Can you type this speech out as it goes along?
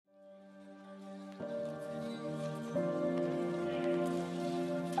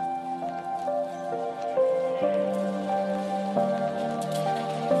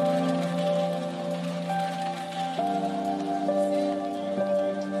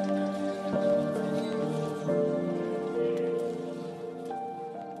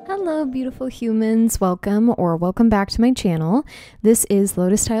Hello, beautiful humans. Welcome back to my channel. This is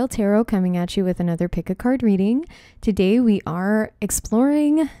Lotus Tile Tarot coming at you with another pick a card reading. Today we are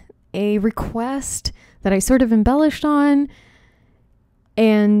exploring a request that I sort of embellished on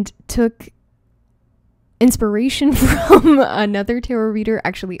and took inspiration from another tarot reader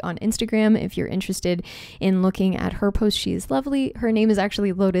actually on Instagram. If you're interested in looking at her post, she is lovely. Her name is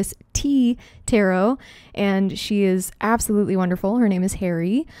actually Lotus T Tarot and she is absolutely wonderful. Her name is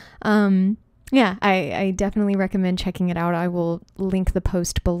Harry. I definitely recommend checking it out. I will link the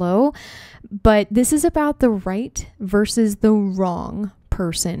post below. But this is about the right versus the wrong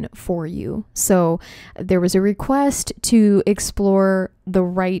person for you. So there was a request to explore the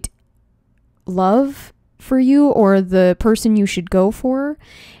right love for you or the person you should go for.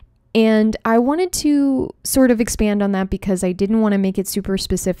 And I wanted to sort of expand on that because I didn't want to make it super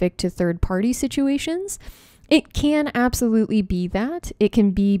specific to third party situations. It can absolutely be that. It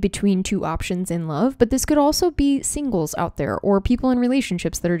can be between two options in love, but this could also be singles out there or people in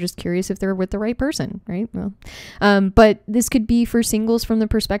relationships that are just curious if they're with the right person, right? Well, but this could be for singles from the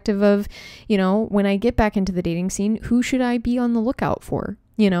perspective of, you know, when I get back into the dating scene, who should I be on the lookout for?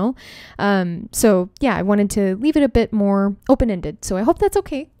 You know? So yeah, I wanted to leave it a bit more open-ended. So I hope that's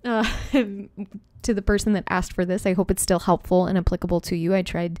okay. To the person that asked for this, I hope it's still helpful and applicable to you. I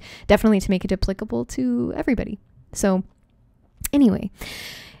tried definitely to make it applicable to everybody. So anyway,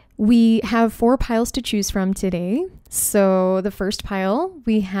 we have 4 piles to choose from today. So the first pile,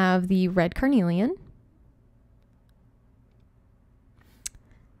 we have the red carnelian.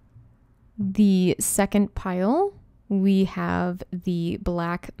 The second pile, we have the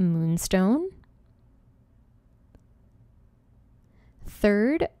black moonstone.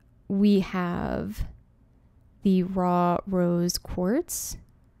 Third, we have the raw rose quartz.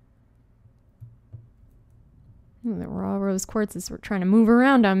 The raw rose quartz is trying to move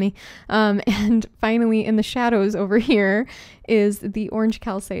around on me. And finally, in the shadows over here is the orange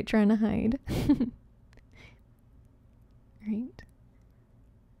calcite trying to hide. Right.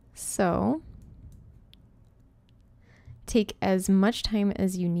 So take as much time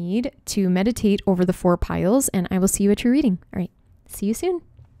as you need to meditate over the 4 piles, and I will see you at your reading. All right. See you soon.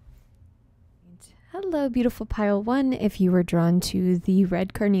 Hello, beautiful pile 1. If you were drawn to the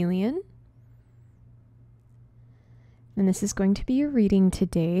red carnelian, and this is going to be your reading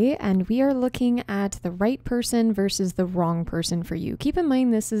today, and we are looking at the right person versus the wrong person for you. Keep in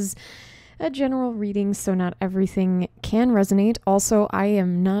mind this is a general reading, so not everything can resonate. Also, I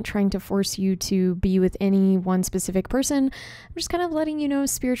am not trying to force you to be with any one specific person. I'm just kind of letting you know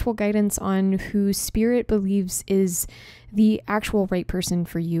spiritual guidance on who spirit believes is the actual right person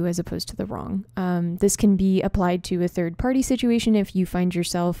for you as opposed to the wrong. This can be applied to a third party situation if you find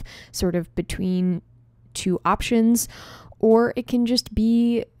yourself sort of between two options, or it can just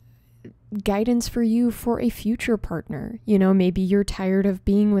be guidance for you for a future partner. You know, maybe you're tired of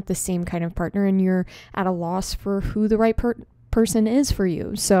being with the same kind of partner and you're at a loss for who the right person is for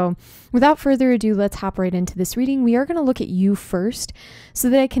you. So without further ado, let's hop right into this reading. We are going to look at you first so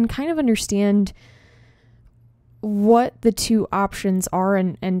that I can kind of understand what the two options are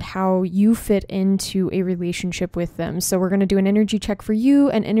and how you fit into a relationship with them. So we're going to do an energy check for you,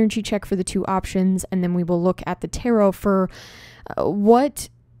 an energy check for the two options, and then we will look at the tarot for what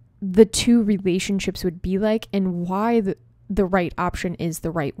the two relationships would be like and why the right option is the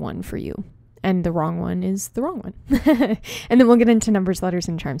right one for you and the wrong one is the wrong one. And then we'll get into numbers, letters,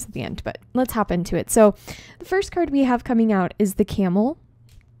 and charms at the end, but let's hop into it. So the first card we have coming out is the camel.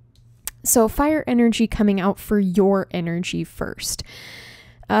 So fire energy coming out for your energy first.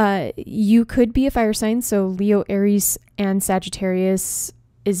 You could be a fire sign, so Leo, Aries, and Sagittarius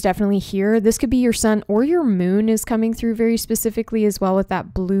is definitely here. This could be your sun or your moon is coming through very specifically as well with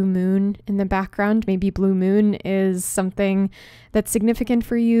that blue moon in the background. Maybe blue moon is something that's significant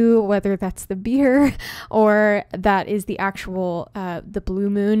for you, whether that's the beer or that is the actual, the blue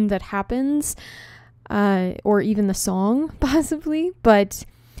moon that happens, or even the song possibly. But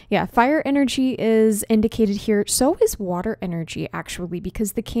yeah, fire energy is indicated here. So is water energy, actually,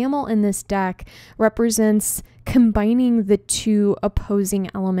 because the camel in this deck represents combining the two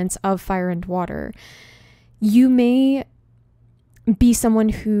opposing elements of fire and water. You may be someone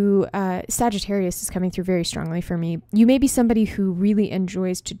who, Sagittarius is coming through very strongly for me. You may be somebody who really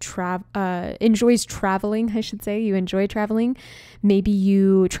enjoys traveling, I should say. You enjoy traveling. Maybe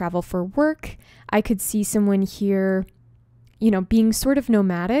you travel for work. I could see someone here, you know, being sort of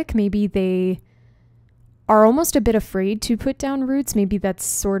nomadic. Maybe they are almost a bit afraid to put down roots. Maybe that's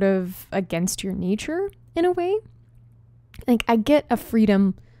sort of against your nature in a way. Like, I get a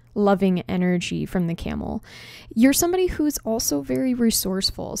freedom loving energy from the camel. You're somebody who's also very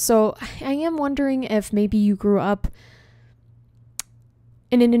resourceful. So I am wondering if maybe you grew up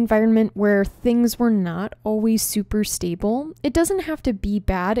in an environment where things were not always super stable. It doesn't have to be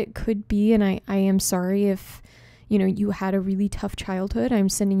bad. It could be, and I am sorry if, you had a really tough childhood. I'm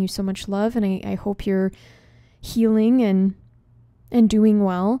sending you so much love, and I hope you're healing and doing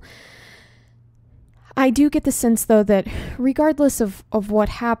well. I do get the sense, though, that regardless of what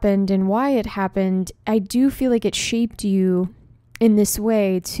happened and why it happened, I do feel like it shaped you in this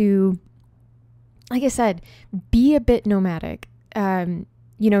way to, like I said, be a bit nomadic.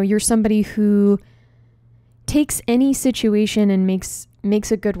 You're somebody who takes any situation and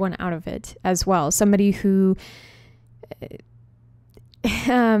makes a good one out of it as well. Somebody who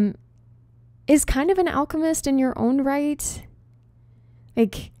is kind of an alchemist in your own right.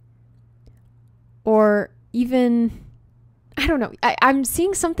 Or even, I don't know. I'm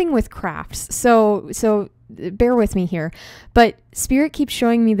seeing something with crafts. So bear with me here. But Spirit keeps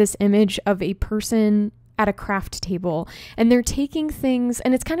showing me this image of a person at a craft table, and they're taking things,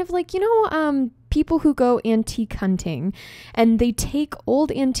 and it's kind of like, people who go antique hunting, and they take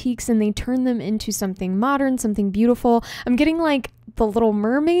old antiques and they turn them into something modern, something beautiful. I'm getting like the Little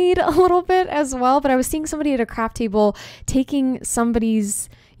Mermaid a little bit as well, but I was seeing somebody at a craft table taking somebody's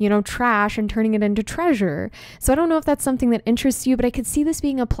trash and turning it into treasure. So I don't know if that's something that interests you, but I could see this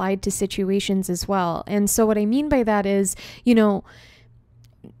being applied to situations as well. And so what I mean by that is,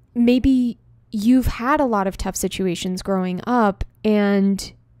 maybe you've had a lot of tough situations growing up,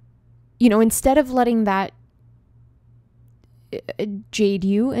 and, instead of letting that jade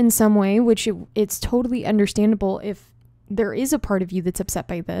you in some way, which it's totally understandable if there is a part of you that's upset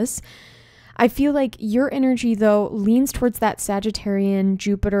by this, I feel like your energy, though, leans towards that Sagittarian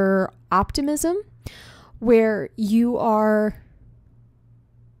Jupiter optimism, where you are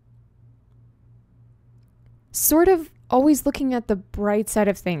sort of always looking at the bright side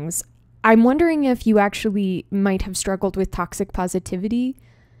of things. I'm wondering if you actually might have struggled with toxic positivity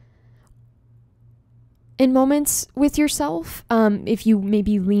in moments with yourself, if you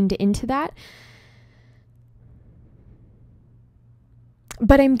maybe leaned into that.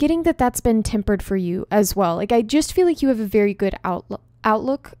 But I'm getting that that's been tempered for you as well. Like, I just feel like you have a very good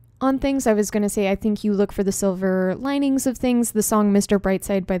outlook on things. I was going to say, I think you look for the silver linings of things. The song Mr.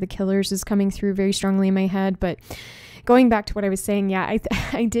 Brightside by the Killers is coming through very strongly in my head. But going back to what I was saying, yeah,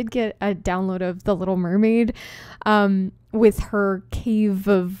 I did get a download of The Little Mermaid with her cave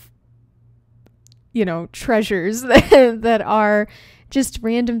of, treasures that are just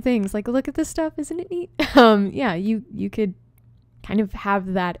random things. Like, look at this stuff. Isn't it neat? Yeah, you could kind of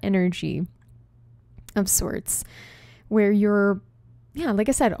have that energy of sorts where you're, like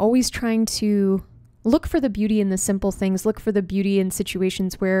I said, always trying to look for the beauty in the simple things, look for the beauty in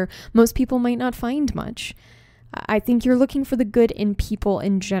situations where most people might not find much. I think you're looking for the good in people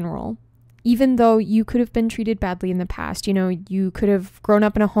in general, even though you could have been treated badly in the past. You could have grown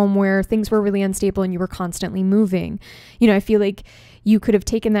up in a home where things were really unstable and you were constantly moving. I feel like you could have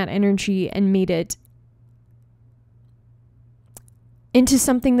taken that energy and made it into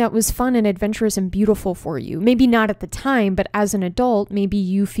something that was fun and adventurous and beautiful for you. Maybe not at the time, but as an adult, maybe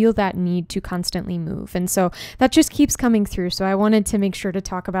you feel that need to constantly move. And so that just keeps coming through. So I wanted to make sure to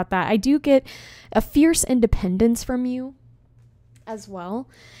talk about that. I do get a fierce independence from you as well.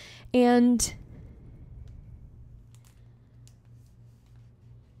 And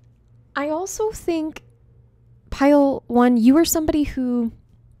I also think, Pile 1, you are somebody who,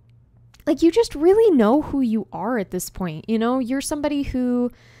 like, you just really know who you are at this point. You're somebody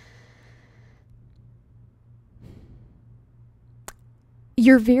who,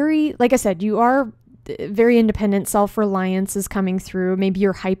 you're very, like I said, you are very independent. Self-reliance is coming through. Maybe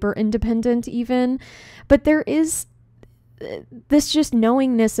you're hyper independent even, but there is this just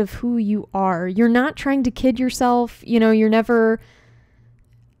knowingness of who you are. You're not trying to kid yourself. You're never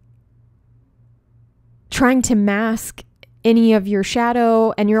trying to mask any of your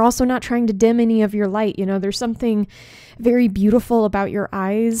shadow, and you're also not trying to dim any of your light. There's something very beautiful about your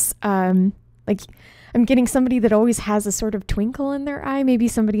eyes. Like, I'm getting somebody that always has a sort of twinkle in their eye. Maybe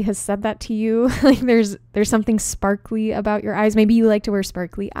somebody has said that to you. Like, there's something sparkly about your eyes. Maybe you like to wear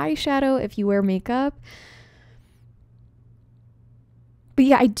sparkly eyeshadow if you wear makeup. But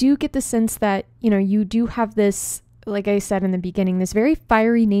yeah, I do get the sense that, you do have this, like I said in the beginning, this very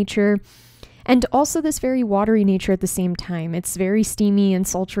fiery nature, and also this very watery nature at the same time. It's very steamy and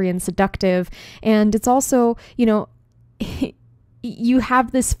sultry and seductive. And it's also, you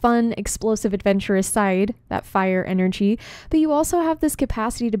have this fun, explosive, adventurous side, that fire energy, but you also have this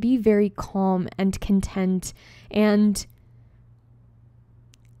capacity to be very calm and content and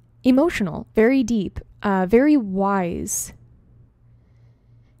emotional, very deep, very wise.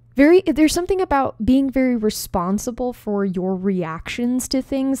 There's something about being very responsible for your reactions to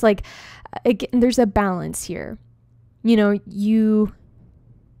things. Like, again, there's a balance here. You know, you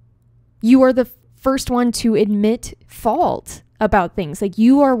are the first one to admit fault about things. Like,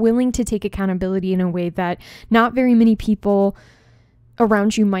 you are willing to take accountability in a way that not very many people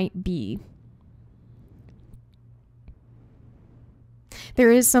around you might be.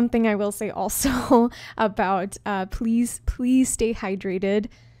 There is something I will say also about please stay hydrated.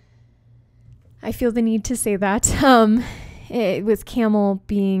 I feel the need to say that. With camel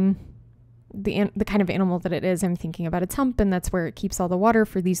being the kind of animal that it is, I'm thinking about its hump, and that's where it keeps all the water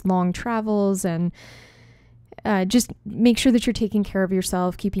for these long travels. And just make sure that you're taking care of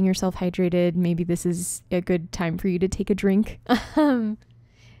yourself, keeping yourself hydrated. Maybe this is a good time for you to take a drink.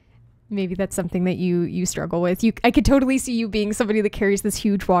 Maybe that's something that you struggle with. I could totally see you being somebody that carries this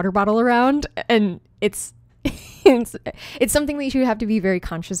huge water bottle around, and it's something that you have to be very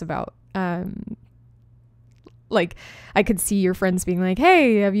conscious about. Like, I could see your friends being like,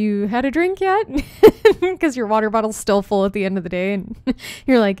 "Hey, have you had a drink yet?" Because your water bottle's still full at the end of the day, and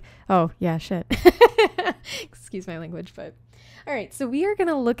you're like, "Oh yeah, shit." Excuse my language, but all right. So we are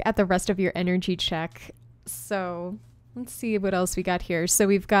gonna look at the rest of your energy check. So let's see what else we got here. So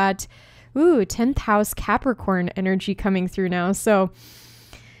we've got 10th house Capricorn energy coming through now. So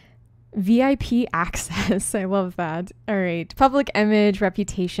VIP access. I love that. All right. Public image,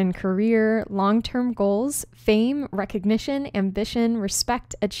 reputation, career, long-term goals, fame, recognition, ambition,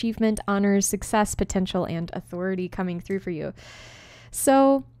 respect, achievement, honors, success, potential, and authority coming through for you.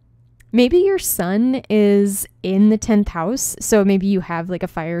 So maybe your sun is in the 10th house. So maybe you have like a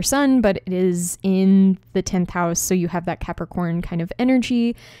fire sun, but it is in the 10th house. So you have that Capricorn kind of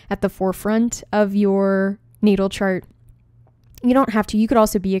energy at the forefront of your natal chart. You don't have to. You could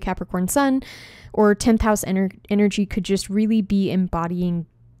also be a Capricorn sun, or 10th house energy could just really be embodying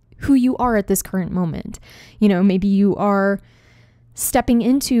who you are at this current moment. You know, maybe you are stepping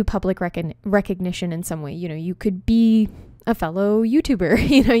into public recognition in some way. You know, you could be a fellow YouTuber.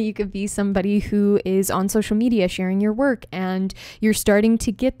 You know, you could be somebody who is on social media sharing your work, and you're starting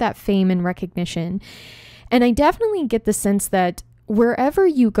to get that fame and recognition. And I definitely get the sense that wherever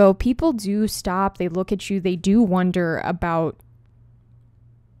you go, people do stop, they look at you, they do wonder about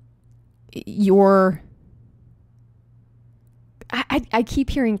your, I keep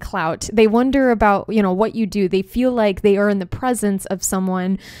hearing clout. They wonder about, you know, what you do. They feel like they are in the presence of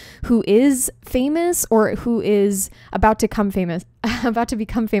someone who is famous or who is about to become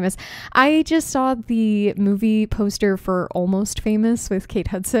famous. I just saw the movie poster for Almost Famous with Kate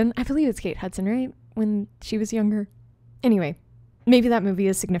Hudson. I believe it's Kate Hudson, right? When she was younger. Anyway, maybe that movie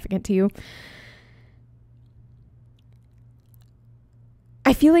is significant to you.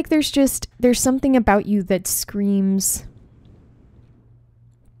 I feel like there's something about you that screams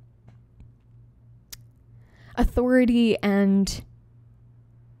authority and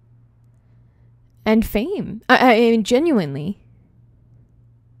fame. I mean, genuinely.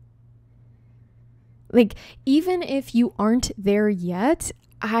 Like, even if you aren't there yet,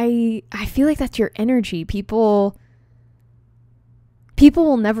 I feel like that's your energy. People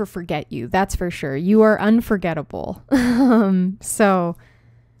will never forget you. That's for sure. You are unforgettable. So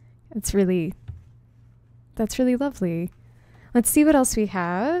that's really lovely. Let's see what else we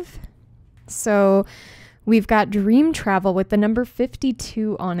have. So we've got dream travel with the number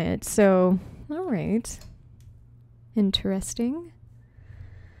 52 on it. So, all right. Interesting.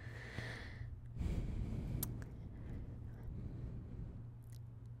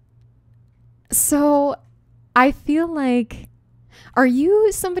 So I feel like, are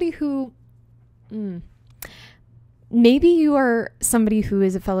you somebody who, maybe you are somebody who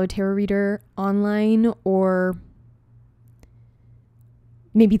is a fellow tarot reader online, or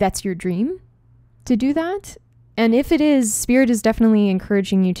maybe that's your dream to do that? And if it is, Spirit is definitely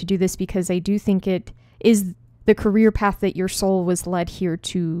encouraging you to do this, because I do think it is the career path that your soul was led here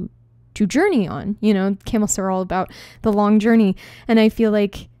to journey on. You know, camels are all about the long journey. And I feel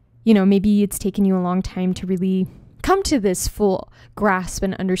like, you know, maybe it's taken you a long time to really come to this full grasp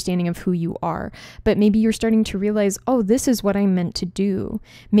and understanding of who you are. But maybe you're starting to realize, oh, this is what I'm meant to do.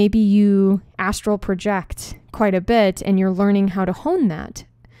 Maybe you astral project quite a bit and you're learning how to hone that.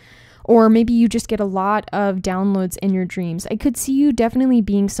 Or maybe you just get a lot of downloads in your dreams. I could see you definitely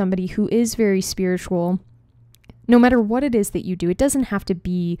being somebody who is very spiritual, no matter what it is that you do. It doesn't have to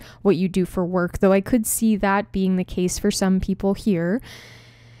be what you do for work, though I could see that being the case for some people here.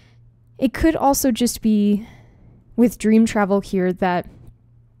 It could also just be with dream travel here that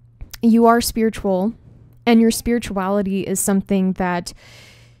you are spiritual, and your spirituality is something that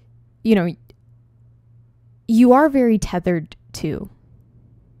you know, you are very tethered to.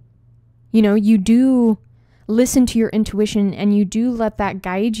 You know, you do listen to your intuition and you do let that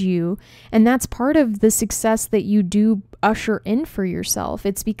guide you. And that's part of the success that you do usher in for yourself.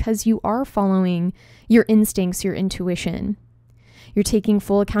 It's because you are following your instincts, your intuition. You're taking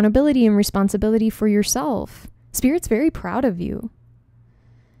full accountability and responsibility for yourself. Spirit's very proud of you.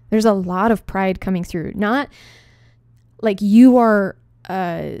 There's a lot of pride coming through. Not like you are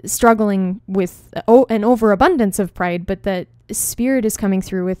struggling with an overabundance of pride, but that Spirit is coming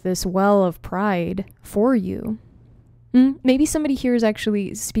through with this well of pride for you. Maybe somebody here is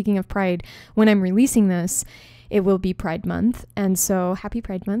actually, speaking of pride, when I'm releasing this, it will be Pride Month. And so happy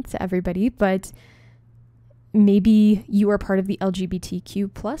Pride Month to everybody. But maybe you are part of the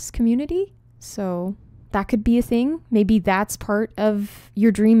LGBTQ plus community. So that could be a thing. Maybe that's part of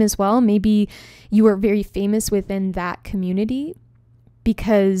your dream as well. Maybe you are very famous within that community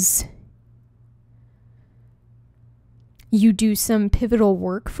because you do some pivotal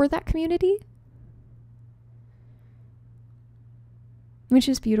work for that community, which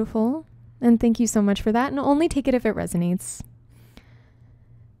is beautiful. And thank you so much for that. And only take it if it resonates.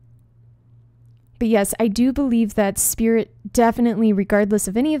 But yes, I do believe that Spirit definitely, regardless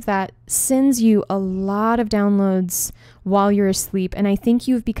of any of that, sends you a lot of downloads while you're asleep. And I think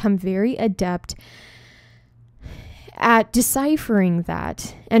you've become very adept at deciphering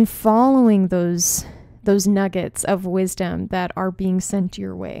that and following those nuggets of wisdom that are being sent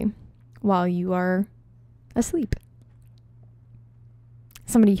your way while you are asleep.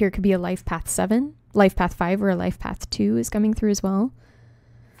 Somebody here could be a life path 7, life path 5, or a life path 2 is coming through as well.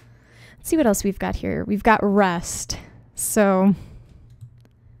 Let's see what else we've got here. We've got rest. So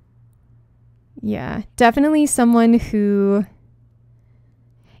yeah, definitely someone who,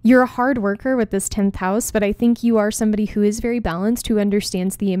 you're a hard worker with this 10th house, but I think you are somebody who is very balanced, who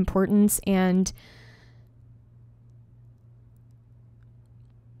understands the importance and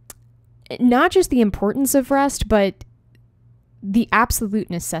not just the importance of rest, but the absolute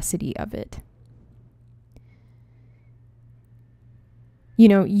necessity of it. You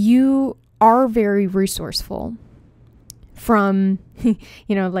know, you are very resourceful from,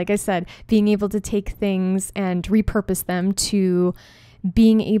 you know, like I said, being able to take things and repurpose them to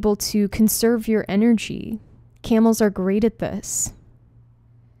being able to conserve your energy. Camels are great at this.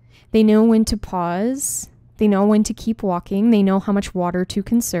 They know when to pause. They know when to keep walking. They know how much water to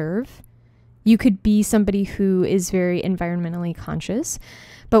conserve. You could be somebody who is very environmentally conscious,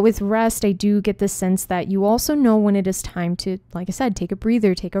 but with rest, I do get the sense that you also know when it is time to, like I said, take a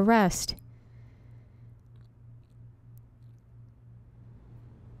breather, take a rest.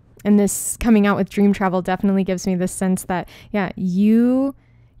 And this coming out with dream travel definitely gives me this sense that, yeah, you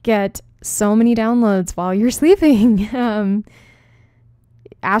get so many downloads while you're sleeping.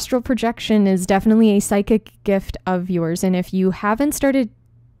 Astral projection is definitely a psychic gift of yours. And if you haven't started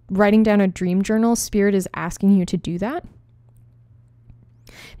writing down a dream journal, Spirit is asking you to do that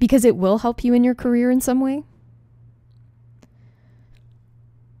because it will help you in your career in some way.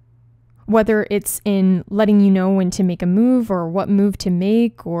 Whether it's in letting you know when to make a move or what move to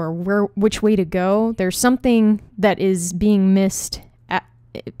make or which way to go, there's something that is being missed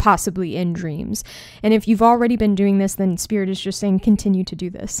possibly in dreams. And if you've already been doing this, then Spirit is just saying continue to do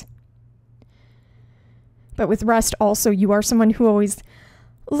this. But with rest also, you are someone who always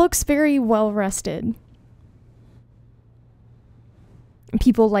looks very well rested.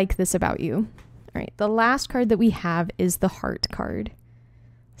 People like this about you. All right, the last card that we have is the Heart card.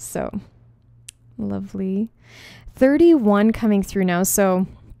 So, lovely. 31 coming through now, so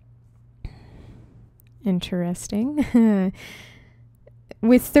interesting.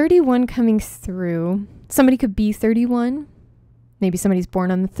 With 31 coming through, somebody could be 31. Maybe somebody's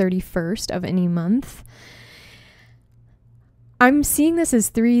born on the 31st of any month. I'm seeing this as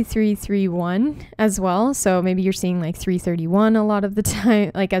 3331 as well. So maybe you're seeing like 331 a lot of the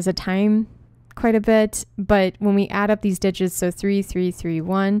time, like as a time quite a bit. But when we add up these digits, so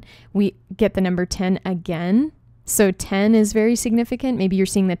 3331, we get the number 10 again. So 10 is very significant. Maybe you're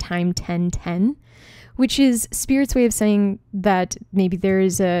seeing the time 1010, which is Spirit's way of saying that maybe there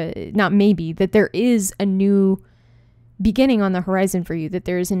is that there is a new beginning on the horizon for you, that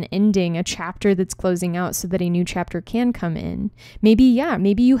there is an ending, a chapter that's closing out so that a new chapter can come in. Maybe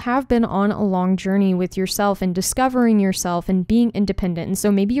you have been on a long journey with yourself and discovering yourself and being independent. And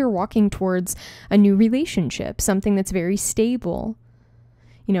so maybe you're walking towards a new relationship, something that's very stable.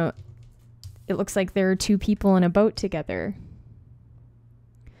 You know, it looks like there are two people in a boat together,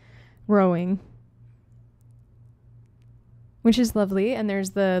 rowing, which is lovely. And there's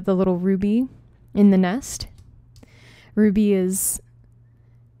the little ruby in the nest. Ruby is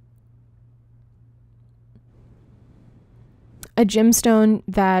a gemstone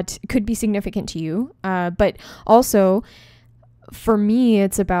that could be significant to you. But also for me,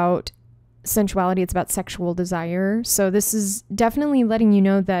 it's about sensuality. It's about sexual desire. So this is definitely letting you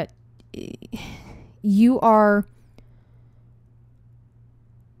know that you are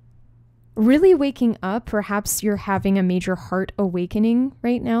really waking up. Perhaps you're having a major heart awakening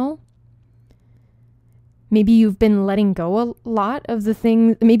right now. Maybe you've been letting go a lot of the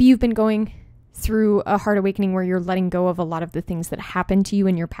things. Maybe you've been going through a heart awakening where you're letting go of a lot of the things that happened to you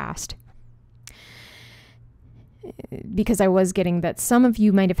in your past. Because I was getting that some of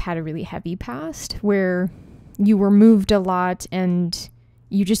you might have had a really heavy past where you were moved a lot and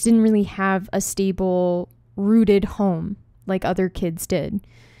you just didn't really have a stable, rooted home like other kids did.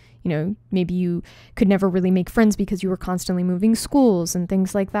 You know, maybe you could never really make friends because you were constantly moving schools and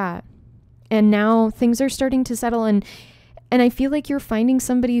things like that. And now things are starting to settle, and I feel like you're finding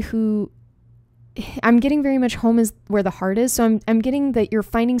somebody who, I'm getting very much home is where the heart is. So I'm getting that you're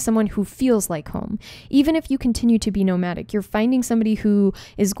finding someone who feels like home. Even if you continue to be nomadic, you're finding somebody who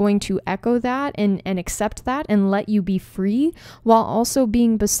is going to echo that and accept that and let you be free while also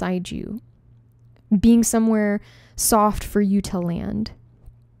being beside you, being somewhere soft for you to land.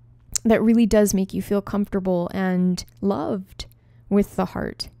 That really does make you feel comfortable and loved with the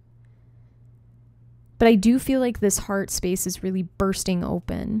heart. But I do feel like this heart space is really bursting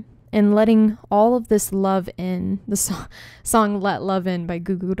open and letting all of this love in. The song Let Love In by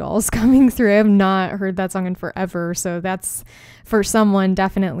Goo Goo Dolls coming through. I have not heard that song in forever, so that's for someone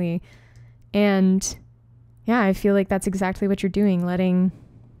definitely. And yeah, I feel like that's exactly what you're doing. Letting,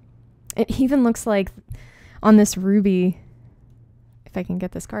 it even looks like on this ruby, if I can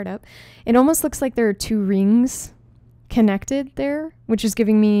get this card up, it almost looks like there are two rings connected there, which is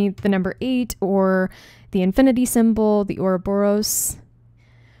giving me the number 8 or the infinity symbol, the Ouroboros,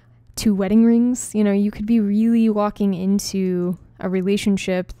 2 wedding rings. You know, you could be really walking into a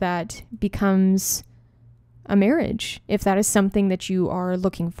relationship that becomes a marriage if that is something that you are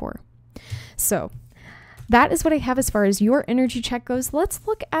looking for. So that is what I have as far as your energy check goes. Let's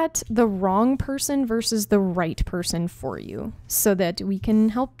look at the wrong person versus the right person for you so that we can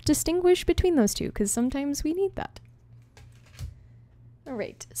help distinguish between those two, because sometimes we need that. All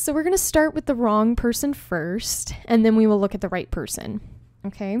right, so we're going to start with the wrong person first, and then we will look at the right person,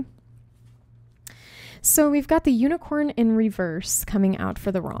 okay? So we've got the unicorn in reverse coming out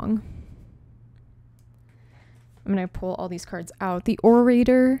for the wrong. I'm going to pull all these cards out. The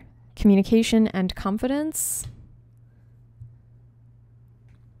orator, communication and confidence.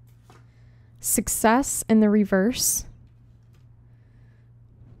 Success in the reverse.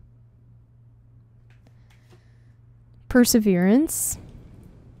 Perseverance.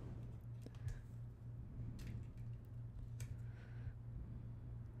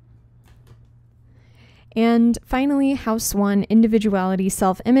 And finally, house 1, individuality,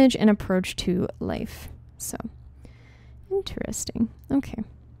 self-image, and approach to life. So, interesting. Okay.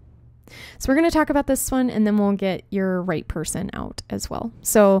 So we're going to talk about this one, and then we'll get your right person out as well.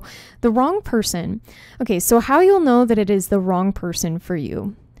 So the wrong person. Okay, so how you'll know that it is the wrong person for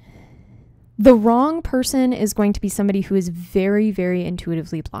you. The wrong person is going to be somebody who is very, very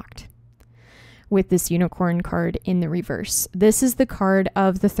intuitively blocked with this unicorn card in the reverse. This is the card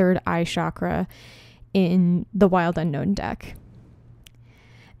of the third eye chakra in the Wild Unknown deck.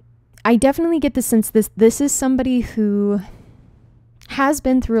 I definitely get the sense this is somebody who has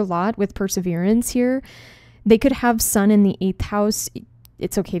been through a lot with perseverance here. They could have Sun in the 8th house.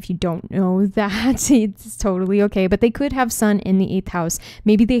 It's okay if you don't know that. It's totally okay. But they could have Sun in the 8th house.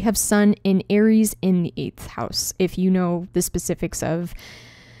 Maybe they have Sun in Aries in the 8th house, if you know the specifics of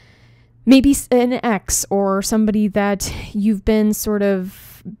maybe an ex or somebody that you've been sort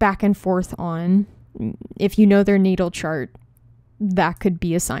of back and forth on. If you know their natal chart, that could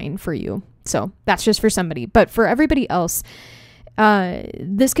be a sign for you. So that's just for somebody. But for everybody else,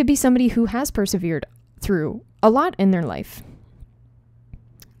 this could be somebody who has persevered through a lot in their life.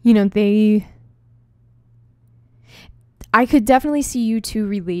 You know, I could definitely see you two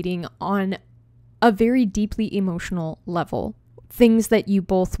relating on a very deeply emotional level. Things that you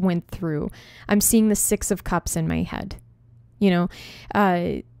both went through. I'm seeing the 6 of Cups in my head. You know,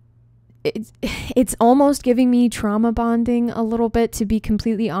 it's almost giving me trauma bonding a little bit, to be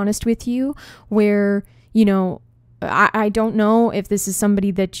completely honest with you, where, you know, I don't know if this is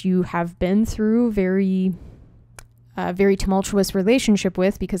somebody that you have been through very tumultuous relationship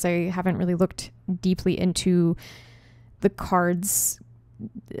with, because I haven't really looked deeply into the cards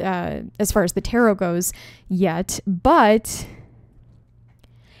as far as the tarot goes yet, but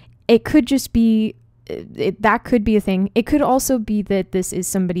it could just be that could be a thing. It could also be that this is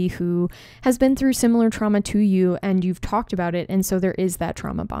somebody who has been through similar trauma to you and you've talked about it. And so there is that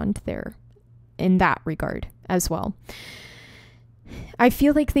trauma bond there in that regard as well. I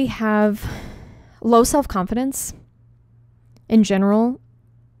feel like they have low self-confidence in general.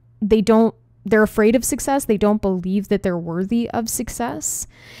 They're afraid of success. They don't believe that they're worthy of success,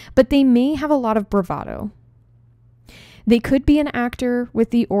 but they may have a lot of bravado. They could be an actor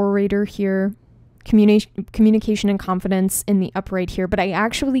with the orator here, communication and confidence in the upright here, but I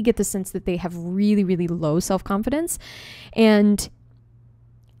actually get the sense that they have really, really low self-confidence, and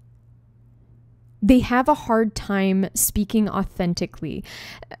they have a hard time speaking authentically.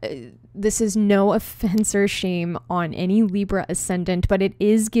 This is no offense or shame on any Libra ascendant, but it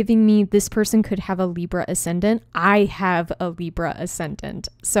is giving me this person could have a Libra ascendant. I have a Libra ascendant.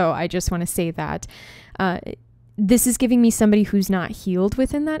 So I just want to say that this is giving me somebody who's not healed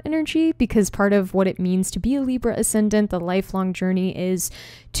within that energy, because part of what it means to be a Libra ascendant, the lifelong journey, is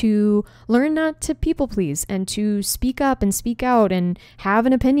to learn not to people please and to speak up and speak out and have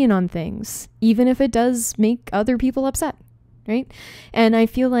an opinion on things, even if it does make other people upset, right? And I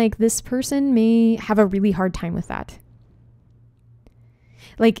feel like this person may have a really hard time with that.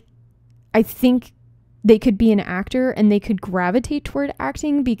 Like, I think they could be an actor and they could gravitate toward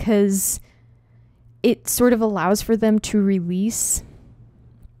acting because it sort of allows for them to release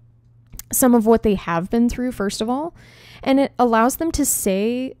some of what they have been through, first of all. And it allows them to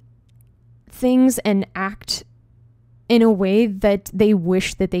say things and act in a way that they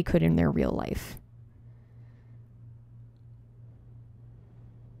wish that they could in their real life.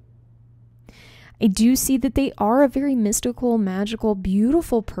 I do see that they are a very mystical, magical,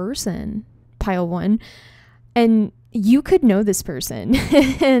 beautiful person, pile one. And you could know this person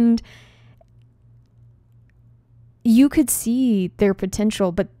and you could see their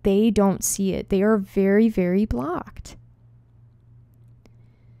potential, but they don't see it. They are very, very blocked.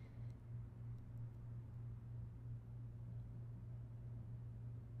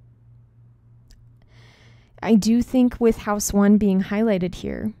 I do think with house 1 being highlighted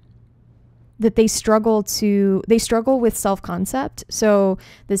here, that they struggle with self-concept. So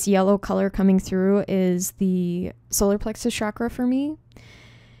this yellow color coming through is the solar plexus chakra for me.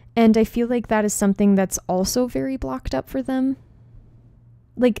 And I feel like that is something that's also very blocked up for them.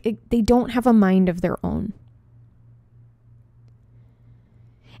 Like, they don't have a mind of their own.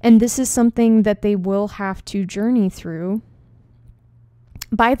 And this is something that they will have to journey through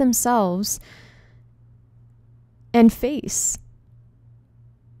by themselves and face,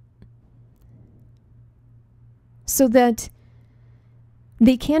 so that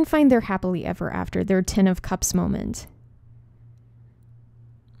they can find their happily ever after, their 10 of Cups moment.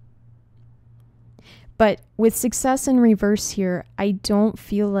 But with success in reverse here, I don't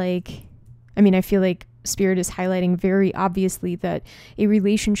feel like, I feel like Spirit is highlighting very obviously that a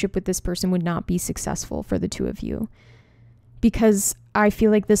relationship with this person would not be successful for the two of you. Because I feel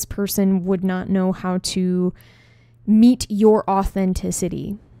like this person would not know how to meet your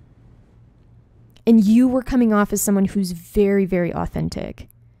authenticity. And you were coming off as someone who's very, very authentic.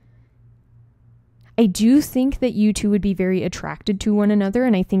 I do think that you two would be very attracted to one another,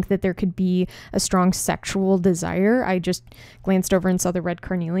 and I think that there could be a strong sexual desire. I just glanced over and saw the red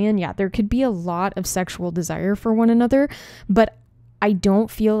carnelian. Yeah, there could be a lot of sexual desire for one another, but I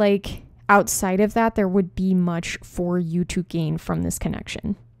don't feel like outside of that there would be much for you to gain from this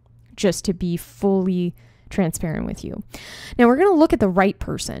connection, just to be fully transparent with you. Now we're going to look at the right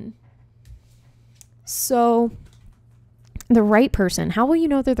person. So the right person, how will you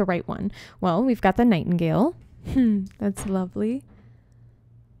know they're the right one? Well, we've got the nightingale. That's lovely.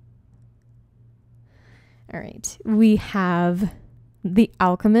 All right. We have the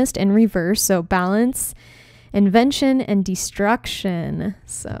alchemist in reverse. So balance, invention, and destruction.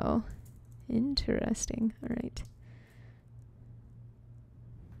 So interesting. All right.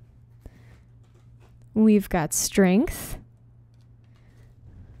 We've got strength.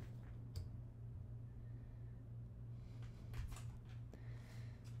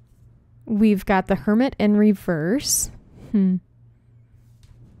 We've got the hermit in reverse. And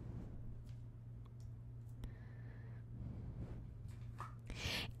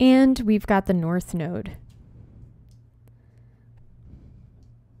we've got the north node.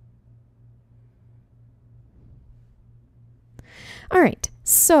 All right.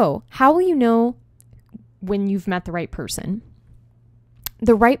 So how will you know when you've met the right person?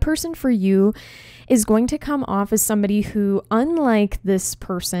 The right person for you is going to come off as somebody who, unlike this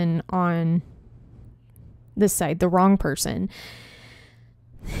person on this side, the wrong person,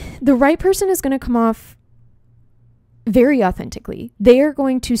 the right person is going to come off very authentically. They are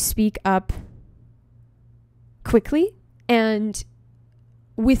going to speak up quickly and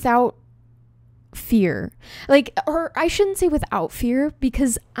without fear. Like, or I shouldn't say without fear,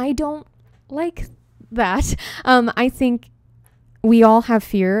 because I don't like that. I think we all have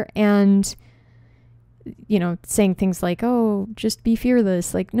fear, and saying things like, oh, just be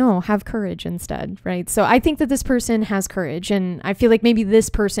fearless. Like, no, have courage instead, right? So I think that this person has courage, and I feel like maybe this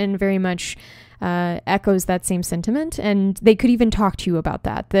person very much echoes that same sentiment, and they could even talk to you about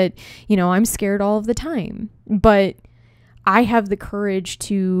that, I'm scared all of the time, but I have the courage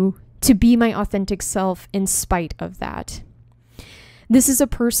to be my authentic self in spite of that. This is a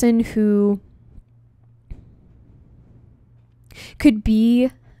person who could be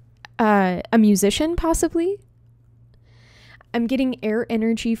a musician, possibly. I'm getting air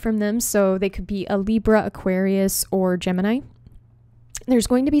energy from them, so they could be a Libra, Aquarius, or Gemini. There's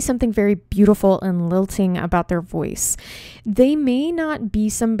going to be something very beautiful and lilting about their voice. They may not be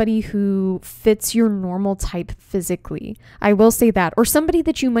somebody who fits your normal type physically. I will say that. Or somebody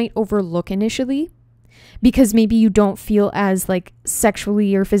that you might overlook initially because maybe you don't feel as like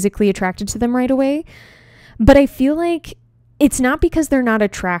sexually or physically attracted to them right away. But I feel like it's not because they're not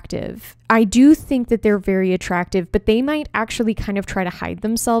attractive. I do think that they're very attractive, but they might actually kind of try to hide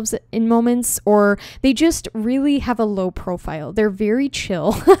themselves in moments, or they just really have a low profile. They're very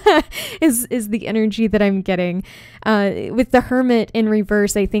chill is the energy that I'm getting. With the Hermit in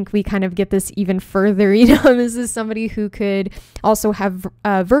reverse, I think we kind of get this even further. This is somebody who could also have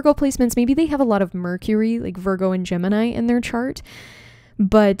Virgo placements. Maybe they have a lot of Mercury, like Virgo and Gemini in their chart.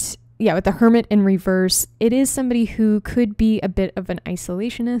 But yeah, with the Hermit in reverse, it is somebody who could be a bit of an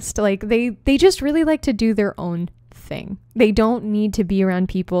isolationist. Like they just really like to do their own thing. They don't need to be around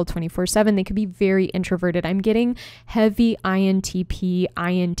people 24/7. They could be very introverted. I'm getting heavy INTP,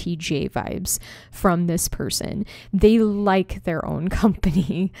 INTJ vibes from this person. They like their own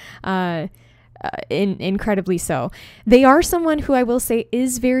company. Incredibly so. They are someone who I will say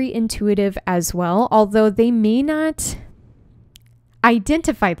is very intuitive as well, although they may not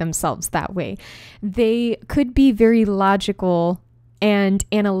identify themselves that way. They could be very logical and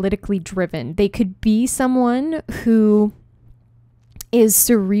analytically driven. They could be someone who is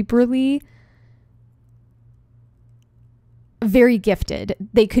cerebrally very gifted.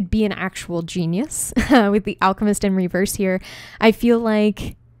 They could be an actual genius. With the Alchemist in reverse here, I feel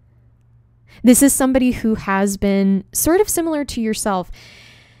like this is somebody who has been sort of similar to yourself.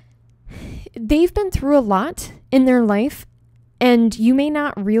 They've been through a lot in their life, and you may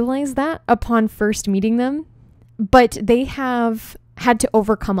not realize that upon first meeting them, but they have had to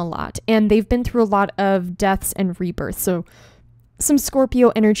overcome a lot, and they've been through a lot of deaths and rebirths. So some Scorpio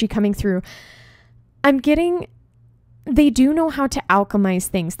energy coming through. I'm getting, they do know how to alchemize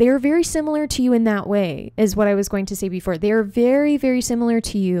things. They are very similar to you in that way, is what I was going to say before. They are very, very similar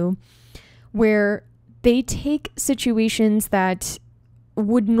to you, where they take situations that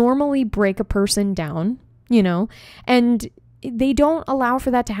would normally break a person down, and they don't allow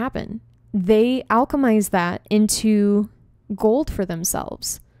for that to happen. They alchemize that into gold for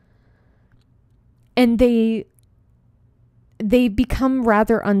themselves. And they become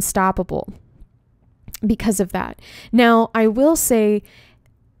rather unstoppable because of that. Now, I will say,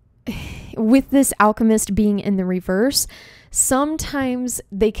 with this Alchemist being in the reverse, sometimes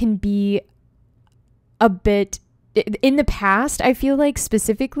they can be a bit, in the past, I feel like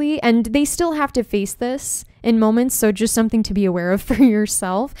specifically, and they still have to face this in moments, so just something to be aware of for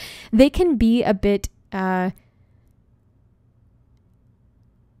yourself, they can be a bit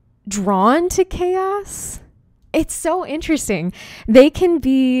drawn to chaos. It's so interesting. They can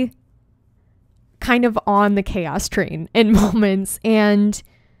be kind of on the chaos train in moments, and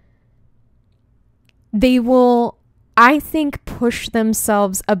they will, I think, push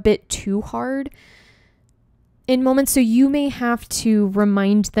themselves a bit too hard in moments. So you may have to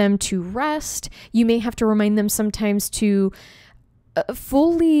remind them to rest. You may have to remind them sometimes to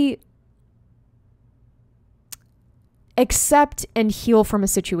fully accept and heal from a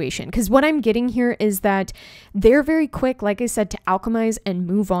situation. Because what I'm getting here is that they're very quick, like I said, to alchemize and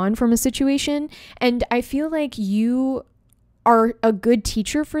move on from a situation. And I feel like you are a good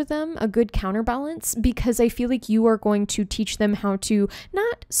teacher for them, a good counterbalance, because I feel like you are going to teach them how to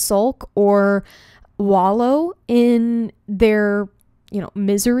not sulk or wallow in their,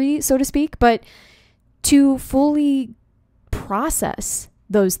 misery, so to speak, but to fully process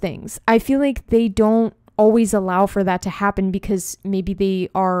those things. I feel like they don't always allow for that to happen because maybe they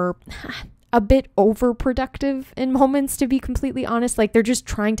are a bit overproductive in moments, to be completely honest. Like, they're just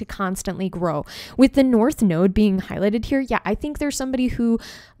trying to constantly grow. With the North Node being highlighted here, yeah, I think there's somebody who,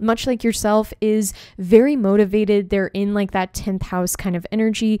 much like yourself, is very motivated. They're in like that 10th house kind of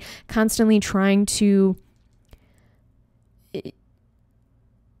energy, constantly trying to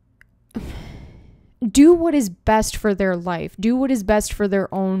do what is best for their life, do what is best for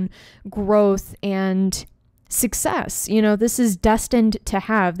their own growth and success. You know, this is destined to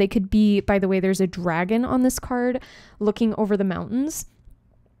have. They could be, by the way, there's a dragon on this card looking over the mountains.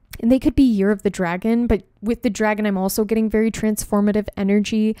 And they could be Year of the Dragon, but with the dragon, I'm also getting very transformative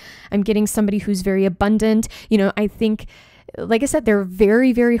energy. I'm getting somebody who's very abundant. You know, I think, like I said, they're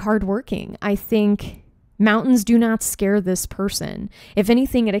very, very hardworking. I think mountains do not scare this person. If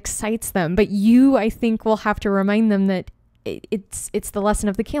anything, it excites them. But you, I think, will have to remind them that it's the lesson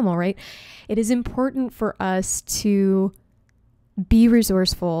of the camel, right? It is important for us to be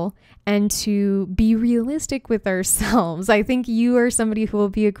resourceful and to be realistic with ourselves. I think you are somebody who will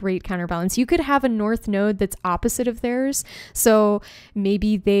be a great counterbalance. You could have a north node that's opposite of theirs. So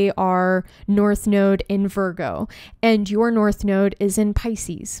maybe they are north node in Virgo and your north node is in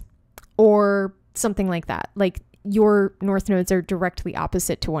Pisces or something like that. Like your north nodes are directly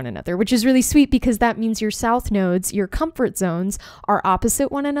opposite to one another, which is really sweet because that means your south nodes, your comfort zones, are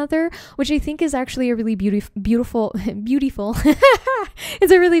opposite one another, which I think is actually a really beautiful,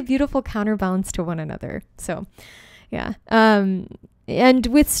 it's a really beautiful counterbalance to one another. So yeah. And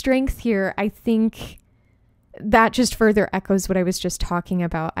with strength here, I think that just further echoes what I was just talking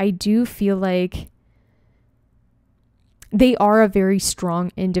about. I do feel like they are a very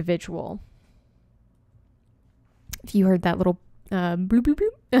strong individual. If you heard that little bloop, bloop,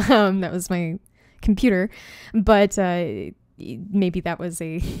 bloop, that was my computer. But maybe that was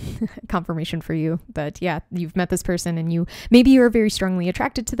a confirmation for you. But yeah, you've met this person and maybe you're very strongly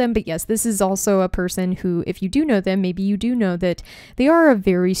attracted to them. But yes, this is also a person who, if you do know them, maybe you do know that they are a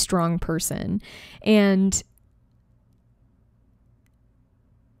very strong person. And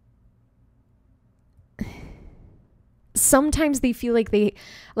sometimes they feel like they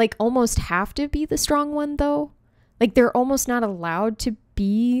like almost have to be the strong one though. Like they're almost not allowed to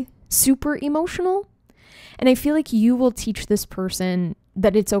be super emotional. And I feel like you will teach this person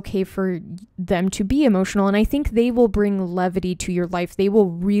that it's okay for them to be emotional. And I think they will bring levity to your life. They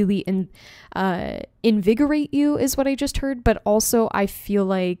will really invigorate you is what I just heard. But also I feel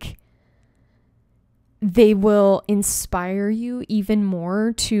like they will inspire you even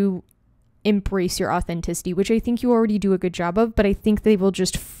more to embrace your authenticity, which I think you already do a good job of, but I think they will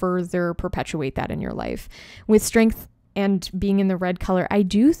just further perpetuate that in your life. With strength and being in the red color, I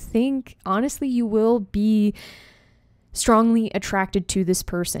do think, honestly, you will be strongly attracted to this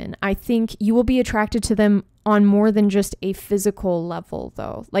person. I think you will be attracted to them on more than just a physical level,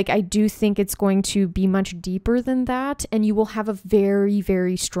 though. Like, I do think it's going to be much deeper than that, and you will have a very,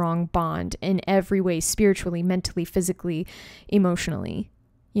 very strong bond in every way, spiritually, mentally, physically, emotionally.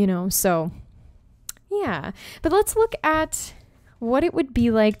 You know, so yeah. But let's look at what it would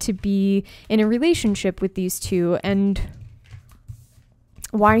be like to be in a relationship with these two and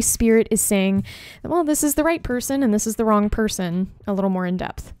why Spirit is saying, well, this is the right person and this is the wrong person, a little more in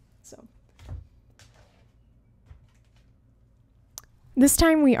depth. So this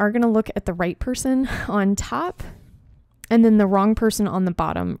time we are going to look at the right person on top and then the wrong person on the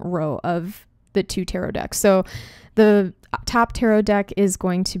bottom row of the two tarot decks. So the top tarot deck is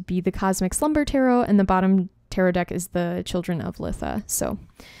going to be the Cosmic Slumber Tarot, and the bottom tarot deck is the Children of Litha. So, all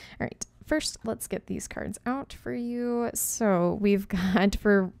right, first let's get these cards out for you. So we've got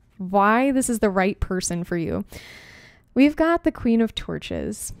for why this is the right person for you. We've got the Queen of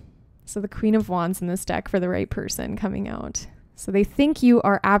Torches. So the Queen of Wands in this deck for the right person coming out. So they think you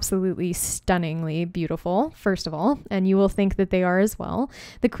are absolutely stunningly beautiful, first of all, and you will think that they are as well.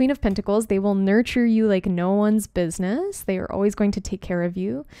 The Queen of Pentacles, they will nurture you like no one's business. They are always going to take care of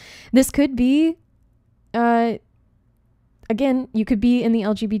you. This could be, again, you could be in the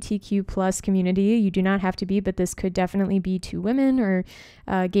LGBTQ plus community. You do not have to be, but this could definitely be two women or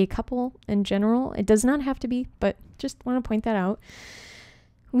a gay couple in general. It does not have to be, but just want to point that out.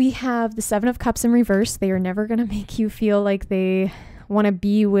 We have the Seven of Cups in reverse. They are never going to make you feel like they want to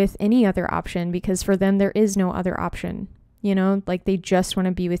be with any other option because for them, there is no other option. You know, like they just want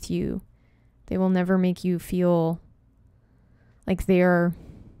to be with you. They will never make you feel like they are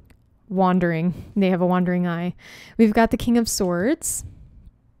wandering. They have a wandering eye. We've got the King of Swords.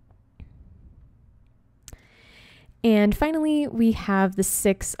 And finally, we have the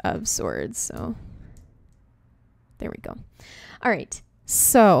Six of Swords. So there we go. All right.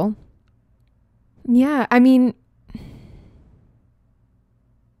 So, yeah, I mean,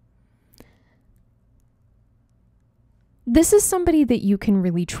 this is somebody that you can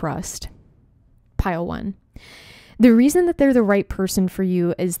really trust, pile one. The reason that they're the right person for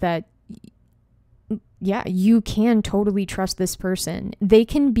you is that yeah, you can totally trust this person. They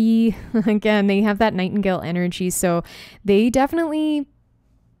can be, again, they have that nightingale energy. So they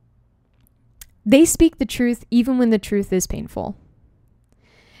speak the truth even when the truth is painful.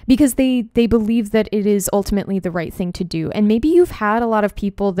 Because they believe that it is ultimately the right thing to do. And maybe you've had a lot of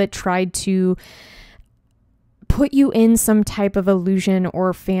people that tried to put you in some type of illusion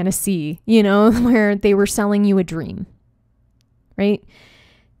or fantasy, where they were selling you a dream, right?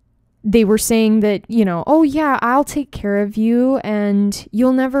 They were saying that, oh yeah, I'll take care of you and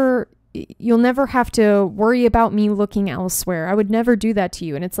you'll never have to worry about me looking elsewhere. I would never do that to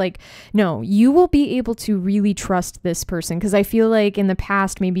you. And it's like, no, you will be able to really trust this person. Because I feel like in the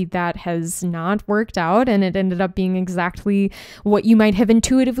past, maybe that has not worked out and it ended up being exactly what you might have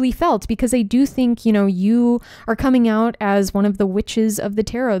intuitively felt. Because I do think, you are coming out as one of the witches of the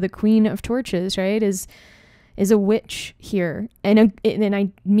tarot, the Queen of Torches, right? Is a witch here. And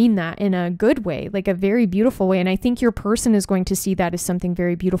I mean that in a good way, like a very beautiful way. And I think your person is going to see that as something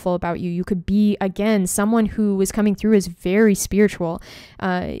very beautiful about you. You could be, again, someone who is coming through as very spiritual.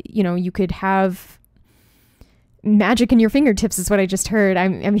 You could have magic in your fingertips is what I just heard.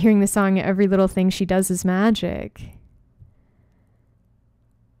 I'm hearing the song, Every Little Thing She Does Is Magic.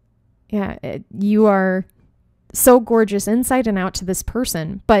 Yeah, you are so gorgeous inside and out to this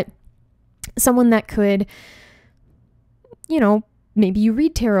person, but someone that could, maybe you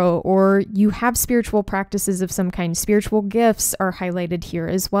read tarot or you have spiritual practices of some kind. Spiritual gifts are highlighted here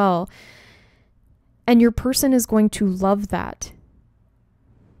as well. And your person is going to love that.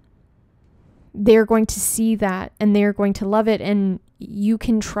 They're going to see that and they're going to love it. And you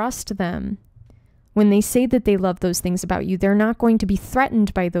can trust them. When they say that they love those things about you, they're not going to be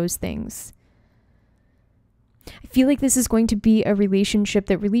threatened by those things. I feel like this is going to be a relationship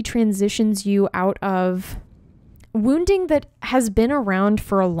that really transitions you out of wounding that has been around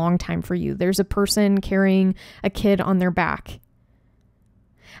for a long time for you. There's a person carrying a kid on their back.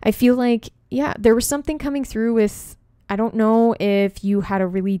 I feel like, yeah, there was something coming through with, I don't know if you had a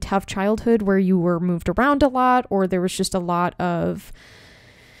really tough childhood where you were moved around a lot, or there was just a lot of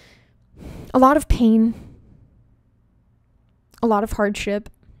pain, a lot of hardship.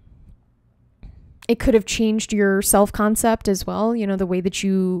 It could have changed your self-concept as well, the way that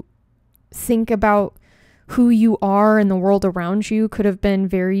you think about who you are and the world around you could have been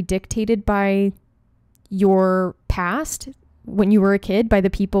very dictated by your past when you were a kid, by the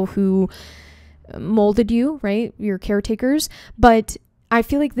people who molded you, right? Your caretakers. But I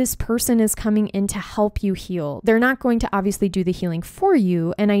feel like this person is coming in to help you heal. They're not going to obviously do the healing for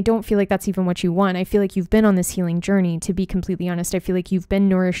you. And I don't feel like that's even what you want. I feel like you've been on this healing journey, to be completely honest. I feel like you've been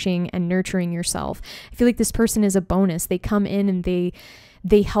nourishing and nurturing yourself. I feel like this person is a bonus. They come in and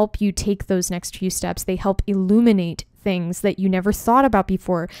they help you take those next few steps. They help illuminate things that you never thought about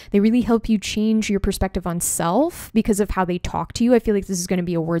before. They really help you change your perspective on self because of how they talk to you. I feel like this is going to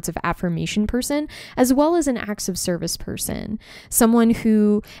be a words of affirmation person, as well as an acts of service person. Someone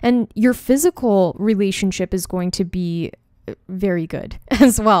who, and your physical relationship is going to be very good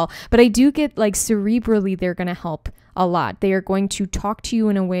as well. But I do get like cerebrally, they're going to help a lot. They are going to talk to you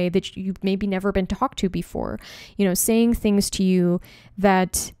in a way that you've maybe never been talked to before, saying things to you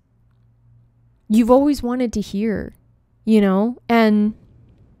that you've always wanted to hear, and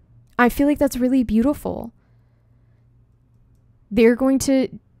I feel like that's really beautiful. They're going to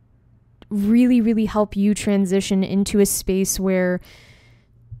really, really help you transition into a space where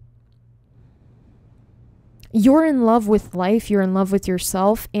you're in love with life, you're in love with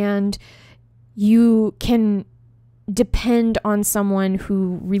yourself, and you can depend on someone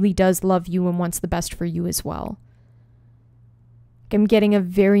who really does love you and wants the best for you as well. I'm getting a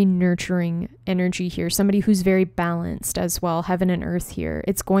very nurturing energy here. Somebody who's very balanced as well. Heaven and earth here.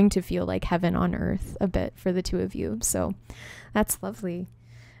 It's going to feel like heaven on earth a bit for the two of you. So that's lovely.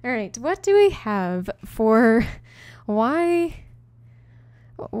 All right. What do we have for why?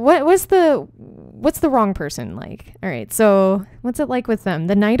 What's the wrong person like? All right. So what's it like with them?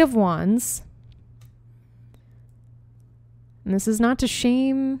 The Knight of Wands. And this is not to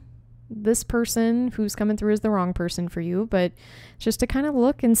shame this person who's coming through as the wrong person for you, but just to kind of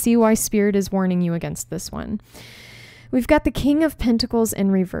look and see why Spirit is warning you against this one. We've got the King of Pentacles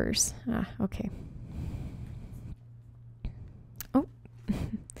in reverse. Okay. Oh,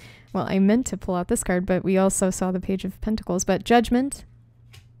 well, I meant to pull out this card, but we also saw the Page of Pentacles, but Judgment.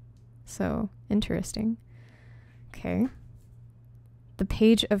 So interesting. Okay. The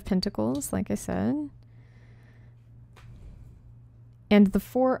Page of Pentacles, like I said. And the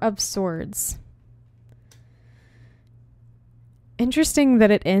Four of Swords. interesting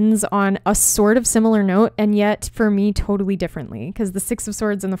that it ends on a sort of similar note, and yet for me totally differently, because the Six of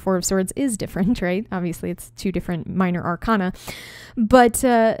Swords and the Four of Swords is different, right? Obviously it's two different minor arcana, but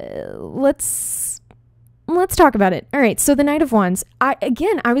let's talk about it. All right, so the Knight of Wands. I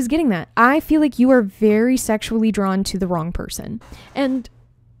was getting that. I feel like you are very sexually drawn to the wrong person. And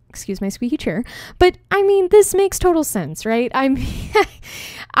excuse my squeaky chair, but I mean, this makes total sense, right?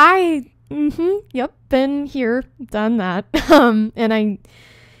 Yep, been here, done that. And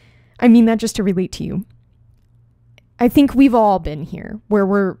I mean that just to relate to you. I think we've all been here where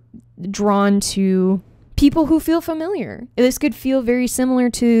we're drawn to people who feel familiar. This could feel very similar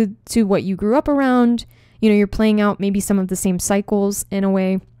to what you grew up around. You know, you're playing out maybe some of the same cycles in a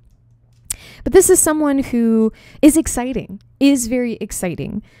way. But this is someone who is exciting, is very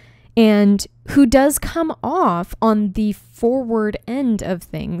exciting, and who does come off on the forward end of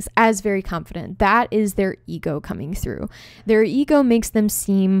things as very confident. That is their ego coming through. Their ego makes them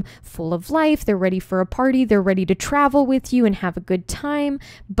seem full of life. They're ready for a party. They're ready to travel with you and have a good time.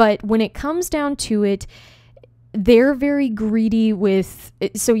 But when it comes down to it, they're very greedy with,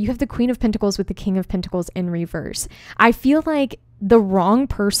 so you have the Queen of Pentacles with the King of Pentacles in reverse. I feel like the wrong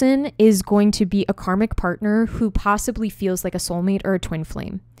person is going to be a karmic partner who possibly feels like a soulmate or a twin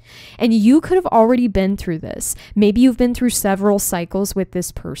flame. And you could have already been through this. Maybe you've been through several cycles with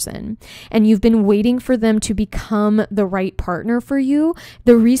this person and you've been waiting for them to become the right partner for you.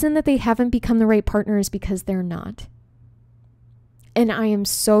 The reason that they haven't become the right partner is because they're not. And I am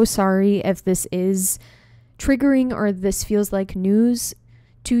so sorry if this is triggering or this feels like news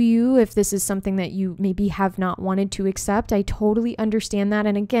to you, if this is something that you maybe have not wanted to accept. I totally understand that.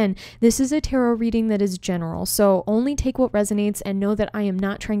 And again, this is a tarot reading that is general, so only take what resonates and know that I am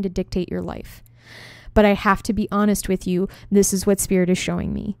not trying to dictate your life. But I have to be honest with you, this is what Spirit is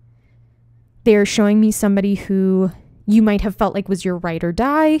showing me. They are showing me somebody who you might have felt like was your ride or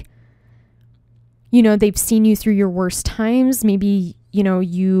die. You know, they've seen you through your worst times. Maybe, you know,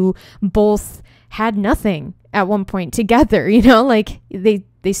 you both had nothing at one point together, you know, like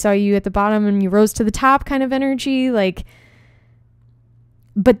they saw you at the bottom and you rose to the top kind of energy, like,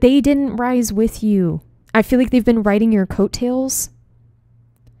 but they didn't rise with you. I feel like they've been riding your coattails.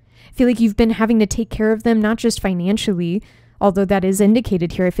 I feel like you've been having to take care of them, not just financially, although that is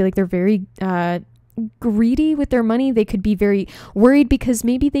indicated here. I feel like they're very greedy with their money. They could be very worried because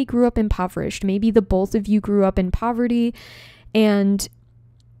maybe they grew up impoverished. Maybe the both of you grew up in poverty, and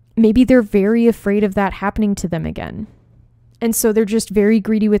maybe they're very afraid of that happening to them again. And so they're just very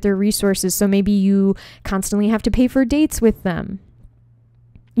greedy with their resources. So maybe you constantly have to pay for dates with them.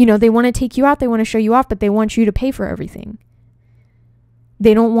 You know, they want to take you out, they want to show you off, but they want you to pay for everything.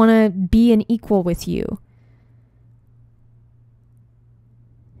 They don't want to be an equal with you.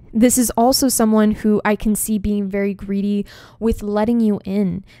 This is also someone who I can see being very greedy with letting you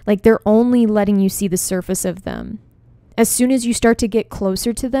in. Like they're only letting you see the surface of them. As soon as you start to get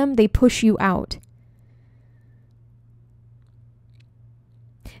closer to them, they push you out.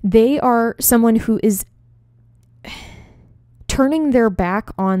 They are someone who is turning their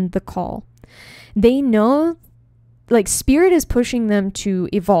back on the call. They know, like, Spirit is pushing them to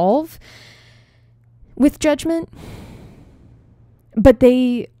evolve with judgment, but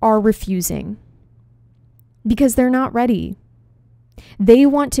they are refusing because they're not ready. They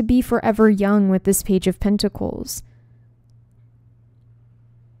want to be forever young with this Page of Pentacles.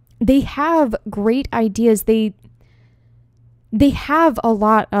 They have great ideas. They have a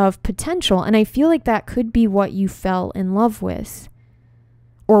lot of potential, and I feel like that could be what you fell in love with,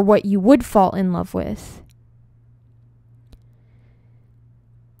 or what you would fall in love with.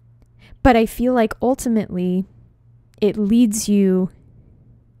 But I feel like ultimately it leads you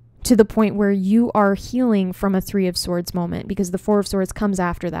to the point where you are healing from a Three of Swords moment, because the Four of Swords comes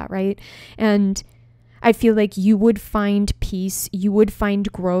after that, right? And I feel like you would find peace, you would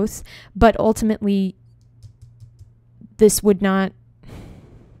find growth, but ultimately this would not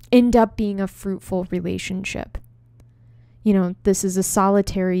end up being a fruitful relationship. You know, this is a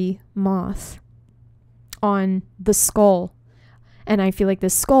solitary moth on the skull, and I feel like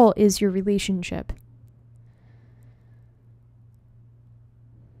the skull is your relationship.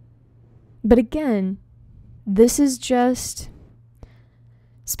 But again, this is just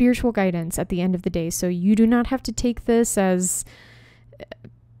spiritual guidance at the end of the day. So you do not have to take this as,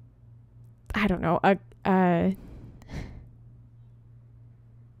 I don't know,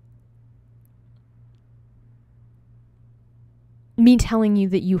 me telling you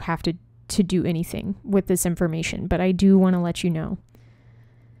that you have to do anything with this information. But I do want to let you know.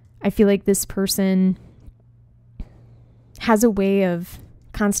 I feel like this person has a way of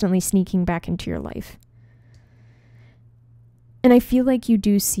constantly sneaking back into your life. And I feel like you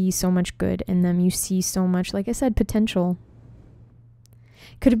do see so much good in them. You see so much, like I said, potential.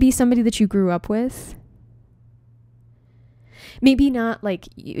 Could it be somebody that you grew up with? Maybe not like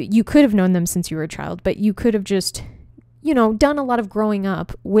you could have known them since you were a child, but you could have just, done a lot of growing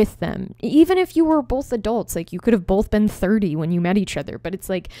up with them. Even if you were both adults, like you could have both been 30 when you met each other, but it's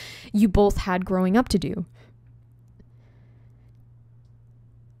like you both had growing up to do.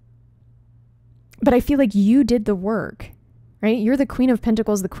 But I feel like you did the work, right? You're the Queen of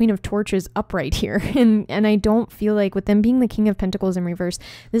Pentacles, the Queen of Torches upright here. And I don't feel like with them being the King of Pentacles in reverse,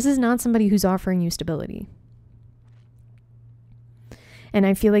 this is not somebody who's offering you stability. And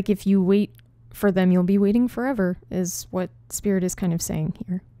I feel like if you wait for them, you'll be waiting forever, is what Spirit is kind of saying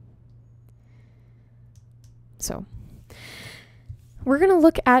here. So we're going to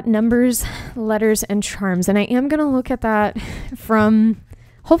look at numbers, letters, and charms. And I am going to look at that from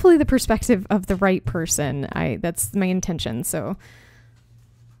hopefully the perspective of the right person. That's my intention. So,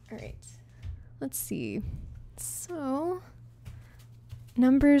 all right, let's see. So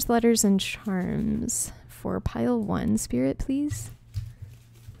numbers, letters, and charms for pile 1. Spirit, please.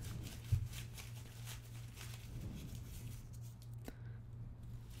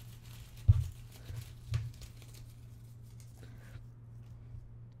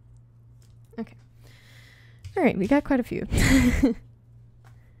 Okay. All right, we got quite a few.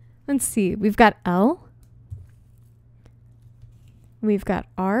 Let's see. We've got L. We've got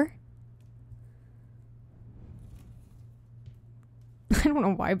R. I don't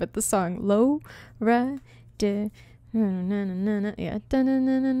know why, but the song Lo, Ra, De, na na na na na, yeah, da na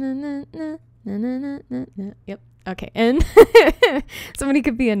na na na na na na na na na. Yep. Okay. And somebody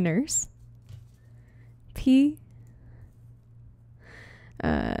could be a nurse. P.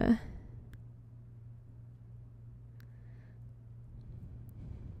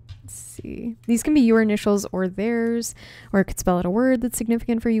 See. These can be your initials or theirs, or it could spell out a word that's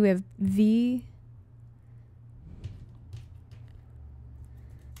significant for you. We have V.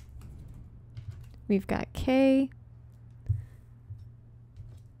 We've got K.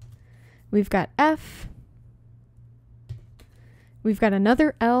 We've got F. We've got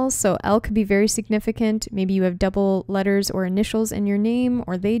another L, so L could be very significant. Maybe you have double letters or initials in your name,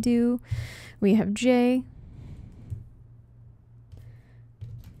 or they do. We have J.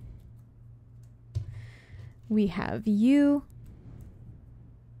 We have U.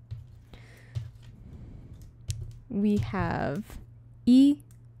 We have E.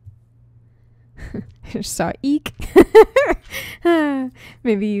 I just saw Eek.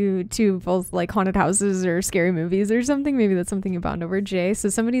 Maybe you two both like haunted houses or scary movies or something. Maybe that's something you bond over. J. So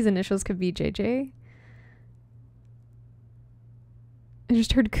somebody's initials could be JJ. I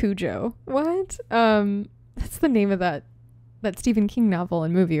just heard Cujo. What? That's the name of that Stephen King novel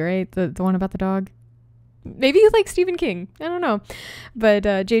and movie, right? The one about the dog. Maybe you like Stephen King. I don't know. But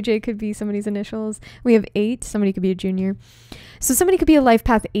JJ could be somebody's initials. We have 8. Somebody could be a junior. So somebody could be a life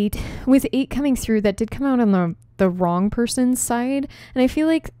path 8. With 8 coming through, that did come out on the wrong person's side. And I feel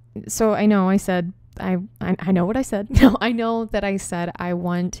like, so I know I said, I know what I said. No, I know that I said I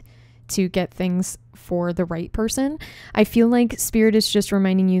want to get things for the right person. I feel like Spirit is just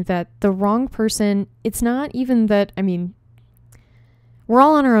reminding you that the wrong person, it's not even that, I mean, we're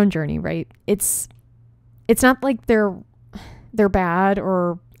all on our own journey, right? It's not like they're bad,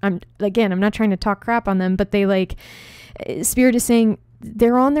 or I'm not trying to talk crap on them, but they like, Spirit is saying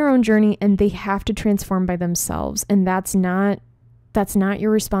they're on their own journey and they have to transform by themselves. And that's not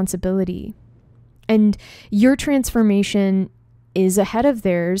your responsibility. And your transformation is ahead of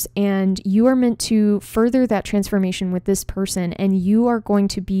theirs, and you are meant to further that transformation with this person, and you are going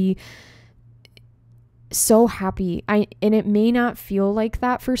to be so happy. And it may not feel like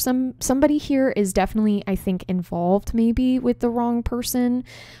that for somebody here is definitely, I think, involved maybe with the wrong person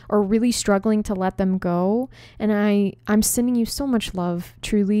or really struggling to let them go. And I'm sending you so much love.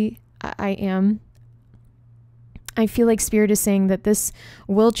 Truly, I am. I feel like Spirit is saying that this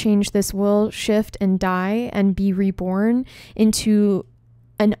will change, this will shift and die and be reborn into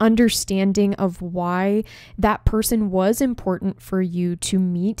an understanding of why that person was important for you to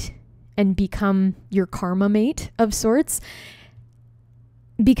meet and become your karma mate of sorts,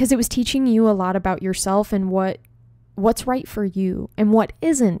 because it was teaching you a lot about yourself and what's right for you and what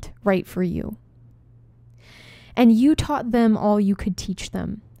isn't right for you. And you taught them all you could teach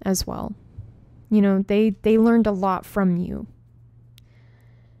them as well. You know, they learned a lot from you.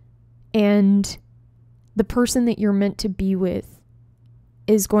 And the person that you're meant to be with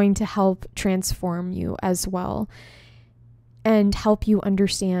is going to help transform you as well, and help you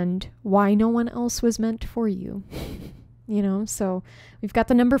understand why no one else was meant for you. So we've got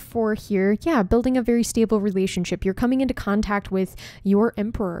the number 4 here. Yeah, building a very stable relationship. You're coming into contact with your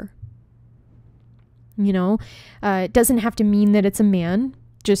emperor. It doesn't have to mean that it's a man,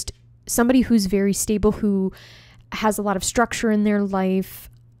 just somebody who's very stable, who has a lot of structure in their life,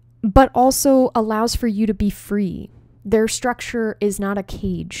 but also allows for you to be free. Their structure is not a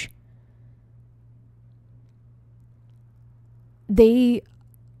cage. They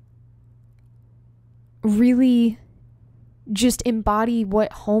really just embody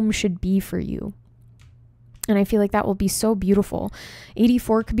what home should be for you. And I feel like that will be so beautiful.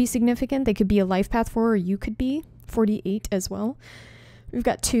 84 could be significant. They could be a life path for, or you could be 48 as well. We've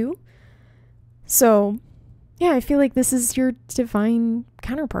got 2. So yeah, I feel like this is your divine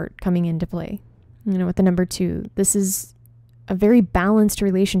counterpart coming into play. With the number 2, this is a very balanced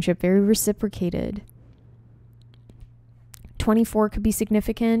relationship, very reciprocated. 24 could be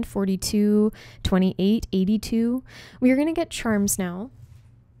significant, 42, 28, 82. We are going to get charms now.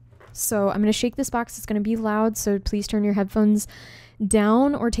 So I'm going to shake this box. It's going to be loud, so please turn your headphones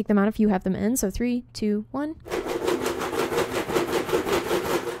down or take them out if you have them in. So 3, 2, 1.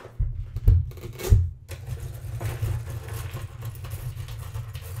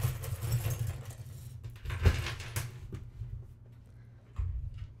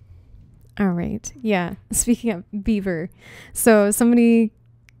 All right. Yeah. Speaking of beaver. So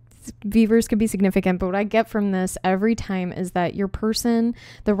beavers could be significant, but what I get from this every time is that your person,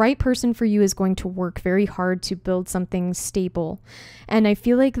 the right person for you, is going to work very hard to build something stable. And I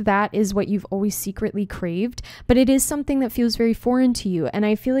feel like that is what you've always secretly craved, but it is something that feels very foreign to you. And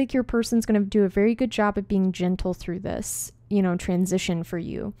I feel like your person's going to do a very good job at being gentle through this, transition for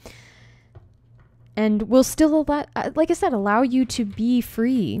you. And will still, like I said, allow you to be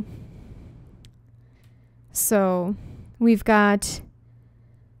free. So we've got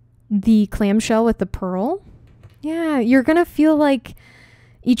the clamshell with the pearl. Yeah, you're going to feel like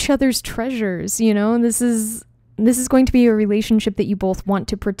each other's treasures, This is going to be a relationship that you both want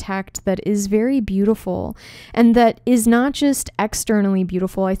to protect, that is very beautiful, and that is not just externally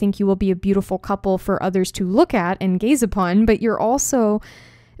beautiful. I think you will be a beautiful couple for others to look at and gaze upon, but you're also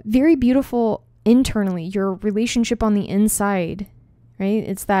very beautiful internally, your relationship on the inside, right?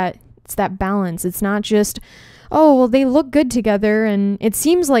 It's that balance. It's not just, oh, well, they look good together and it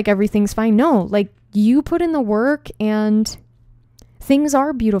seems like everything's fine. No, like you put in the work and things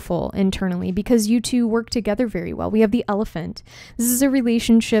are beautiful internally because you two work together very well. We have the elephant. This is a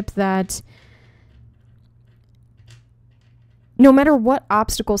relationship that no matter what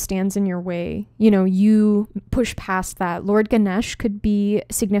obstacle stands in your way, you push past that. Lord Ganesh could be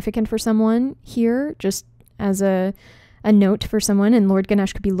significant for someone here, just as a note for someone, and Lord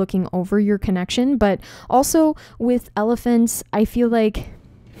Ganesh could be looking over your connection. But also with elephants, I feel like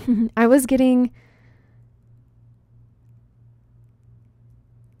I was getting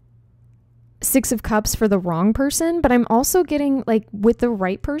Six of Cups for the wrong person, but I'm also getting like with the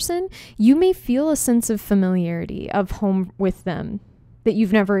right person, you may feel a sense of familiarity of home with them that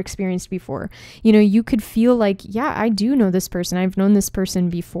you've never experienced before. You could feel like, yeah, I do know this person. I've known this person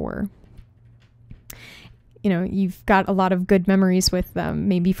before. You've got a lot of good memories with them,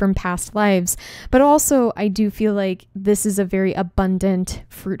 maybe from past lives. But also, I do feel like this is a very abundant,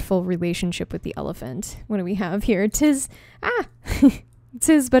 fruitful relationship with the elephant. What do we have here? Tis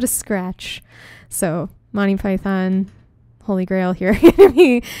but a scratch. So, Monty Python, Holy Grail here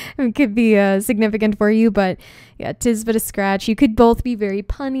could be significant for you. But yeah, tis but a scratch. You could both be very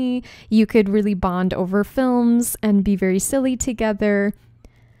punny. You could really bond over films and be very silly together.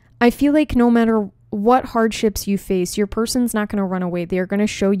 I feel like no matter what hardships you face, your person's not going to run away. They're going to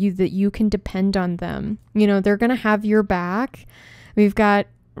show you that you can depend on them. They're going to have your back. We've got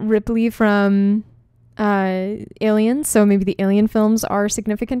Ripley from Alien, so maybe the Alien films are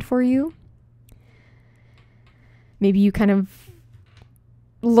significant for you. Maybe you kind of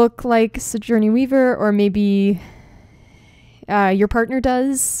look like Sigourney Weaver, or maybe your partner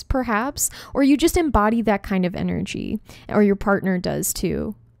does, perhaps, or you just embody that kind of energy, or your partner does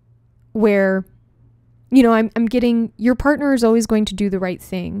too, where I'm getting your partner is always going to do the right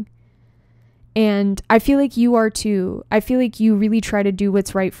thing. And I feel like you are too. I feel like you really try to do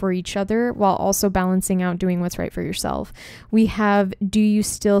what's right for each other while also balancing out doing what's right for yourself. We have, do you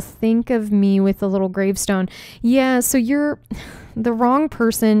still think of me, with a little gravestone? Yeah, so the wrong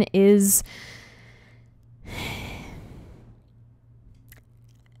person is,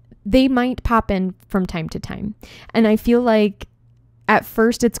 they might pop in from time to time. And I feel like at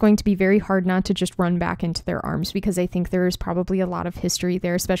first, it's going to be very hard not to just run back into their arms, because I think there is probably a lot of history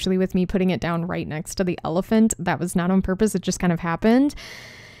there, especially with me putting it down right next to the elephant. That was not on purpose. It just kind of happened. And I feel like, you know, you got a lot of good memories with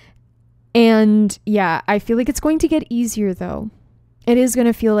them. Maybe from past lives. And yeah, I feel like it's going to get easier though. It is going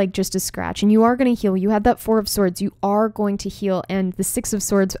to feel like just a scratch, and you are going to heal. You had that 4 of Swords. You are going to heal. And the 6 of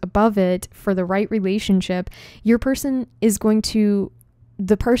Swords above it, for the right relationship, the person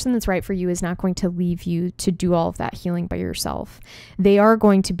that's right for you is not going to leave you to do all of that healing by yourself. They are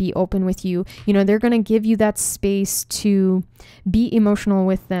going to be open with you. You know, they're going to give you that space to be emotional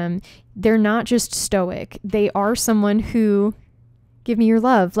with them. They're not just stoic. They are someone who, give me your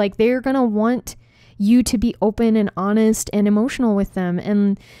love. Like, they're going to want you to be open and honest and emotional with them,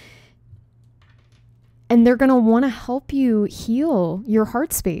 and they're going to want to help you heal your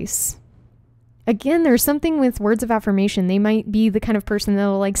heart space. Again, there's something with words of affirmation. They might be the kind of person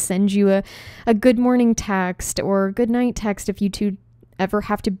that'll like send you a good morning text or good night text if you two ever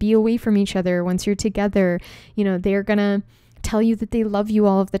have to be away from each other once you're together. You know, they're going to tell you that they love you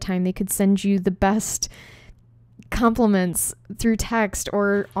all of the time. They could send you the best compliments through text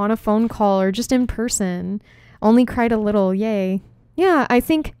or on a phone call or just in person. Only cried a little, yay. Yeah, I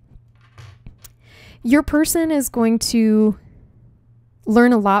think your person is going to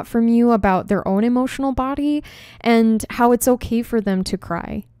learn a lot from you about their own emotional body and how it's okay for them to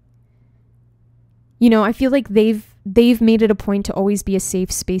cry. You know, I feel like they've made it a point to always be a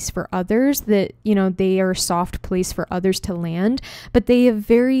safe space for others, that, you know, they are a soft place for others to land, but they have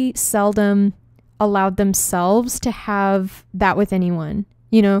very seldom allowed themselves to have that with anyone,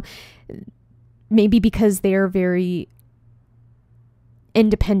 you know, maybe because they're very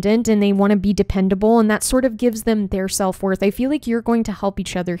independent and they want to be dependable, and that sort of gives them their self-worth. I feel like you're going to help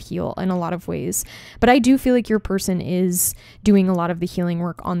each other heal in a lot of ways, but I do feel like your person is doing a lot of the healing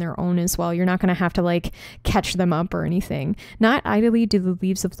work on their own as well. You're not going to have to like catch them up or anything. Not idly do the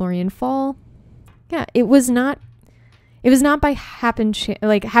leaves of Lorien fall. Yeah, it was not by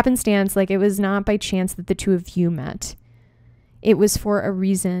happenstance, like it was not by chance that the two of you met. It was for a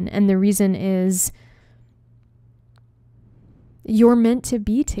reason, and the reason is you're meant to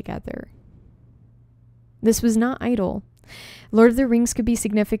be together. This was not idle. Lord of the Rings could be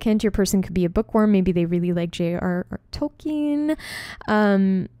significant. Your person could be a bookworm. Maybe they really like J.R.R. Tolkien.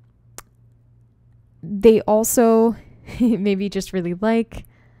 They also maybe just really like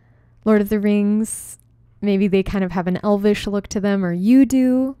Lord of the Rings. Maybe they kind of have an elvish look to them, or you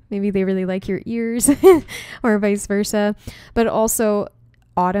do. Maybe they really like your ears or vice versa. But also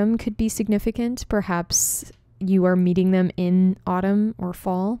autumn could be significant. Perhaps you are meeting them in autumn or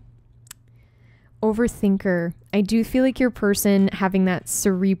fall. Overthinker. I do feel like your person having that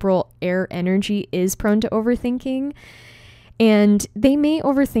cerebral air energy is prone to overthinking. And they may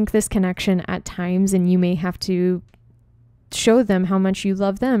overthink this connection at times, and you may have to show them how much you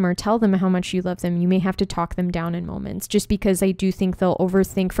love them or tell them how much you love them. You may have to talk them down in moments, just because I do think they'll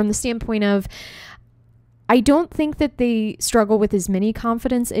overthink from the standpoint of, I don't think that they struggle with as many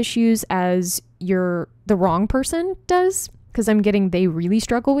confidence issues as the wrong person does, because I'm getting they really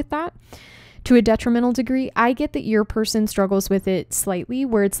struggle with that to a detrimental degree. I get that your person struggles with it slightly,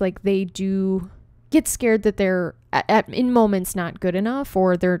 where it's like they do get scared that they're in moments not good enough,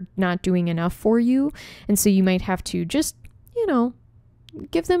 or they're not doing enough for you. And so you might have to just, you know,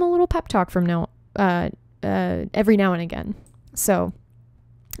 give them a little pep talk from every now and again. So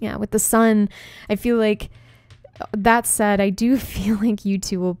yeah, with the sun, I feel like, that said, I do feel like you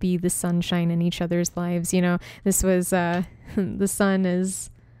two will be the sunshine in each other's lives. You know, this was, the sun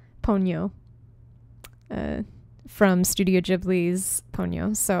is Ponyo, from Studio Ghibli's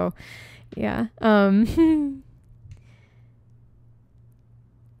Ponyo. So yeah,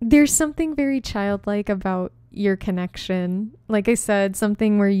 there's something very childlike about your connection. Like I said,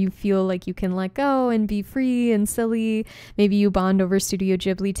 something where you feel like you can let go and be free and silly. Maybe you bond over Studio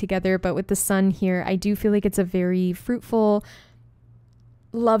Ghibli together, but with the sun here, I do feel like it's a very fruitful,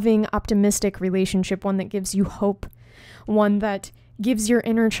 loving, optimistic relationship, one that gives you hope, one that gives your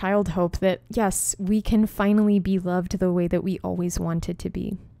inner child hope that, yes, we can finally be loved the way that we always wanted to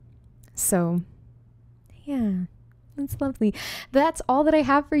be. So, yeah. That's lovely. That's all that I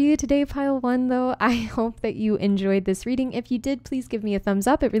have for you today, Pile 1, though. I hope that you enjoyed this reading. If you did, please give me a thumbs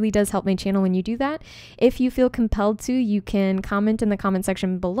up. It really does help my channel when you do that. If you feel compelled to, you can comment in the comment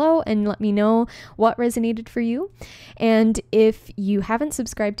section below and let me know what resonated for you. And if you haven't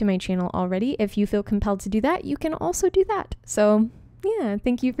subscribed to my channel already, if you feel compelled to do that, you can also do that. So yeah,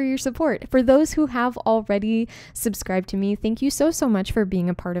 thank you for your support. For those who have already subscribed to me, thank you so much for being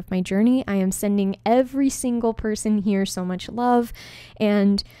a part of my journey. I am sending every single person here so much love.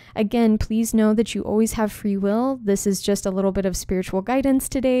 And again, please know that you always have free will. This is just a little bit of spiritual guidance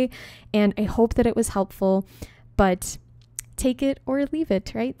today, and I hope that it was helpful, but take it or leave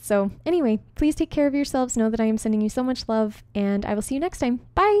it, right? So anyway, please take care of yourselves. Know that I am sending you so much love, and I will see you next time.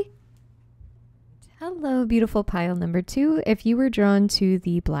 Bye! Hello, beautiful pile number 2. If you were drawn to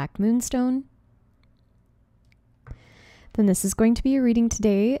the Black Moonstone, then this is going to be a reading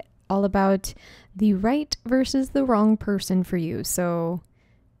today all about the right versus the wrong person for you. So,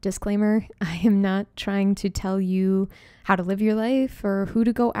 disclaimer, I am not trying to tell you how to live your life or who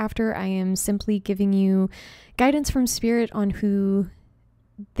to go after. I am simply giving you guidance from Spirit on who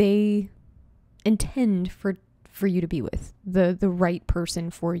they intend for you to be with, the right person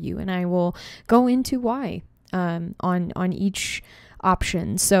for you. And I will go into why on each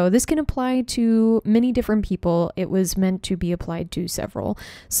option. So this can apply to many different people. It was meant to be applied to several.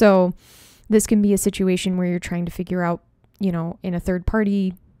 So this can be a situation where you're trying to figure out, in a third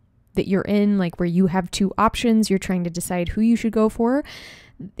party that you're in, like where you have two options, you're trying to decide who you should go for.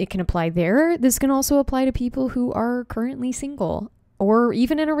 It can apply there. This can also apply to people who are currently single or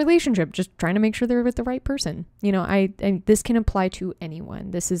even in a relationship, just trying to make sure they're with the right person. This can apply to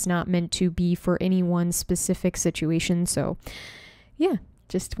anyone. This is not meant to be for any one specific situation. So yeah,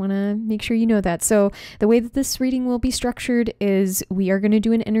 just want to make sure you know that. So the way that this reading will be structured is we are going to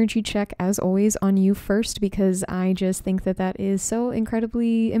do an energy check as always on you first, because I just think that is so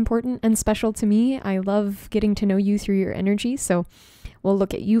incredibly important and special to me. I love getting to know you through your energy. So we'll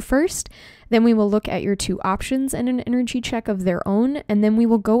look at you first, then we will look at your two options and an energy check of their own, and then we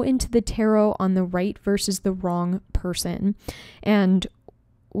will go into the tarot on the right versus the wrong person and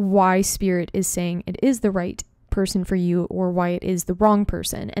why Spirit is saying it is the right person for you or why it is the wrong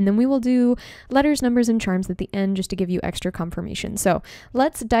person. And then we will do letters, numbers, and charms at the end just to give you extra confirmation. So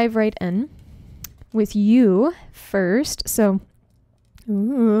let's dive right in with you first. So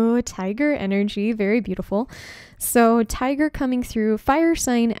ooh, tiger energy, very beautiful. So tiger coming through, fire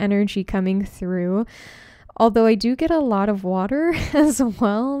sign energy coming through. Although I do get a lot of water as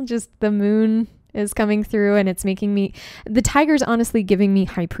well, just the moon is coming through and it's making me, the tiger's honestly giving me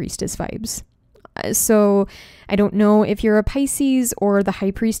high priestess vibes. So I don't know if you're a Pisces or the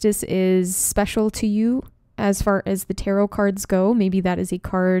high priestess is special to you as far as the tarot cards go. Maybe that is a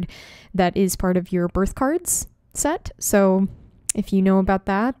card that is part of your birth cards set. So if you know about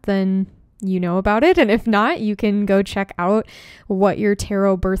that, then you know about it. And if not, you can go check out what your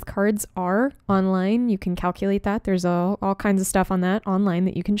tarot birth cards are online. You can calculate that. There's all kinds of stuff on that online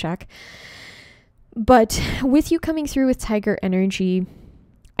that you can check. But with you coming through with tiger energy,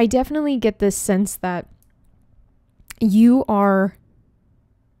 I definitely get this sense that you are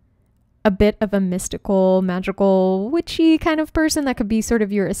a bit of a mystical, magical, witchy kind of person. That could be sort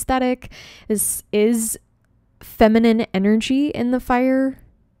of your aesthetic. This is feminine energy in the fire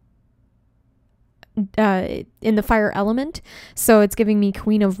element. So it's giving me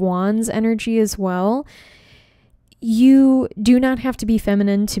Queen of Wands energy as well. You do not have to be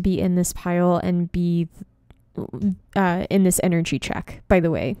feminine to be in this pile and be in this energy check, by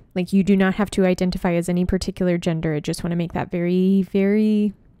the way. Like, you do not have to identify as any particular gender. I just want to make that very,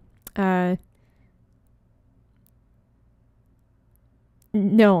 very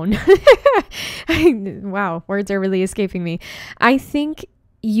known. Wow, words are really escaping me. I think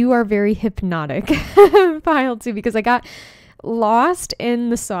you are very hypnotic, pile too, because I got lost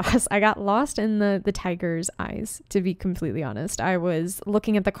in the sauce. I got lost in the tiger's eyes, to be completely honest. I was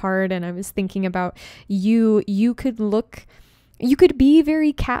looking at the card and I was thinking about you. You could be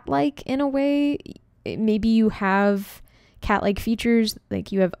very cat-like in a way. Maybe you have cat-like features,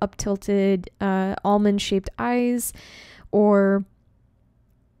 like you have up-tilted almond-shaped eyes, or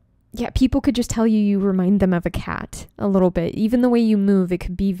yeah, people could just tell you remind them of a cat a little bit. Even the way you move, it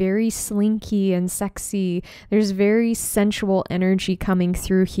could be very slinky and sexy. There's very sensual energy coming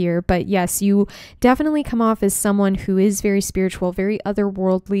through here. But yes, you definitely come off as someone who is very spiritual, very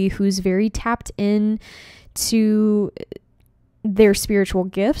otherworldly, who's very tapped in to their spiritual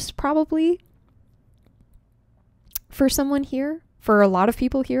gifts, probably. For someone here, for a lot of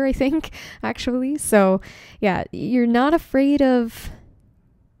people here, I think, actually. So yeah, you're not afraid of...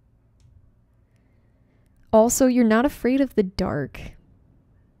 Also, you're not afraid of the dark.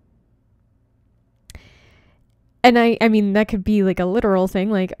 And I mean, that could be like a literal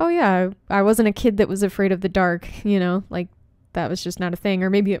thing. Like, oh yeah, I wasn't a kid that was afraid of the dark, like that was just not a thing. Or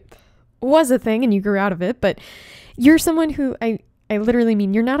maybe it was a thing and you grew out of it. But you're someone who, I literally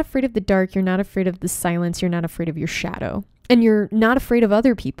mean, you're not afraid of the dark. You're not afraid of the silence. You're not afraid of your shadow. And you're not afraid of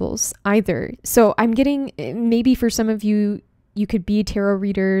other people's either. So I'm getting, maybe for some of you, you could be tarot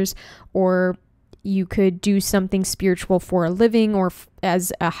readers, or you could do something spiritual for a living, or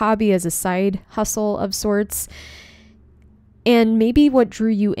as a hobby, as a side hustle of sorts. And maybe what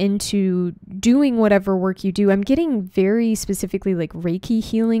drew you into doing whatever work you do, I'm getting very specifically like Reiki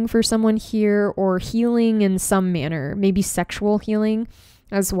healing for someone here, or healing in some manner, maybe sexual healing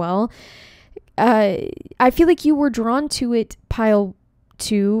as well. I feel like you were drawn to it, pile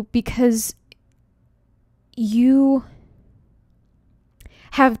 2, because you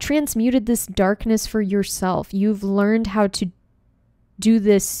have transmuted this darkness for yourself. You've learned how to do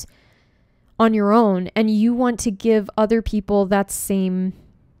this on your own, and you want to give other people that same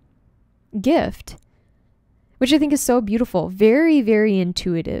gift, which I think is so beautiful. Very, very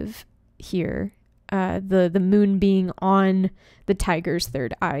intuitive here. The moon being on the tiger's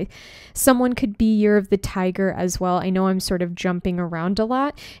third eye. Someone could be Year of the Tiger as well. I know I'm sort of jumping around a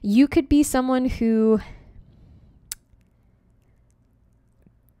lot. You could be someone who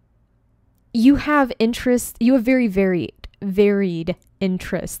you have interests, you have very varied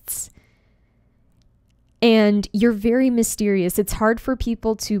interests. And you're very mysterious. It's hard for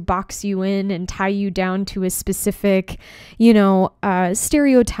people to box you in and tie you down to a specific,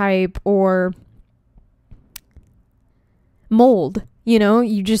 stereotype or mold.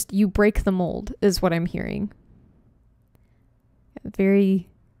 You break the mold is what I'm hearing. Very,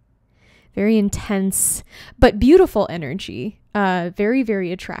 very intense, but beautiful energy. Very,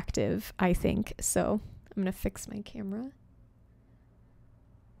 very attractive, I think. So I'm going to fix my camera.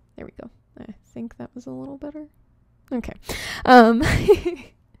 There we go. I think that was a little better. Okay.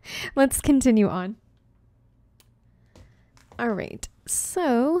 Let's continue on. All right.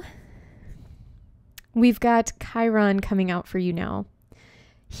 So we've got Chiron coming out for you now.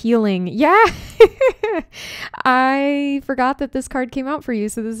 Healing. Yeah. I forgot that this card came out for you,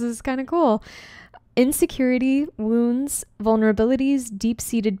 so this is kind of cool. Insecurity, wounds, vulnerabilities,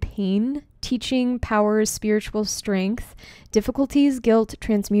 deep-seated pain, teaching, power, spiritual strength, difficulties, guilt,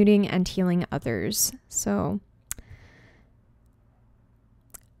 transmuting, and healing others. So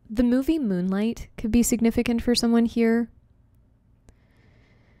the movie Moonlight could be significant for someone here.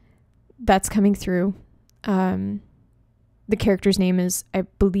 That's coming through. The character's name is, I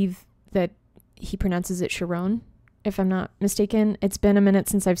believe that he pronounces it Sharon, if I'm not mistaken. It's been a minute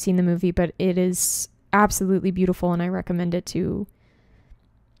since I've seen the movie, but it is absolutely beautiful, and I recommend it to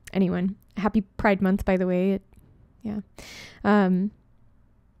anyone. Happy Pride Month, by the way.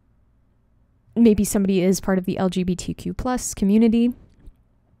 Maybe somebody is part of the LGBTQ plus community.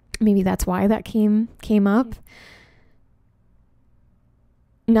 Maybe that's why that came up.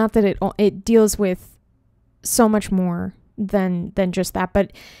 Not that it deals with so much more than just that,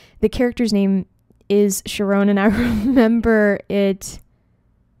 but the character's name is Sharon, and I remember it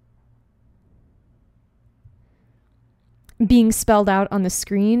being spelled out on the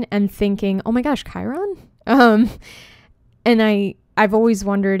screen and thinking, oh my gosh, Chiron? And I've always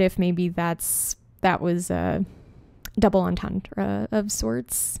wondered if maybe that was a double entendre of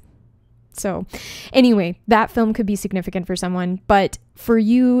sorts. So anyway, that film could be significant for someone, but for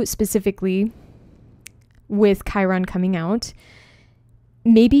you specifically, with Chiron coming out,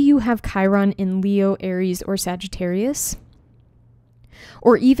 maybe you have Chiron in Leo, Aries, or Sagittarius,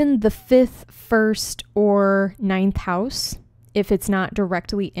 or even the 5th, 1st, or 9th house, if it's not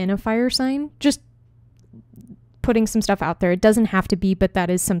directly in a fire sign. Just putting some stuff out there. It doesn't have to be, but that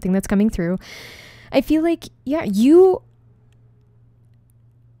is something that's coming through. I feel like, yeah, you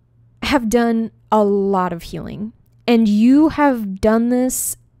have done a lot of healing, and you have done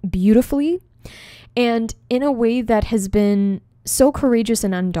this beautifully and in a way that has been so courageous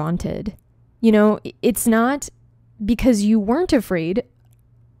and undaunted. It's not because you weren't afraid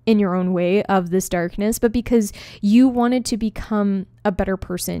in your own way of this darkness, but because you wanted to become a better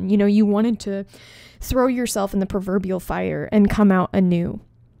person. You wanted to throw yourself in the proverbial fire and come out anew.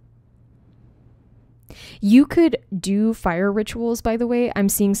 You could do fire rituals, by the way. I'm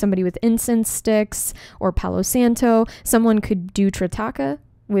seeing somebody with incense sticks or Palo Santo. Someone could do Tritaka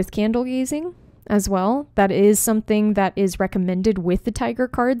with candle gazing as well. That is something that is recommended with the Tiger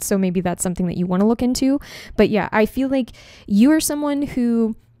card, so maybe that's something that you want to look into. But yeah, I feel like you are someone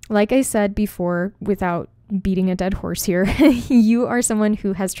who, like I said before, without beating a dead horse here, you are someone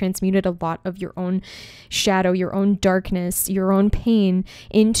who has transmuted a lot of your own shadow, your own darkness, your own pain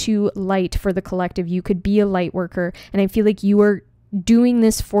into light for the collective. You could be a light worker, and I feel like you are doing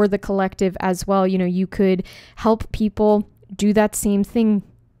this for the collective as well. You could help people do that same thing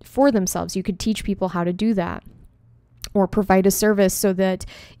for themselves. You could teach people how to do that, or provide a service so that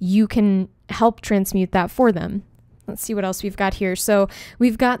you can help transmute that for them. Let's see what else we've got here. So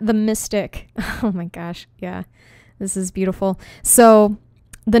we've got the Mystic. Oh my gosh. Yeah, this is beautiful. So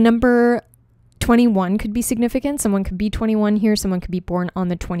the number 21 could be significant. Someone could be 21 here. Someone could be born on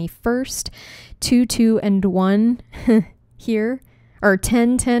the 21st. 2, 2, and 1 here. Or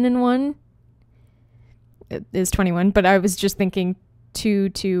 10, 10, and 1 is 21. But I was just thinking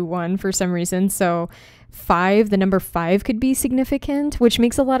 221 for some reason. So 5, the number 5 could be significant, which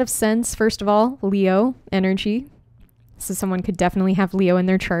makes a lot of sense. First of all, Leo energy. So someone could definitely have Leo in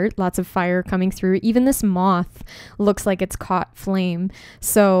their chart. Lots of fire coming through. Even this moth looks like it's caught flame.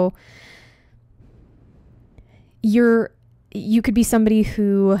 So you could be somebody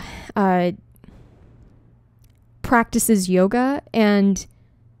who practices yoga and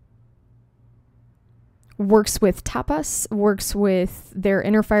works with tapas, works with their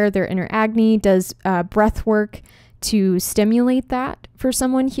inner fire, their inner Agni, does breath work to stimulate that for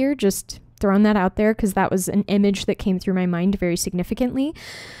someone here. Just throwing that out there because that was an image that came through my mind very significantly.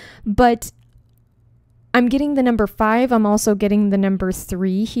 But I'm getting the number 5. I'm also getting the number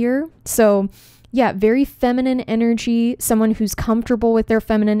 3 here. So yeah, very feminine energy, someone who's comfortable with their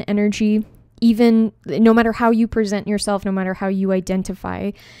feminine energy, even no matter how you present yourself, no matter how you identify,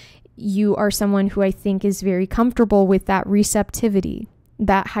 you are someone who I think is very comfortable with that receptivity,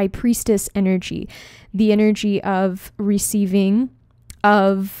 that high priestess energy, the energy of receiving,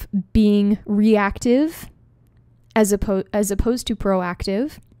 of being reactive as opposed to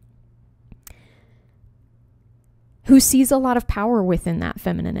proactive, who sees a lot of power within that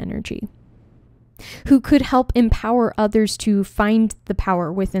feminine energy, who could help empower others to find the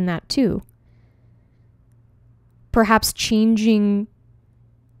power within that too. Perhaps changing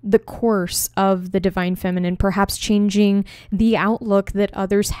the course of the divine feminine, perhaps changing the outlook that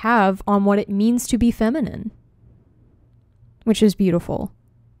others have on what it means to be feminine, which is beautiful.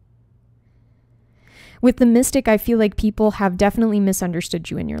 With the mystic, I feel like people have definitely misunderstood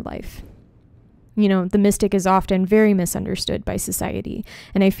you in your life. You know, the mystic is often very misunderstood by society.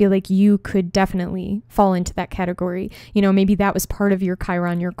 And I feel like you could definitely fall into that category. You know, maybe that was part of your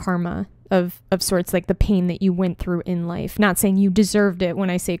Chiron, your karma of sorts, like the pain that you went through in life. Not saying you deserved it when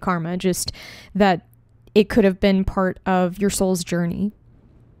I say karma, just that it could have been part of your soul's journey.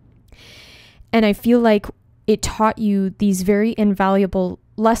 And I feel like it taught you these very invaluable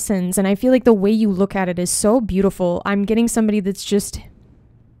lessons. And I feel like the way you look at it is so beautiful. I'm getting somebody that's just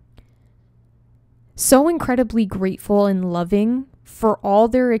so incredibly grateful and loving for all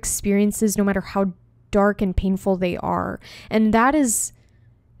their experiences, no matter how dark and painful they are. And that is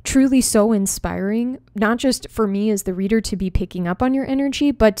truly so inspiring, not just for me as the reader to be picking up on your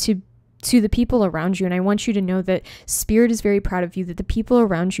energy, but to the people around you. And I want you to know that Spirit is very proud of you, that the people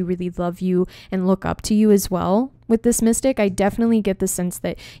around you really love you and look up to you as well. With this mystic, I definitely get the sense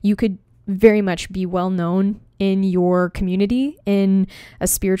that you could very much be well known in your community, in a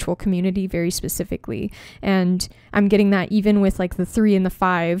spiritual community very specifically. And I'm getting that even with like the 3 and the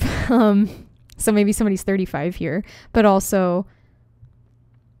 5. So maybe somebody's 35 here, but also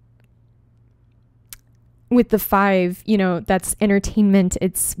with the 5, you know, that's entertainment.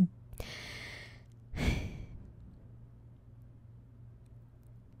 It's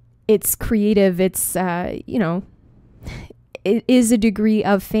creative. It's, you know, it is a degree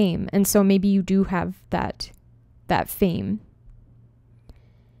of fame. And so maybe you do have that fame.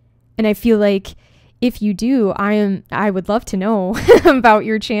 And I feel like if you do, I would love to know about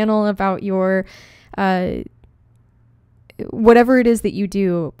your channel, about your, whatever it is that you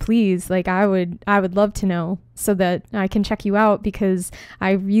do. Please, like I would love to know so that I can check you out, because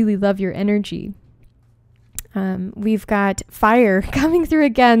I really love your energy. We've got fire coming through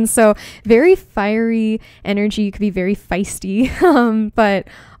again. So very fiery energy. You could be very feisty. But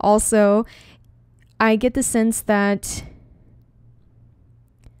also I get the sense that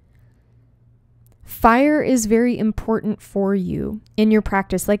fire is very important for you in your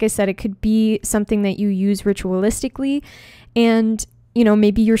practice. Like I said, it could be something that you use ritualistically. And, you know,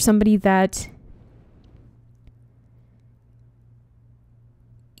 maybe you're somebody that,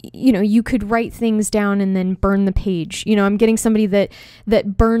 you know, you could write things down and then burn the page. You know, I'm getting somebody that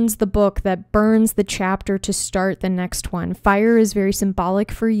burns the book, that burns the chapter to start the next one. Fire is very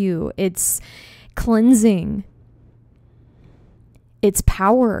symbolic for you. It's cleansing. It's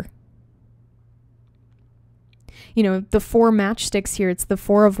power. You know, the 4 matchsticks here, it's the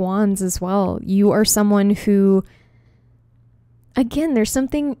 4 of wands as well. You are someone who, again, there's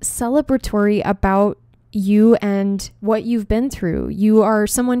something celebratory about you and what you've been through. You are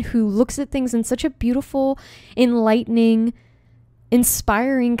someone who looks at things in such a beautiful, enlightening,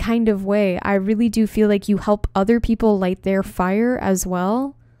 inspiring kind of way. I really do feel like you help other people light their fire as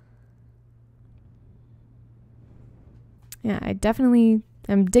well. Yeah,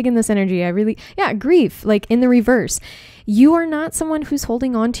 I'm digging this energy. Grief, like in the reverse. You are not someone who's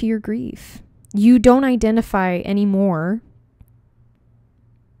holding on to your grief. You don't identify anymore,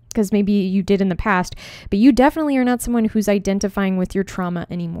 because maybe you did in the past, but you definitely are not someone who's identifying with your trauma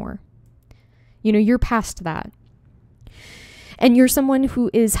anymore. You know, you're past that. And you're someone who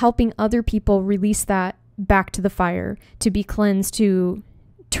is helping other people release that back to the fire, to be cleansed, to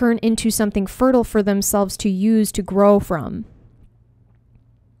turn into something fertile for themselves to use, to grow from.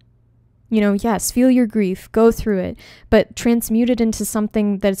 Yes, feel your grief, go through it, but transmute it into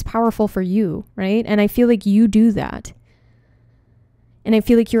something that's powerful for you, right? And I feel like you do that. And I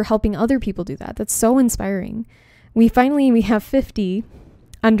feel like you're helping other people do that. That's so inspiring. We have 50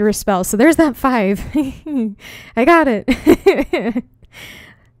 under a spell. So there's that 5. I got it.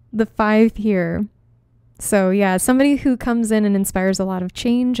 The 5 here. So yeah, somebody who comes in and inspires a lot of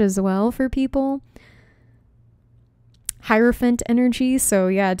change as well for people. Hierophant energy. So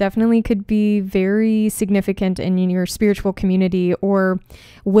yeah, definitely could be very significant in your spiritual community, or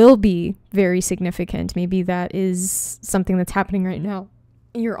will be very significant. Maybe that is something that's happening right now.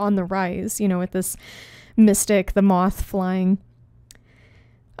 You're on the rise, with this mystic, the moth flying.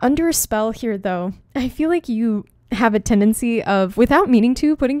 Under a spell here, though, I feel like you have a tendency of, without meaning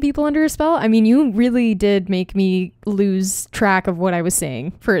to, putting people under a spell. I mean, you really did make me lose track of what I was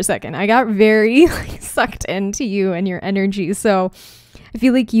saying for a second. I got very sucked into you and your energy. So I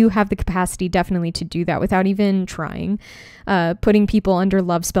feel like you have the capacity definitely to do that without even trying. Putting people under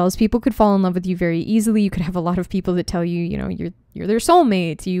love spells. People could fall in love with you very easily. You could have a lot of people that tell you, you're their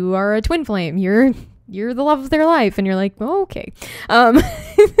soulmate. You are a twin flame. You're the love of their life. And you're like, oh, okay.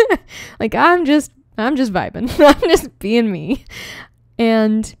 Like, I'm just vibing. I'm just being me.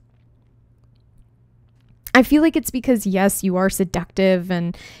 And I feel like it's because, yes, you are seductive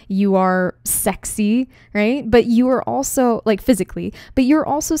and you are sexy, right? But you are also, like, physically, but you're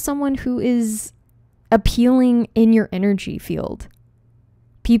also someone who is appealing in your energy field.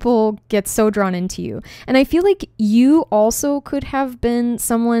 People get so drawn into you. And I feel like you also could have been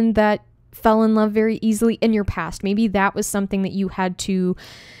someone that fell in love very easily in your past. Maybe that was something that you had to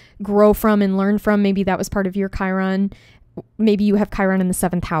grow from and learn from. Maybe that was part of your Chiron. Maybe you have Chiron in the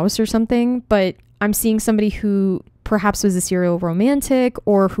 7th house or something, but I'm seeing somebody who perhaps was a serial romantic,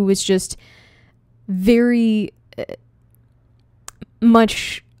 or who was just very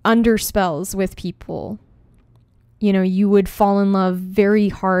much under spells with people. You would fall in love very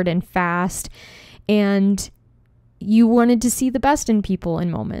hard and fast, and you wanted to see the best in people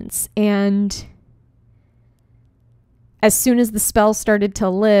in moments. And as soon as the spell started to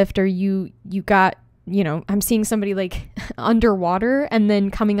lift, or you got, I'm seeing somebody like underwater and then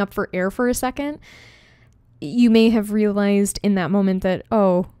coming up for air for a second, you may have realized in that moment that,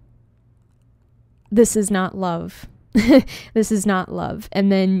 oh, this is not love. This is not love.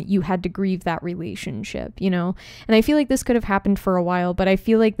 And then you had to grieve that relationship, And I feel like this could have happened for a while, but I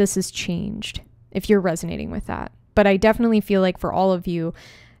feel like this has changed if you're resonating with that. But I definitely feel like for all of you,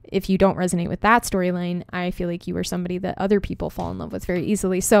 if you don't resonate with that storyline, I feel like you are somebody that other people fall in love with very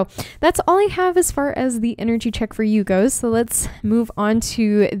easily. So that's all I have as far as the energy check for you goes. So let's move on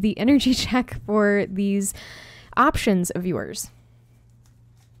to the energy check for these options of yours.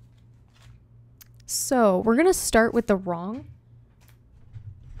 So we're going to start with the wrong,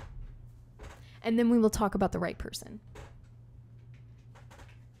 and then we will talk about the right person.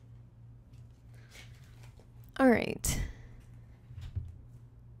 All right.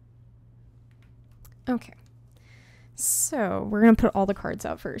 Okay. So we're going to put all the cards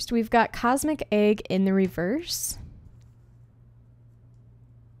out first. We've got Cosmic Egg in the reverse.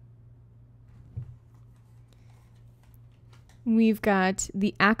 We've got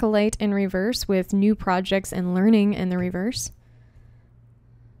the Acolyte in reverse with new projects and learning in the reverse.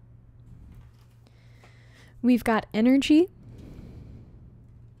 We've got Energy.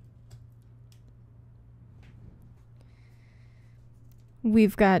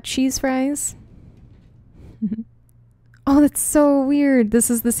 We've got Cheese Fries. Oh, that's so weird.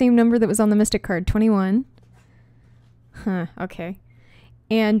 This is the same number that was on the Mystic card, 21. Huh, okay.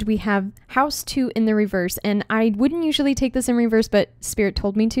 And we have House 2 in the reverse. And I wouldn't usually take this in reverse, but Spirit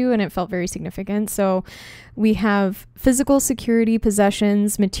told me to, and it felt very significant. So we have physical security,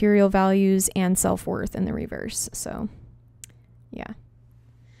 possessions, material values, and self-worth in the reverse. So, yeah.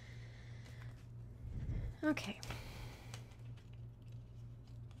 Okay.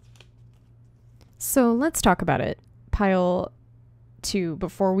 So let's talk about it. Pile 2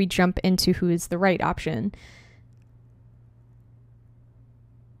 before we jump into who is the right option.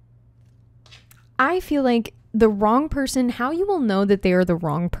 I feel like the wrong person, how you will know that they are the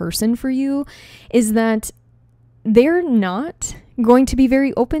wrong person for you is that they're not going to be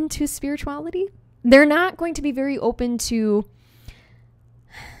very open to spirituality. They're not going to be very open to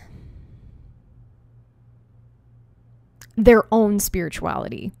their own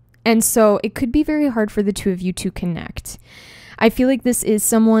spirituality. And so it could be very hard for the two of you to connect. I feel like this is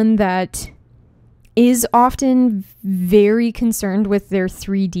someone that is often very concerned with their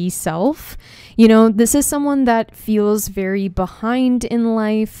 3D self. You know, this is someone that feels very behind in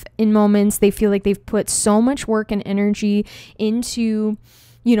life in moments. They feel like they've put so much work and energy into,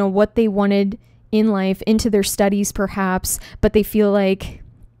 you know, what they wanted in life, into their studies perhaps, but they feel like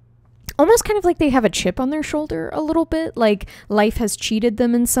almost kind of like they have a chip on their shoulder a little bit, like life has cheated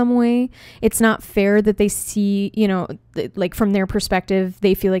them in some way. It's not fair that they see, you know, like from their perspective,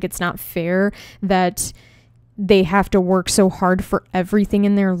 they feel like it's not fair that they have to work so hard for everything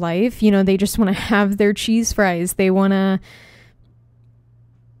in their life. You know, they just want to have their cheese fries. They want to,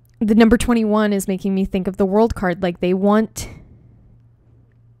 the number 21 is making me think of the world card. Like they want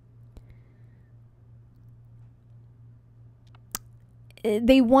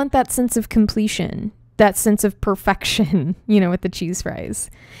that sense of completion, that sense of perfection, you know, with the cheese fries.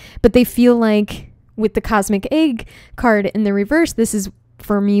 But they feel like with the cosmic egg card in the reverse, this is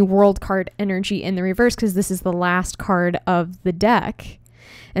for me world card energy in the reverse, because this is the last card of the deck.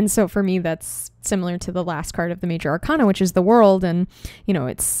 And so for me, that's similar to the last card of the major arcana, which is the world. And, you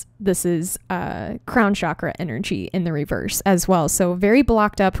know, this is crown chakra energy in the reverse as well. So very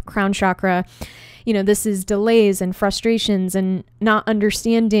blocked up crown chakra. You know, this is delays and frustrations and not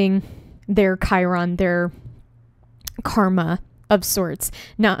understanding their Chiron, their karma of sorts,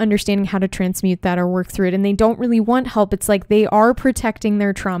 not understanding how to transmute that or work through it. And they don't really want help. It's like they are protecting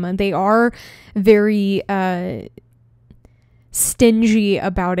their trauma. They are very stingy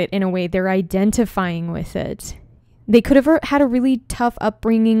about it in a way. They're identifying with it. They could have had a really tough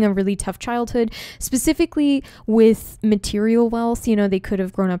upbringing, a really tough childhood, specifically with material wealth. You know, they could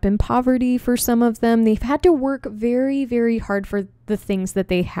have grown up in poverty for some of them. They've had to work very, very hard for the things that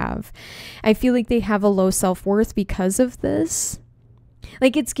they have. I feel like they have a low self-worth because of this.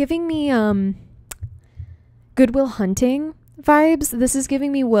 Like it's giving me Good Will Hunting vibes. This is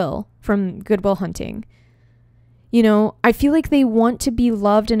giving me Will from Good Will Hunting. You know, I feel like they want to be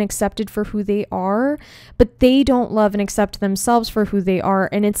loved and accepted for who they are, but they don't love and accept themselves for who they are.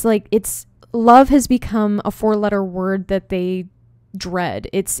 And it's like, love has become a 4-letter word that they dread.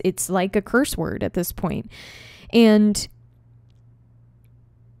 It's like a curse word at this point. And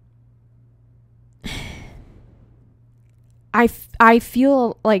I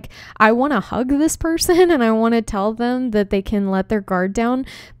feel like I want to hug this person and I want to tell them that they can let their guard down,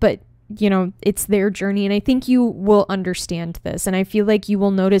 but you know, it's their journey. And I think you will understand this. And I feel like you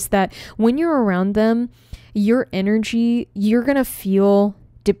will notice that when you're around them, your energy, you're going to feel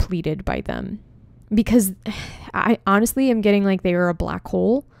depleted by them, because I honestly am getting like they are a black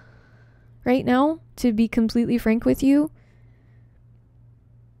hole right now, to be completely frank with you.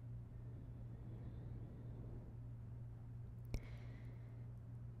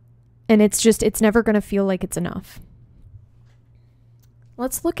 And it's never going to feel like it's enough.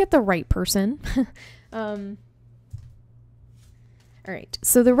 Let's look at the right person. All right.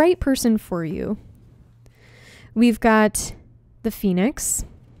 So the right person for you, we've got the Phoenix,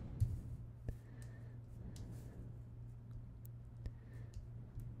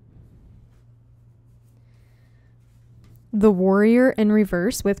 the Warrior in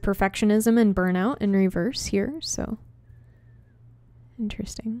reverse, with perfectionism and burnout in reverse here. So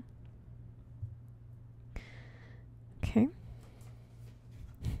interesting. Okay.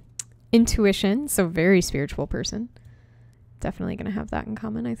 Intuition, so very spiritual person. Definitely going to have that in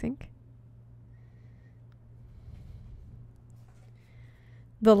common, I think.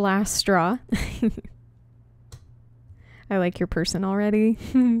 The Last Straw. I like your person already.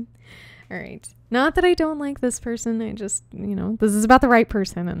 All right. Not that I don't like this person. I just, you know, this is about the right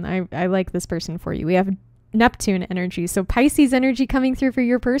person, and I like this person for you. We have Neptune energy. So Pisces energy coming through for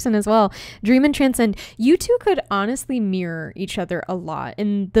your person as well. Dream and transcend. You two could honestly mirror each other a lot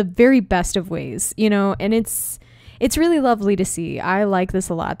in the very best of ways, you know, and it's really lovely to see. I like this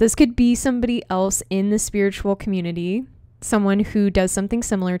a lot. This could be somebody else in the spiritual community, someone who does something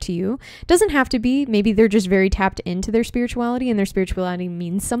similar to you. Doesn't have to be. Maybe they're just very tapped into their spirituality and their spirituality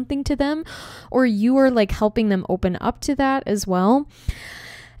means something to them, or you are like helping them open up to that as well.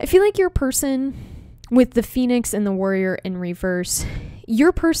 I feel like your person, with the Phoenix and the Warrior in reverse,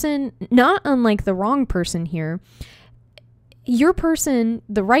 your person, not unlike the wrong person here, your person,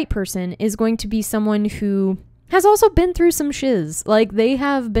 the right person, is going to be someone who has also been through some shiz. Like they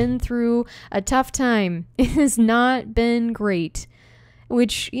have been through a tough time. It has not been great,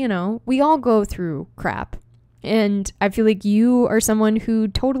 which, you know, we all go through crap. And I feel like you are someone who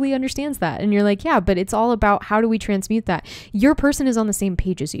totally understands that. And you're like, yeah, but it's all about how do we transmute that? Your person is on the same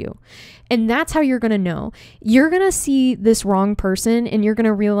page as you. And that's how you're going to know. You're going to see this wrong person and you're going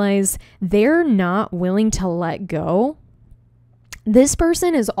to realize they're not willing to let go This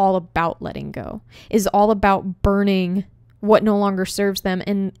person is all about letting go, is all about burning what no longer serves them,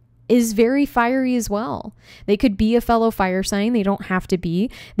 and is very fiery as well. They could be a fellow fire sign. They don't have to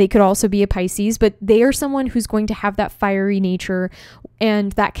be. They could also be a Pisces, but they are someone who's going to have that fiery nature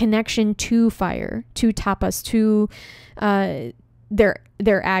and that connection to fire, to tapas, to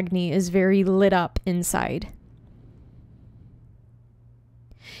their Agni is very lit up inside.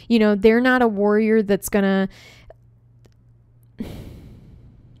 You know, they're not a warrior that's gonna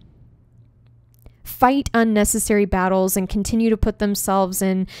fight unnecessary battles and continue to put themselves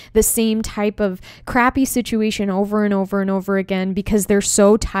in the same type of crappy situation over and over and over again because they're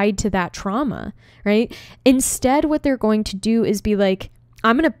so tied to that trauma, right? Instead, what they're going to do is be like,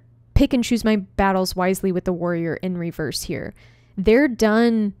 I'm going to pick and choose my battles wisely with the warrior in reverse here. They're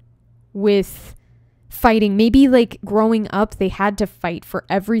done with fighting. Maybe like growing up, they had to fight for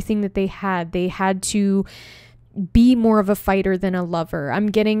everything that they had. They had to be more of a fighter than a lover. I'm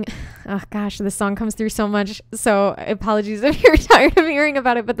getting, oh gosh, this song comes through so much. So apologies if you're tired of hearing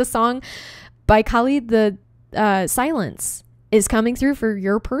about it, but the song by Khalid, the Silence, is coming through for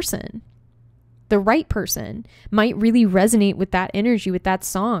your person. The right person might really resonate with that energy, with that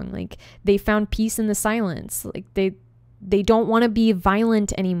song. Like they found peace in the silence. Like they don't want to be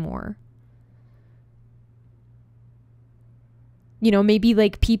violent anymore. You know, maybe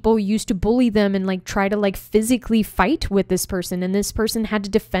like people used to bully them and like try to like physically fight with this person, and this person had to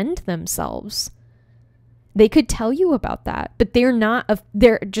defend themselves. They could tell you about that, but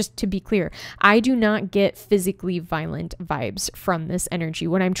they're just to be clear, I do not get physically violent vibes from this energy.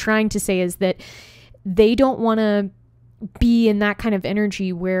 What I'm trying to say is that they don't want to be in that kind of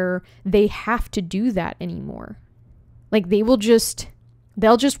energy where they have to do that anymore. Like they'll just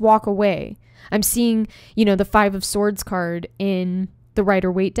walk away. I'm seeing, you know, the 5 of Swords card in the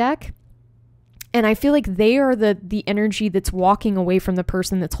Rider-Waite deck. And I feel like they are the energy that's walking away from the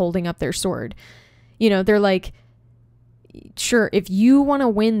person that's holding up their sword. You know, they're like, sure, if you want to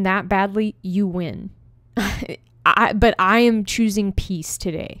win that badly, you win. But I am choosing peace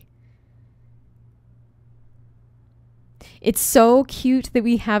today. It's so cute that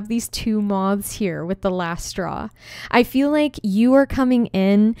we have these 2 moths here with the last straw. I feel like you are coming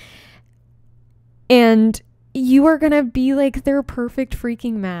in and you are going to be like their perfect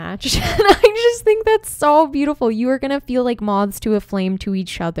freaking match. And I just think that's so beautiful. You are going to feel like moths to a flame to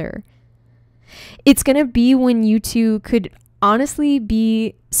each other. It's going to be when you two could honestly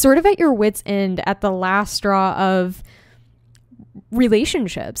be sort of at your wit's end at the last straw of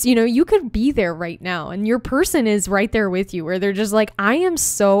relationships. You know, you could be there right now and your person is right there with you, where they're just like, I am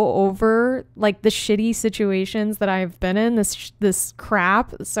so over like the shitty situations that I've been in, this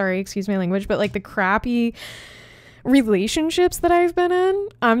crap, sorry, excuse my language, but like the crappy relationships that I've been in.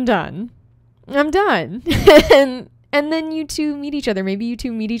 I'm done. and then you two meet each other. Maybe you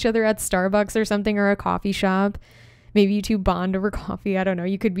two meet each other at Starbucks or something, or a coffee shop. Maybe you two bond over coffee. I don't know.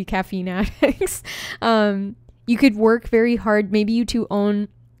 You could be caffeine addicts. You could work very hard. Maybe you two own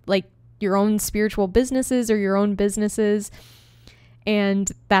like your own spiritual businesses or your own businesses.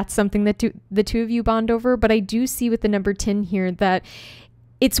 And that's something that the two of you bond over. But I do see with the number 10 here that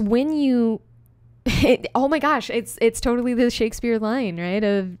it's when you, oh my gosh, it's totally the Shakespeare line, right?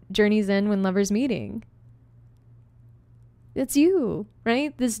 Of journeys end when lovers meeting. It's you,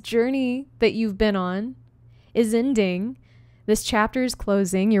 right? This journey that you've been on is ending. This chapter is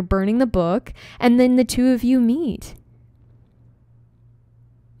closing. You're burning the book. And then the two of you meet.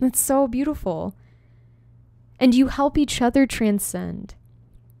 That's so beautiful. And you help each other transcend.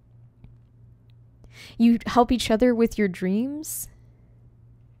 You help each other with your dreams.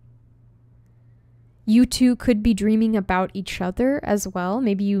 You two could be dreaming about each other as well.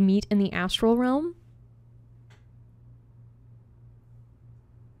 Maybe you meet in the astral realm.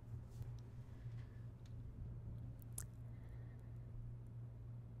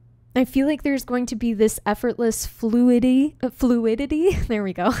 I feel like there's going to be this effortless fluidity. There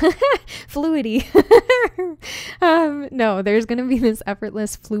we go. Fluidity. No, there's going to be this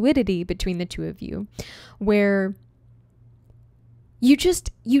effortless fluidity between the two of you where you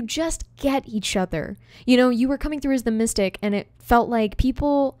just get each other. You know, you were coming through as the mystic and it felt like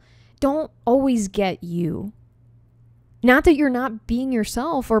people don't always get you. Not that you're not being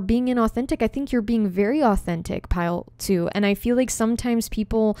yourself or being inauthentic. I think you're being very authentic, pile 2. And I feel like sometimes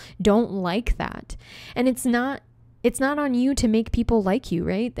people don't like that. And it's not on you to make people like you,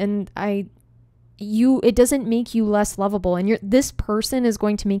 right? And it doesn't make you less lovable. And this person is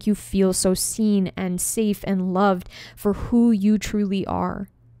going to make you feel so seen and safe and loved for who you truly are.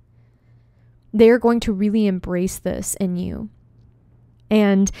 They're going to really embrace this in you.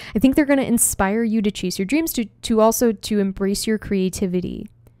 And I think they're going to inspire you to chase your dreams, to also to embrace your creativity.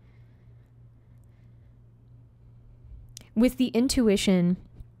 With the intuition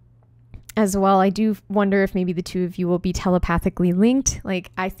as well, I do wonder if maybe the two of you will be telepathically linked.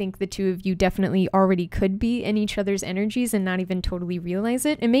 Like, I think the two of you definitely already could be in each other's energies and not even totally realize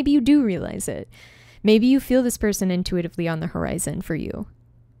it. And maybe you do realize it. Maybe you feel this person intuitively on the horizon for you.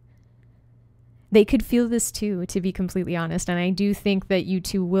 They could feel this too, to be completely honest. And I do think that you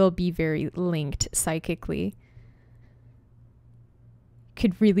two will be very linked psychically.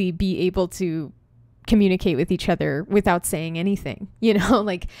 Could really be able to communicate with each other without saying anything, you know,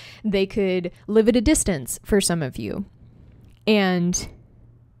 like they could live at a distance for some of you,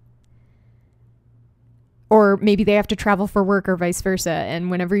 or maybe they have to travel for work or vice versa. And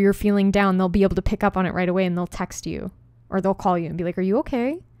whenever you're feeling down, they'll be able to pick up on it right away and they'll text you or they'll call you and be like, are you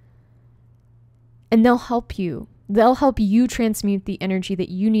okay? And they'll help you. They'll help you transmute the energy that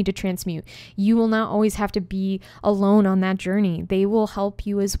you need to transmute. You will not always have to be alone on that journey. They will help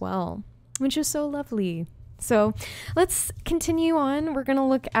you as well, which is so lovely. So let's continue on. We're going to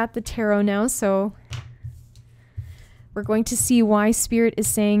look at the tarot now. So we're going to see why Spirit is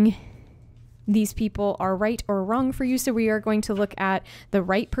saying these people are right or wrong for you. So we are going to look at the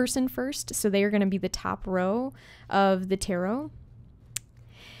right person first. So they are going to be the top row of the tarot.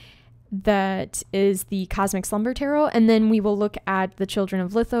 That is the Cosmic Slumber Tarot. And then we will look at the Children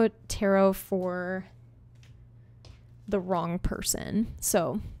of Litho Tarot for the wrong person.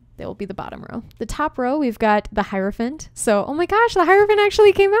 So they will be the bottom row. The top row, we've got the Hierophant. So, oh my gosh, the Hierophant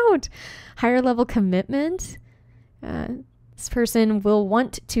actually came out. Higher level commitment. This person will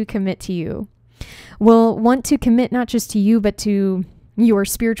want to commit to you. Will want to commit not just to you, but to your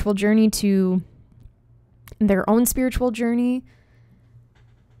spiritual journey, to their own spiritual journey.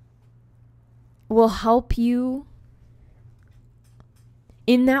 Will help you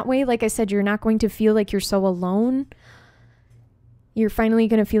in that way. Like I said, you're not going to feel like you're so alone. You're finally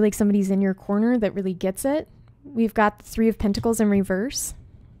going to feel like somebody's in your corner that really gets it. We've got the Three of Pentacles in reverse.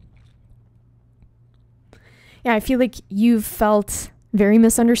 Yeah, I feel like you've felt very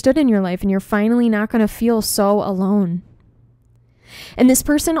misunderstood in your life and you're finally not going to feel so alone. And this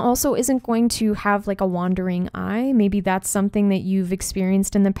person also isn't going to have like a wandering eye. Maybe that's something that you've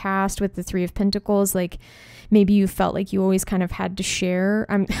experienced in the past with the Three of Pentacles. Like maybe you felt like you always kind of had to share.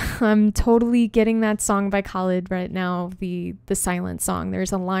 I'm totally getting that song by Khalid right now, the Silent Song.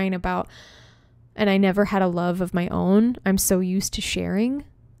 There's a line about, and I never had a love of my own. I'm so used to sharing.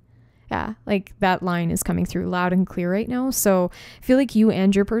 Yeah, like that line is coming through loud and clear right now. So I feel like you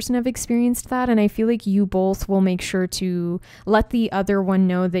and your person have experienced that. And I feel like you both will make sure to let the other one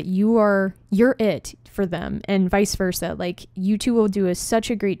know that you're it for them and vice versa. Like you two will do such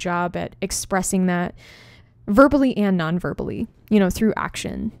a great job at expressing that verbally and non-verbally, you know, through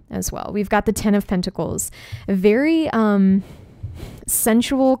action as well. We've got the Ten of Pentacles, a very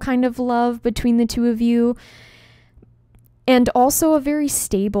sensual kind of love between the two of you. And also a very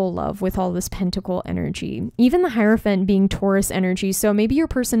stable love with all this pentacle energy. Even the Hierophant being Taurus energy. So maybe your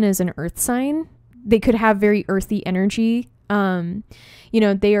person is an earth sign. They could have very earthy energy. You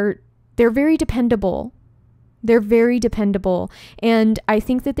know, they're very dependable. They're very dependable. And I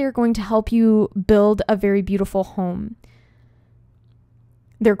think that they're going to help you build a very beautiful home.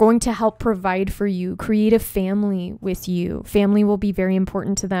 They're going to help provide for you, create a family with you. Family will be very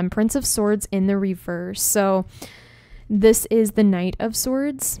important to them. Prince of Swords in the reverse. So this is the Knight of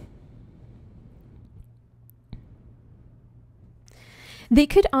Swords. They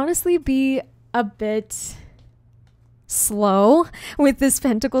could honestly be a bit slow with this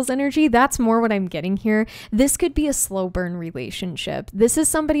Pentacles energy. That's more what I'm getting here. This could be a slow burn relationship. This is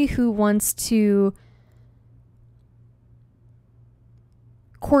somebody who wants to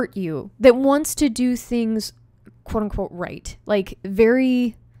court you, that wants to do things quote unquote right, like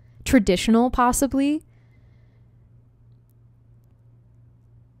very traditional possibly.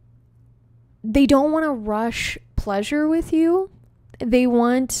 They don't want to rush pleasure with you. They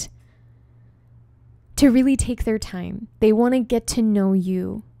want to really take their time. They want to get to know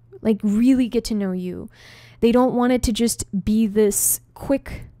you, like really get to know you. They don't want it to just be this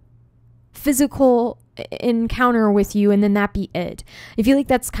quick physical encounter with you and then that be it. I feel like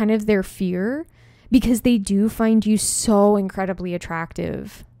that's kind of their fear because they do find you so incredibly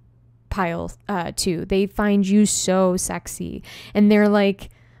attractive, Pile, too. They find you so sexy and they're like,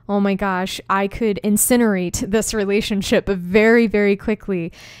 oh my gosh, I could incinerate this relationship very, very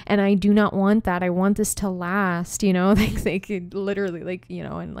quickly. And I do not want that. I want this to last, you know, like they could literally like, you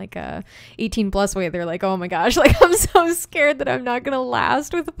know, in like a 18 plus way, they're like, oh my gosh, like I'm so scared that I'm not going to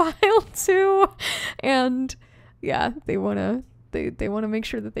last with Pile 2. And yeah, they want to They want to make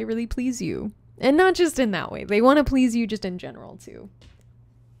sure that they really please you. And not just in that way. They want to please you just in general too.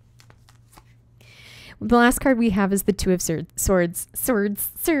 The last card we have is the Two of Swords.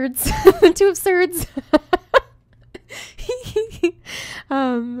 The Two of Swords.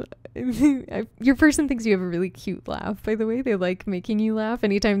 Your person thinks you have a really cute laugh, by the way. They like making you laugh.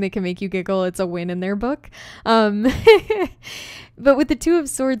 Anytime they can make you giggle, it's a win in their book. But with the Two of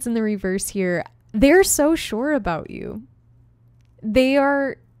Swords in the reverse here, they're so sure about you. They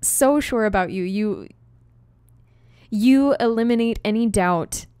are so sure about you. You eliminate any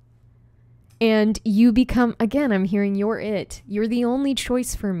doubt. And you become, again, I'm hearing you're it. You're the only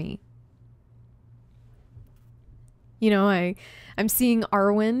choice for me. You know, I'm seeing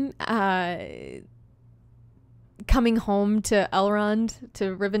Arwen coming home to Elrond,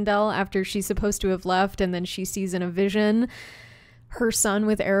 to Rivendell, after she's supposed to have left, and then she sees in a vision her son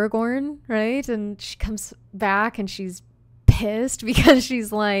with Aragorn, right? And she comes back and she's pissed because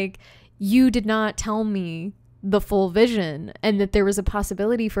she's like, you did not tell me the full vision, and that there was a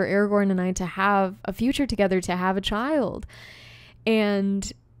possibility for Aragorn and I to have a future together, to have a child.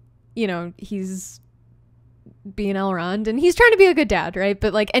 And, you know, he's being Elrond and he's trying to be a good dad, right?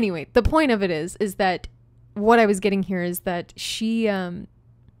 But like, anyway, the point of it is that what I was getting here is that she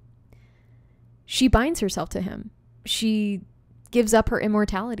binds herself to him. She gives up her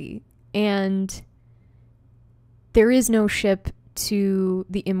immortality, and there is no ship to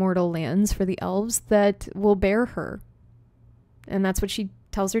the immortal lands for the elves that will bear her. And that's what she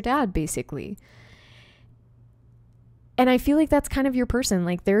tells her dad, basically. And I feel like that's kind of your person.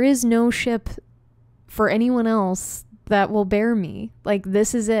 Like, there is no ship for anyone else that will bear me. Like,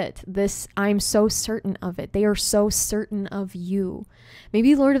 this is it. I'm so certain of it. They are so certain of you.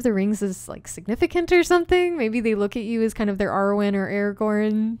 Maybe Lord of the Rings is like significant or something. Maybe they look at you as kind of their Arwen or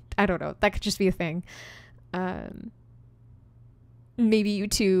Aragorn. I don't know. That could just be a thing. Maybe you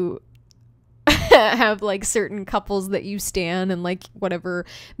two have like certain couples that you stan, and like whatever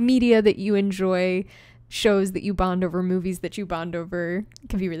media that you enjoy, shows that you bond over, movies that you bond over. It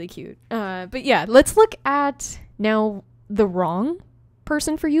can be really cute. But yeah, let's look at now the wrong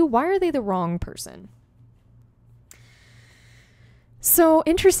person for you. Why are they the wrong person? So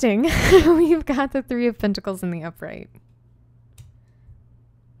interesting. We've got the Three of Pentacles in the upright.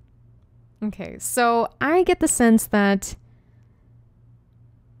 Okay, so I get the sense that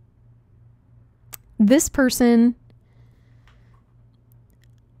this person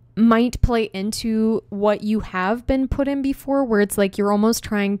might play into what you have been put in before, where it's like you're almost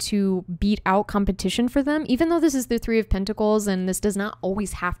trying to beat out competition for them. Even though this is the Three of Pentacles and this does not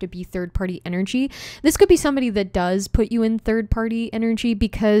always have to be third-party energy, this could be somebody that does put you in third-party energy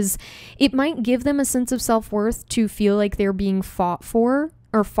because it might give them a sense of self-worth to feel like they're being fought for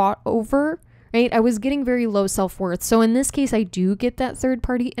or fought over, right? I was getting very low self-worth. So in this case, I do get that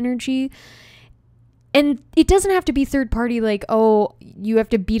third-party energy. And it doesn't have to be third party, like, oh, you have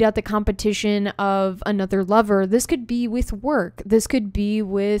to beat out the competition of another lover. This could be with work. This could be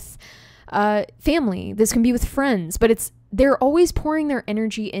with family. This can be with friends. But they're always pouring their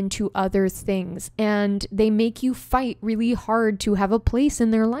energy into other things. And they make you fight really hard to have a place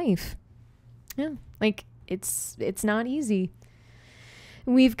in their life. Yeah, like, it's not easy.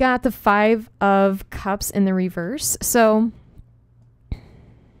 We've got the Five of Cups in the reverse. So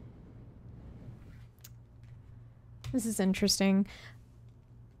this is interesting.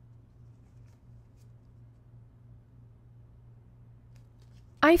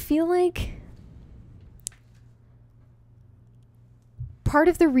 I feel like part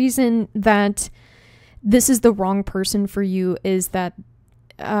of the reason that this is the wrong person for you is that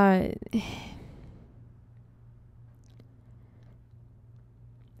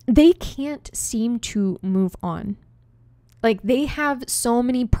they can't seem to move on. Like, they have so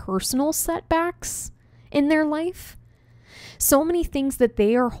many personal setbacks in their life. So many things that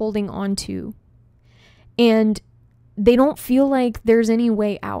they are holding on to, and they don't feel like there's any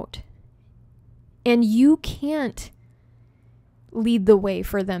way out. And you can't lead the way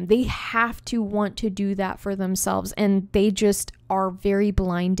for them. They have to want to do that for themselves, and they just are very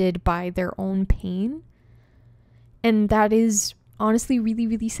blinded by their own pain. And that is honestly really,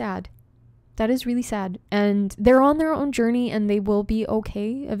 really sad. That is really sad. And they're on their own journey, and they will be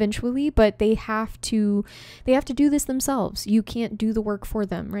okay eventually, but they have to do this themselves. You can't do the work for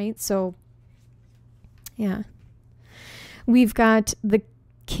them, right? So yeah. We've got the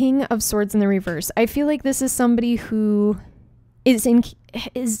King of Swords in the reverse. I feel like this is somebody who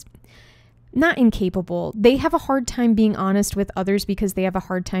is not incapable. They have a hard time being honest with others because they have a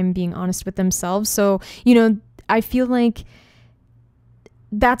hard time being honest with themselves. So, you know, I feel like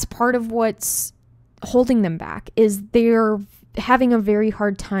that's part of what's holding them back, is they're having a very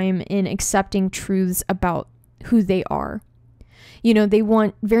hard time in accepting truths about who they are. You know, they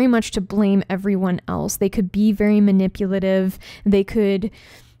want very much to blame everyone else. They could be very manipulative. They could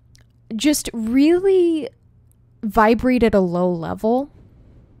just really vibrate at a low level.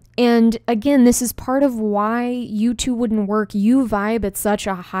 And again, this is part of why you two wouldn't work. You vibe at such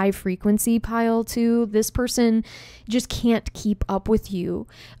a high frequency, Pile 2. This person just can't keep up with you,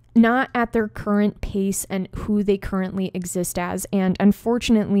 not at their current pace and who they currently exist as. And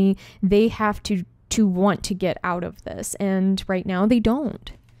unfortunately, they have to want to get out of this. And right now they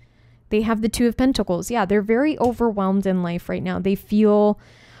don't. They have the Two of Pentacles. Yeah, they're very overwhelmed in life right now. They feel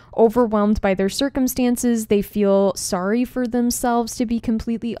overwhelmed by their circumstances. They feel sorry for themselves, to be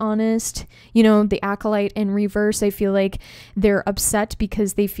completely honest. You know, the Acolyte in reverse, I feel like they're upset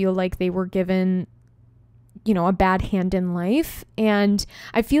because they feel like they were given, you know, a bad hand in life. And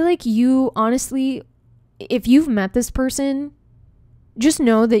I feel like you, honestly, if you've met this person, just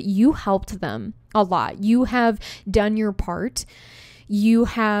know that you helped them a lot. You have done your part. You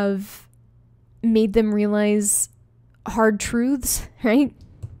have made them realize hard truths, right?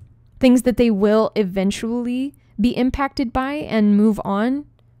 Things that they will eventually be impacted by and move on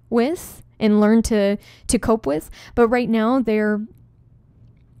with and learn to cope with. But right now,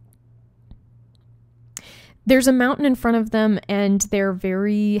 there's a mountain in front of them and they're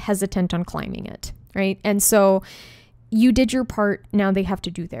very hesitant on climbing it, right? And so you did your part, now they have to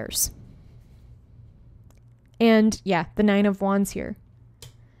do theirs. And yeah, the Nine of Wands here.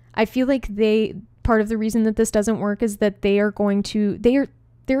 I feel like part of the reason that this doesn't work is that they're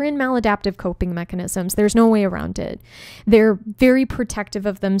in maladaptive coping mechanisms. There's no way around it. They're very protective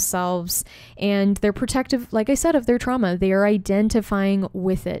of themselves and they're protective, like I said, of their trauma. They are identifying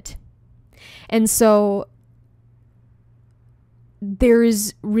with it. And so there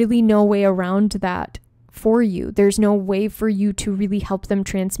is really no way around that for you. There's no way for you to really help them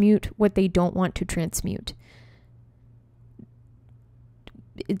transmute what they don't want to transmute.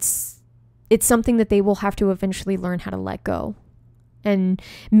 It's something that they will have to eventually learn how to let go and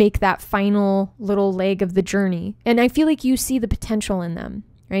make that final little leg of the journey. And I feel like you see the potential in them,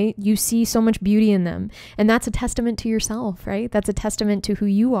 right? You see so much beauty in them. And that's a testament to yourself, right? That's a testament to who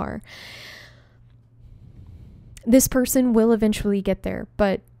you are. This person will eventually get there,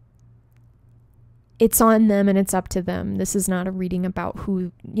 but it's on them and it's up to them. This is not a reading about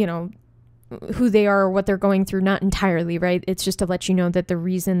who they are or what they're going through, not entirely, right? It's just to let you know that the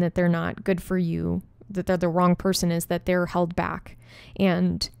reason that they're not good for you, that they're the wrong person, is that they're held back.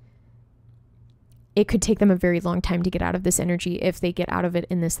 And it could take them a very long time to get out of this energy if they get out of it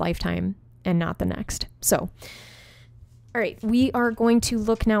in this lifetime and not the next. So, all right, we are going to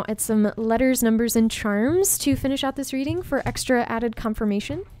look now at some letters, numbers, and charms to finish out this reading for extra added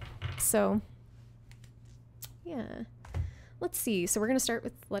confirmation. So, yeah, let's see. So we're going to start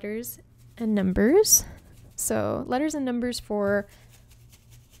with letters and numbers. So letters and numbers for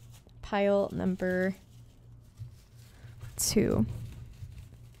pile number 2.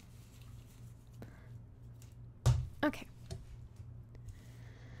 Okay.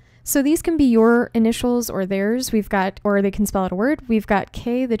 So these can be your initials or theirs. We've got, or they can spell out a word. We've got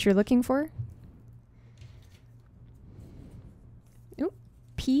K that you're looking for. Ooh,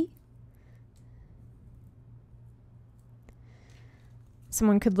 P.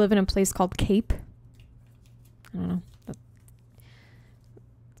 Someone could live in a place called Cape. I don't know. But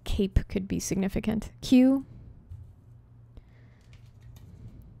Cape could be significant. Q.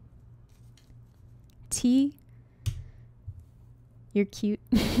 T. You're cute.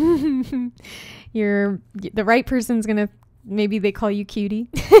 The right person's gonna, maybe they call you cutie.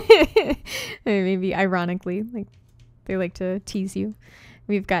 Maybe ironically, like they like to tease you.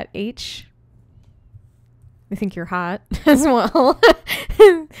 We've got H. I think you're hot as well.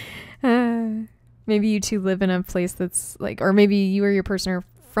 Maybe you two live in a place that's like, or maybe you or your person are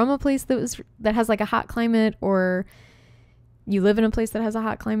from a place that has like a hot climate, or you live in a place that has a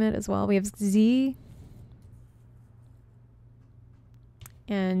hot climate as well. We have Z.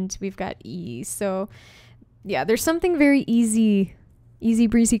 And we've got E. So yeah, there's something very easy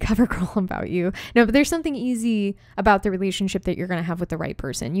breezy cover girl about you. No, but there's something easy about the relationship that you're going to have with the right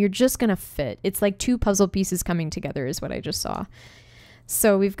person. You're just going to fit. It's like two puzzle pieces coming together is what I just saw.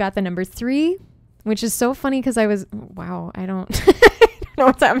 So we've got the number 3, which is so funny because I don't know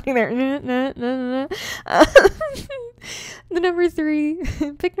what's happening there. The number 3,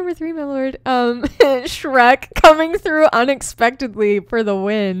 pick number 3, my lord. Shrek coming through unexpectedly for the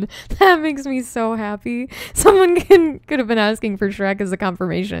win. That makes me so happy. Someone could have been asking for Shrek as a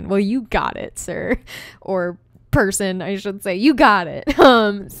confirmation. Well, you got it, sir. Or person, I should say. You got it.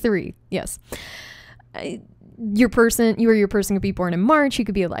 3, yes. you or your person could be born in March. You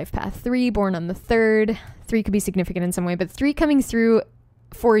could be a life path 3, born on the 3rd. 3 could be significant in some way, but 3 coming through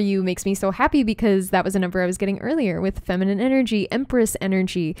for you makes me so happy because that was a number I was getting earlier with feminine energy, Empress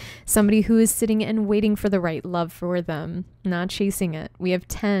energy, somebody who is sitting and waiting for the right love for them, not chasing it. We have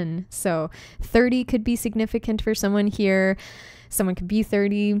 10. So 30 could be significant for someone here. Someone could be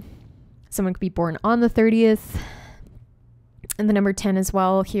 30. Someone could be born on the 30th. And the number 10 as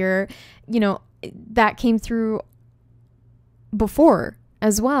well here, that came through before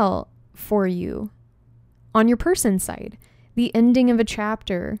as well for you on your person side. The ending of a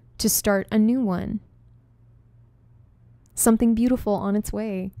chapter to start a new one. Something beautiful on its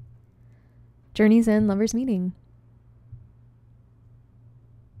way. Journey's end, lovers meeting.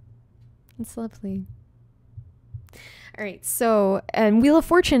 It's lovely. All right, so, and Wheel of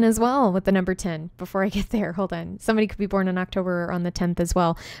Fortune as well with the number 10. Before I get there, hold on. Somebody could be born in October or on the 10th as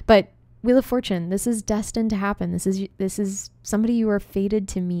well. But Wheel of Fortune, this is destined to happen. This is somebody you are fated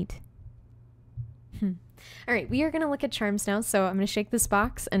to meet. All right, we are going to look at charms now. So I'm going to shake this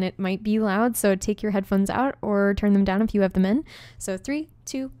box and it might be loud. So take your headphones out or turn them down if you have them in. So 3,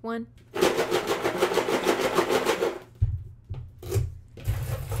 2, 1.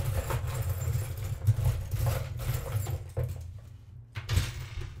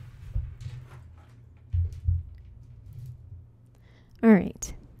 All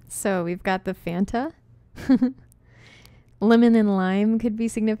right, so we've got the Fanta. Lemon and lime could be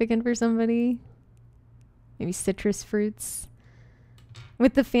significant for somebody. Maybe citrus fruits.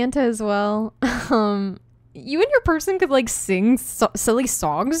 With the Fanta as well, you and your person could like sing silly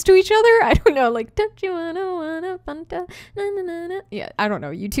songs to each other. I don't know, like, don't you wanna Fanta? Na, na, na, na. Yeah, I don't know.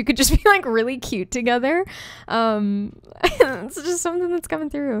 You two could just be like really cute together. It's just something that's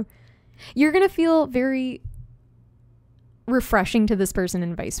coming through. You're going to feel very refreshing to this person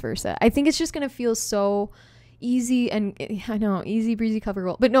and vice versa. I think it's just going to feel so easy, and I know, easy breezy cover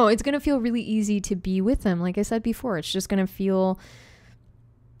roll, but no, it's going to feel really easy to be with them. Like I said before, it's just going to feel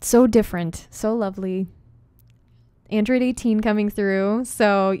so different, so lovely. Android 18 coming through.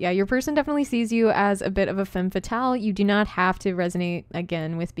 So yeah, your person definitely sees you as a bit of a femme fatale. You do not have to resonate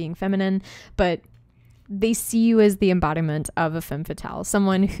again with being feminine, but they see you as the embodiment of a femme fatale,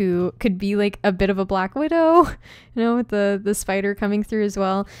 someone who could be like a bit of a Black Widow, with the spider coming through as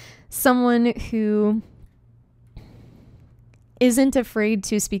well. Someone who isn't afraid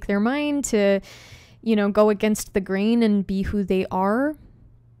to speak their mind, to, go against the grain and be who they are.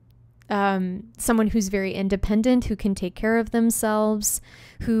 Someone who's very independent, who can take care of themselves,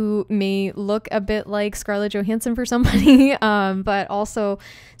 who may look a bit like Scarlett Johansson for somebody, but also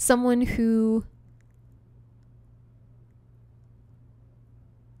someone who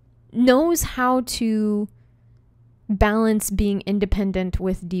knows how to balance being independent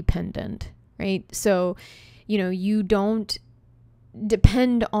with dependent, right? So, you don't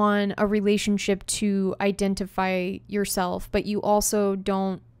depend on a relationship to identify yourself, but you also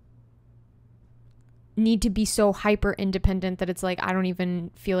don't need to be so hyper independent that it's like, I don't even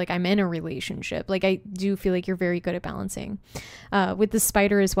feel like I'm in a relationship. Like, I do feel like you're very good at balancing. With the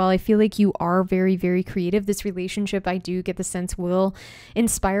spider as well, I feel like you are very, very creative. This relationship, I do get the sense, will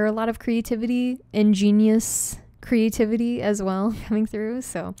inspire a lot of creativity, ingenious creativity as well coming through.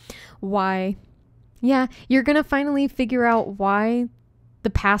 So why? Yeah, you're going to finally figure out why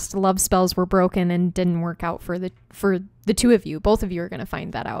the past love spells were broken and didn't work out for the two of you. Both of you are going to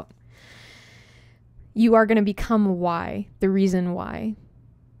find that out. You are going to become why, the reason why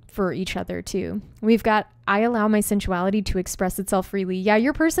for each other too. We've got, I allow my sensuality to express itself freely. Yeah,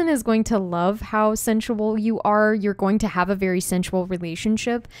 your person is going to love how sensual you are. You're going to have a very sensual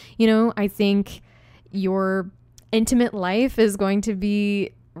relationship. I think your intimate life is going to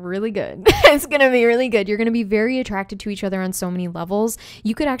be really good. It's going to be really good. You're going to be very attracted to each other on so many levels.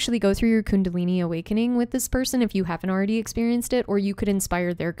 You could actually go through your Kundalini awakening with this person if you haven't already experienced it, or you could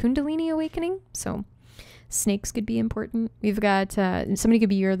inspire their Kundalini awakening. So snakes could be important. We've got, somebody could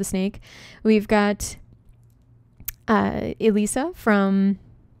be You're the Snake. We've got Elisa from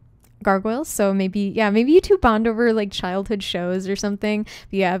Gargoyles. So maybe you two bond over like childhood shows or something.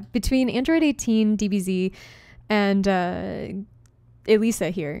 But yeah, between Android 18, DBZ, and Elisa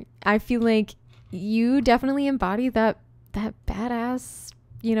here, I feel like you definitely embody that badass,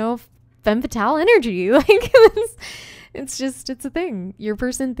 femme fatale energy. Like, it's a thing. Your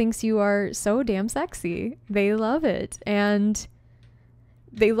person thinks you are so damn sexy. They love it. And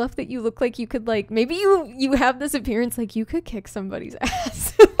they love that you look like you could, like, maybe you have this appearance like you could kick somebody's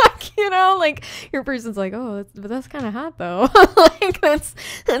ass. Like, You know, like your person's like, oh, but that's kind of hot though. Like that's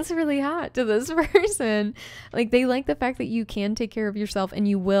really hot to this person. Like they like the fact that you can take care of yourself, and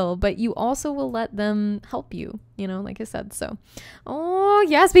you will, but you also will let them help you, you know, like I said. So, oh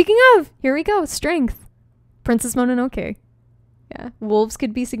yeah, speaking of, here we go. Strength. Princess Mononoke. Yeah. Wolves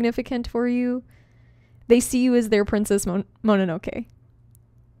could be significant for you. They see you as their Princess Mononoke.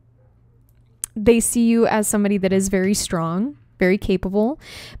 They see you as somebody that is very strong, very capable,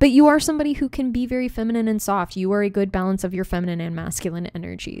 but you are somebody who can be very feminine and soft. You are a good balance of your feminine and masculine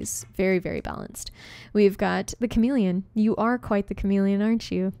energies. Very, very balanced. We've got the chameleon. You are quite the chameleon,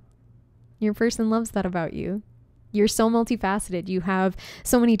 aren't you? Your person loves that about you. You're so multifaceted. You have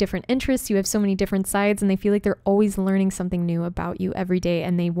so many different interests. You have so many different sides, and they feel like they're always learning something new about you every day,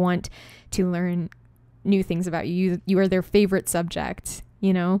 and they want to learn new things about you. You are their favorite subject,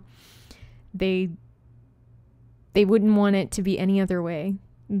 you know? They wouldn't want it to be any other way.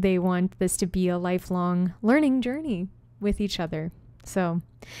 They want this to be a lifelong learning journey with each other. So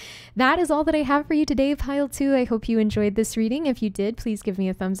that is all that I have for you today, Pile 2. I hope you enjoyed this reading. If you did, please give me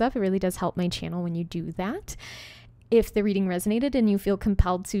a thumbs up. It really does help my channel when you do that. If the reading resonated and you feel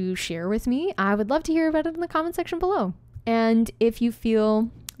compelled to share with me, I would love to hear about it in the comment section below. And if you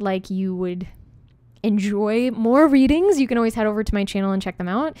feel like you would enjoy more readings, you can always head over to my channel and check them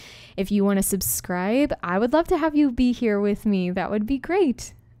out. If you want to subscribe, I would love to have you be here with me. That would be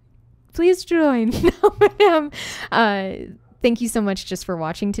great. Please join. Thank you so much just for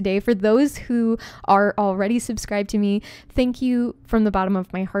watching today. For those who are already subscribed to me, thank you from the bottom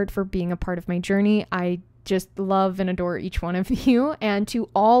of my heart for being a part of my journey. I just love and adore each one of you. And to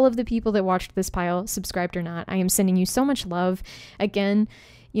all of the people that watched this pile, subscribed or not, I am sending you so much love. Again,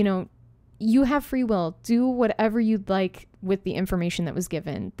 you know, you have free will. Do whatever you'd like with the information that was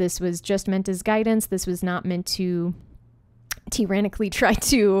given. This was just meant as guidance. This was not meant to tyrannically try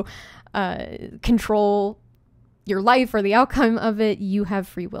to control your life or the outcome of it. You have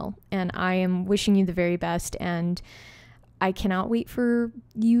free will, and I am wishing you the very best, and I cannot wait for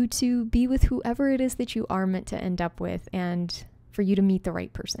you to be with whoever it is that you are meant to end up with, and for you to meet the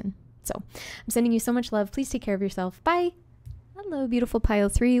right person. So I'm sending you so much love. Please take care of yourself. Bye. Hello, beautiful Pile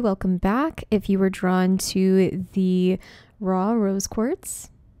 3. Welcome back. If you were drawn to the raw rose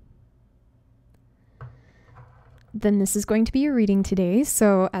quartz, then this is going to be your reading today.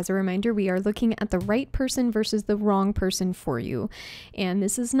 So as a reminder, we are looking at the right person versus the wrong person for you. And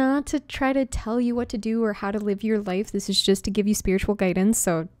this is not to try to tell you what to do or how to live your life. This is just to give you spiritual guidance.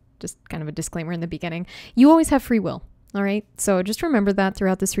 So just kind of a disclaimer in the beginning. You always have free will. All right. So just remember that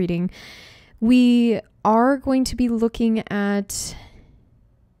throughout this reading. We are going to be looking at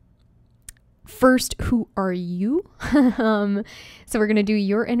first, who are you? So we're going to do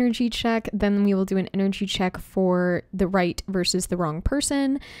your energy check. Then we will do an energy check for the right versus the wrong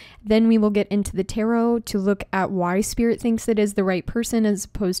person. Then we will get into the tarot to look at why spirit thinks it is the right person as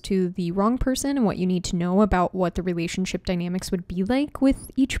opposed to the wrong person, and what you need to know about what the relationship dynamics would be like with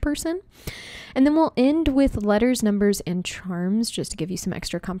each person. And then we'll end with letters, numbers, and charms just to give you some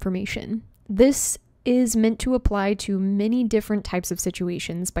extra confirmation. This is meant to apply to many different types of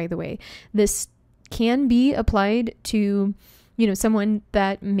situations, by the way. This can be applied to, you know, someone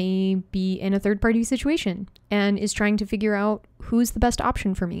that may be in a third-party situation and is trying to figure out who's the best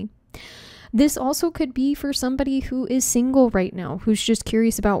option for me. This also could be for somebody who is single right now, who's just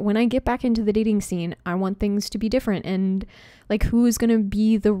curious about, when I get back into the dating scene, I want things to be different, and like, who is going to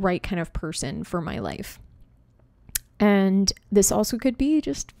be the right kind of person for my life. And this also could be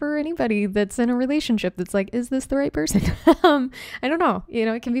just for anybody that's in a relationship that's like, is this the right person? I don't know. You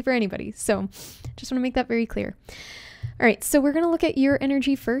know, it can be for anybody. So just want to make that very clear. All right. So we're going to look at your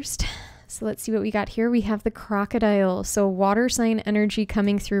energy first. So let's see what we got here. We have the crocodile. So water sign energy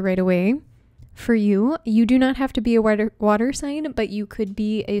coming through right away for you. You do not have to be a water sign, but you could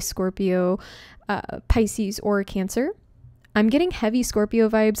be a Scorpio, Pisces, or a Cancer. I'm getting heavy Scorpio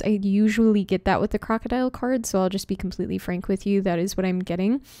vibes. I usually get that with the crocodile card, so I'll just be completely frank with you. That is what I'm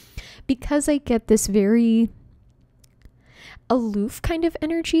getting. Because I get this very aloof kind of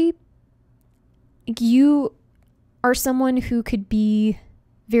energy. You are someone who could be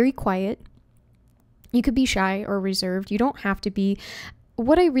very quiet. You could be shy or reserved. You don't have to be.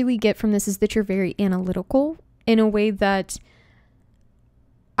 What I really get from this is that you're very analytical in a way that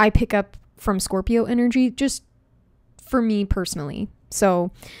I pick up from Scorpio energy, just for me personally.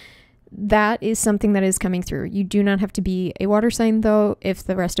 So that is something that is coming through. You do not have to be a water sign though, if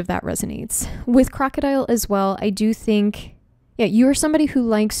the rest of that resonates. With crocodile as well, I do think, yeah, you're somebody who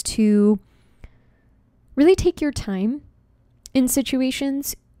likes to really take your time in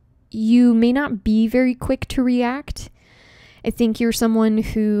situations. You may not be very quick to react. I think you're someone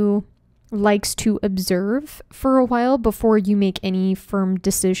who likes to observe for a while before you make any firm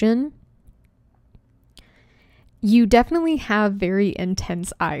decision. You definitely have very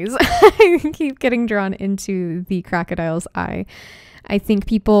intense eyes. I keep getting drawn into the crocodile's eye. I think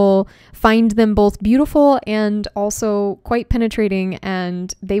people find them both beautiful and also quite penetrating,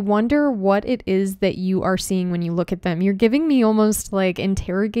 and they wonder what it is that you are seeing when you look at them. You're giving me almost like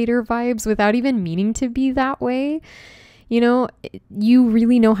interrogator vibes without even meaning to be that way. You know, you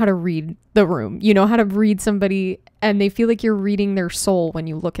really know how to read the room. You know how to read somebody, and they feel like you're reading their soul when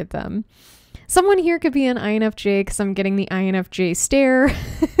you look at them. Someone here could be an INFJ because I'm getting the INFJ stare.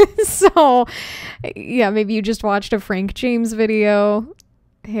 So, yeah, maybe you just watched a Frank James video.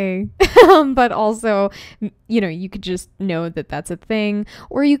 Hey. But also, you know, you could just know that that's a thing.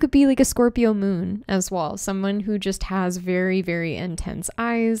 Or you could be like a Scorpio moon as well. Someone who just has very, very intense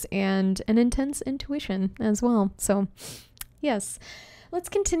eyes and an intense intuition as well. So, yes. Let's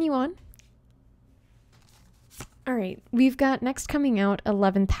continue on. All right, we've got next coming out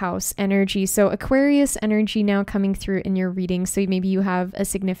 11th house energy. So Aquarius energy now coming through in your reading. So maybe you have a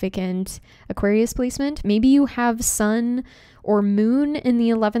significant Aquarius placement. Maybe you have Sun or Moon in the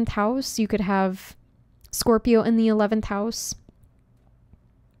 11th house. You could have Scorpio in the 11th house.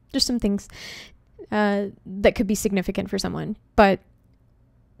 Just some things that could be significant for someone. But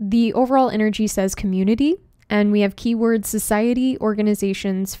the overall energy says community. And we have keywords society,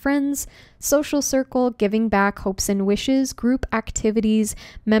 organizations, friends, social circle, giving back, hopes and wishes, group activities,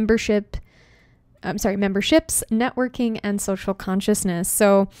 memberships, networking, and social consciousness.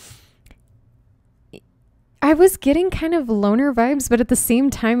 So I was getting kind of loner vibes, but at the same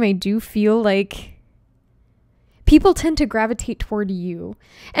time, I do feel like people tend to gravitate toward you.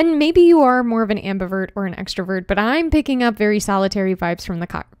 And maybe you are more of an ambivert or an extrovert, but I'm picking up very solitary vibes from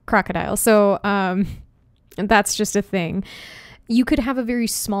the crocodile. So, that's just a thing. You could have a very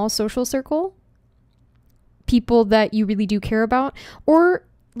small social circle, people that you really do care about, or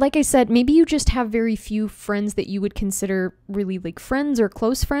like I said, maybe you just have very few friends that you would consider really like friends or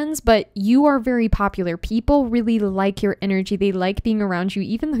close friends, but you are very popular. People really like your energy. They like being around you,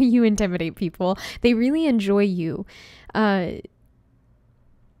 even though you intimidate people. They really enjoy you.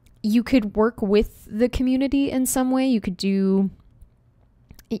 You could work with the community in some way. You could do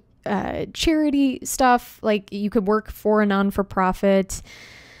charity stuff, like you could work for a non-for-profit.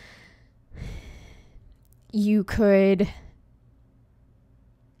 You could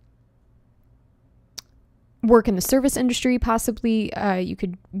work in the service industry, possibly. You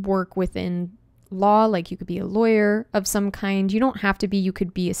could work within law, like you could be a lawyer of some kind. You don't have to be, you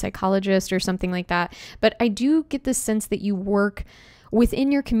could be a psychologist or something like that. But I do get the sense that you work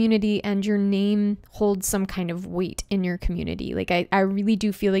within your community and your name holds some kind of weight in your community. Like I really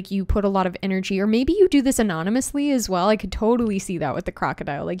do feel like you put a lot of energy, or maybe you do this anonymously as well. I could totally see that with the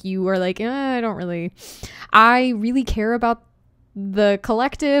crocodile. Like you are like, I really care about the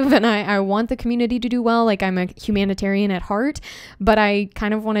collective and I want the community to do well. Like I'm a humanitarian at heart, but I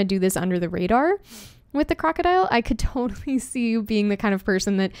kind of want to do this under the radar. With the crocodile, I could totally see you being the kind of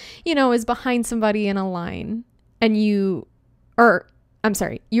person that, you know, is behind somebody in a line and you're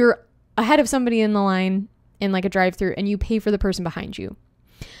ahead of somebody in the line in like a drive-through and you pay for the person behind you.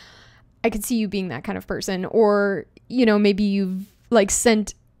 I could see you being that kind of person. Or, you know, maybe you've like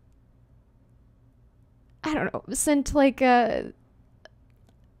sent like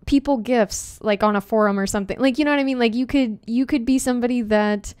people gifts like on a forum or something. Like, you know what I mean? Like you could be somebody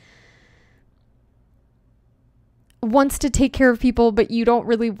that wants to take care of people, but you don't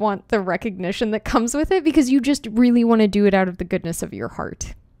really want the recognition that comes with it because you just really want to do it out of the goodness of your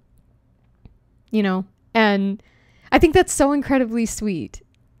heart. You know? And I think that's so incredibly sweet.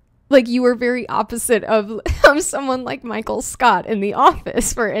 Like you were very opposite of someone like Michael Scott in The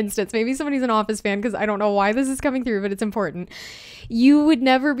Office, for instance. Maybe somebody's an Office fan because I don't know why this is coming through, but it's important. You would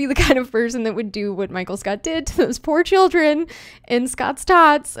never be the kind of person that would do what Michael Scott did to those poor children in Scott's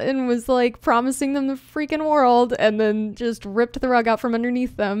Tots and was like promising them the freaking world and then just ripped the rug out from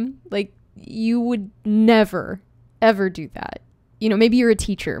underneath them. Like you would never, ever do that. You know, maybe you're a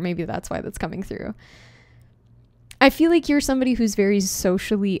teacher. Maybe that's why that's coming through. I feel like you're somebody who's very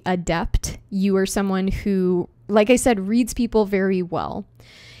socially adept. You are someone who, like I said, reads people very well.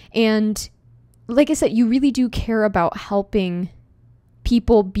 And like I said, you really do care about helping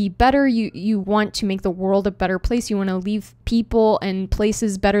people be better. You want to make the world a better place. You want to leave people and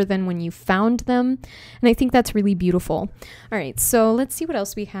places better than when you found them. And I think that's really beautiful. All right, so let's see what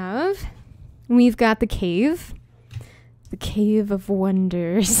else we have. We've got the cave. The Cave of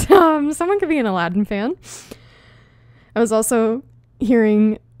Wonders. Someone could be an Aladdin fan. I was also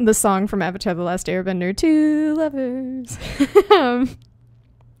hearing the song from Avatar: The Last Airbender, Two Lovers.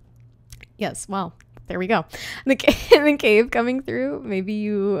 Yes, well, there we go. The cave coming through. Maybe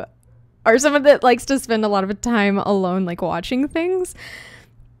you are someone that likes to spend a lot of time alone, like watching things.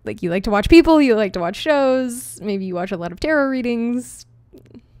 Like you like to watch people, you like to watch shows. Maybe you watch a lot of tarot readings.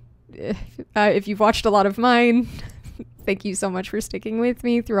 If you've watched a lot of mine, thank you so much for sticking with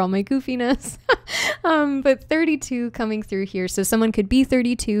me through all my goofiness. But 32 coming through here. So someone could be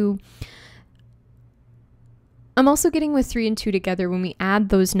 32. I'm also getting with 3 and 2 together. When we add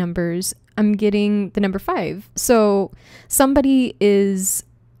those numbers, I'm getting the number 5. So somebody is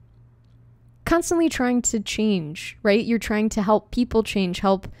constantly trying to change, right? You're trying to help people change,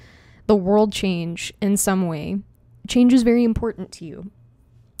 help the world change in some way. Change is very important to you.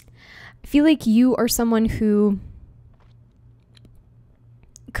 I feel like you are someone who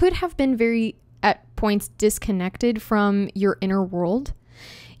could have been very, at points, disconnected from your inner world,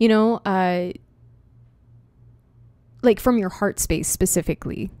 you know, like from your heart space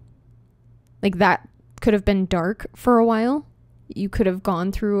specifically. Like that could have been dark for a while. You could have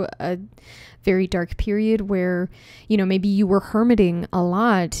gone through a very dark period where, you know, maybe you were hermiting a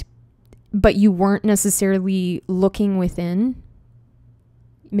lot, but you weren't necessarily looking within.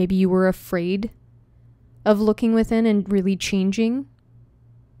 Maybe you were afraid of looking within and really changing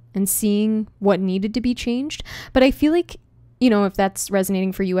and seeing what needed to be changed. But I feel like, you know, if that's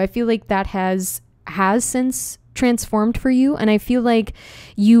resonating for you, I feel like that has since transformed for you. And I feel like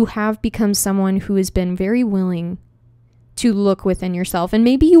you have become someone who has been very willing to look within yourself. And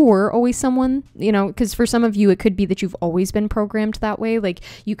maybe you were always someone, you know, because for some of you, it could be that you've always been programmed that way. Like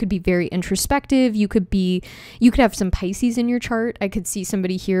you could be very introspective. You could have some Pisces in your chart. I could see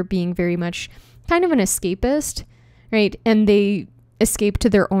somebody here being very much kind of an escapist, right? And they escape to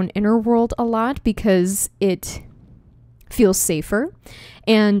their own inner world a lot because it feels safer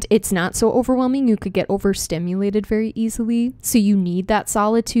and it's not so overwhelming. You could get overstimulated very easily. So you need that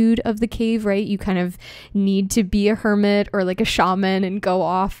solitude of the cave, right? You kind of need to be a hermit or like a shaman and go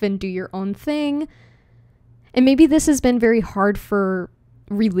off and do your own thing. And maybe this has been very hard for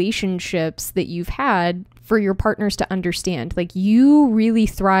relationships that you've had for your partners to understand. Like you really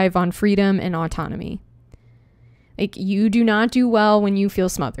thrive on freedom and autonomy. Like you do not do well when you feel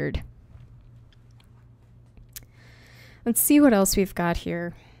smothered. Let's see what else we've got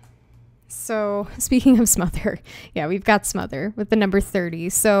here. So speaking of smother, yeah, we've got smother with the number 30.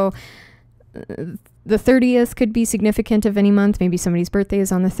 So the 30th could be significant of any month. Maybe somebody's birthday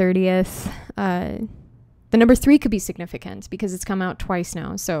is on the 30th. The number 3 could be significant because it's come out twice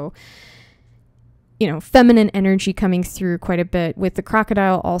now. So, you know, feminine energy coming through quite a bit with the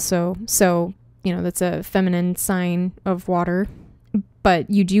crocodile also. So, you know, that's a feminine sign of water.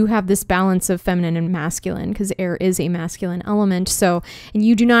 But you do have this balance of feminine and masculine because air is a masculine element. So, and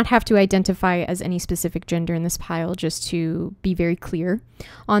you do not have to identify as any specific gender in this pile, just to be very clear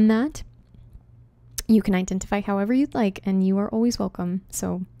on that. You can identify however you'd like, and you are always welcome.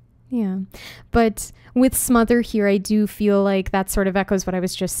 So, yeah. But with smother here, I do feel like that sort of echoes what I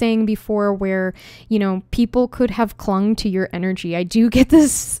was just saying before, where, you know, people could have clung to your energy. I do get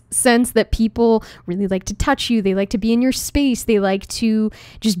this sense that people really like to touch you. They like to be in your space. They like to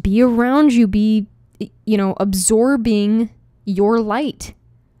just be around you, be, you know, absorbing your light,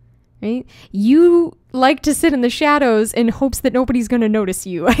 right? You like to sit in the shadows in hopes that nobody's going to notice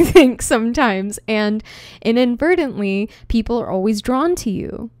you, I think, sometimes. And inadvertently, people are always drawn to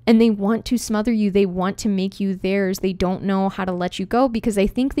you and they want to smother you. They want to make you theirs. They don't know how to let you go because I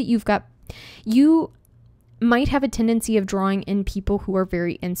think that you might have a tendency of drawing in people who are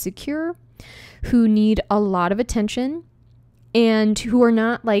very insecure, who need a lot of attention, and who are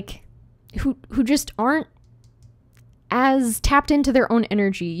not like, who just aren't as tapped into their own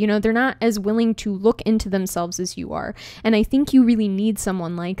energy. You know, they're not as willing to look into themselves as you are. And I think you really need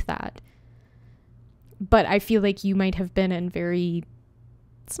someone like that. But I feel like you might have been in very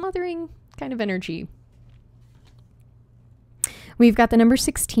smothering kind of energy. We've got the number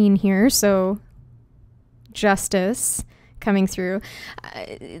 16 here. So justice coming through.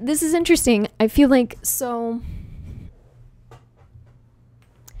 This is interesting. I feel like, so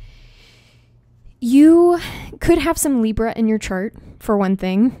you could have some Libra in your chart, for one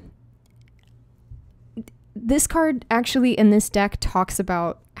thing. This card actually in this deck talks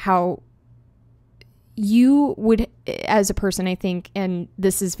about how you would, as a person, I think, and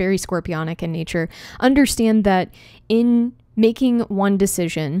this is very Scorpionic in nature, understand that in making one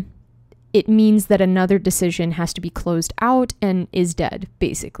decision, it means that another decision has to be closed out and is dead,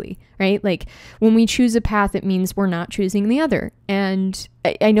 basically, right? Like when we choose a path, it means we're not choosing the other. And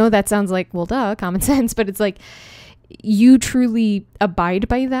I know that sounds like, well, duh, common sense, but it's like, you truly abide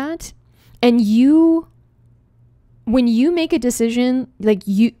by that. And when you make a decision, like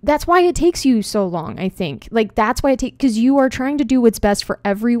that's why it takes you so long, I think. Like that's why because you are trying to do what's best for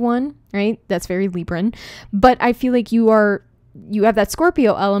everyone, right? That's very Libran. But I feel like you have that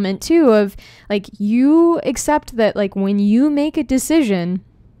Scorpio element too of like, you accept that like when you make a decision,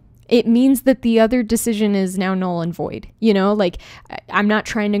 it means that the other decision is now null and void. Like I'm not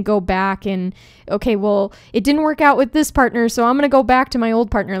trying to go back and, okay, well, it didn't work out with this partner, so I'm going to go back to my old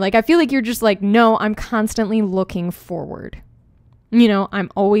partner. Like, I feel like you're just like, no, I'm constantly looking forward. I'm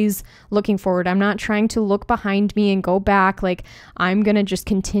always looking forward. I'm not trying to look behind me and go back. Like, I'm going to just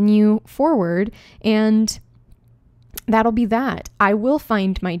continue forward, and that'll be that. I will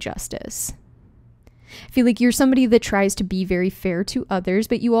find my justice. I feel like you're somebody that tries to be very fair to others,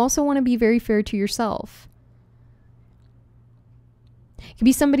 but you also want to be very fair to yourself. You could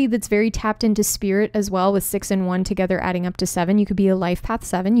be somebody that's very tapped into spirit as well, with 6 and 1 together adding up to 7. You could be a life path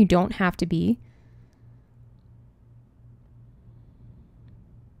 7. You don't have to be.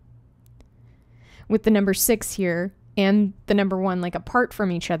 With the number 6 here and the number 1, like apart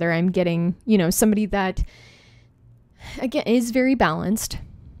from each other, I'm getting, somebody that, again, is very balanced.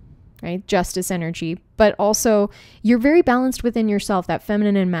 Right? Justice energy, but also you're very balanced within yourself, that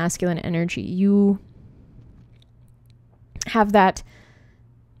feminine and masculine energy. You have that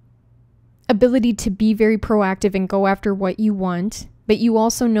ability to be very proactive and go after what you want, but you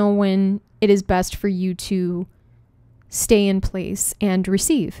also know when it is best for you to stay in place and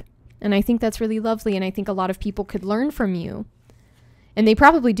receive. And I think that's really lovely. And I think a lot of people could learn from you, and they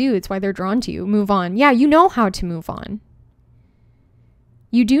probably do. It's why they're drawn to you. Move on. Yeah, you know how to move on.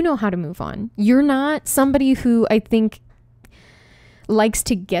 You do know how to move on. You're not somebody who I think likes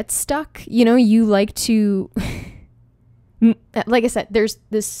to get stuck. You like to, like I said, there's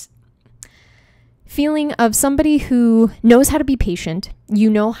this feeling of somebody who knows how to be patient. You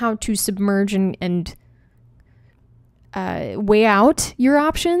know how to submerge and weigh out your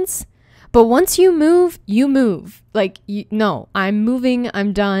options. But once you move, you move. Like, no, I'm moving.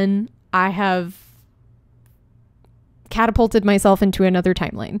 I'm done. I have catapulted myself into another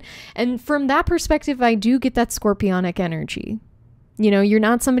timeline. And from that perspective, I do get that scorpionic energy. You're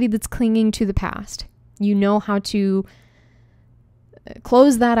not somebody that's clinging to the past. You know how to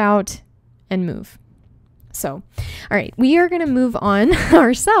close that out and move. So, all right, we are going to move on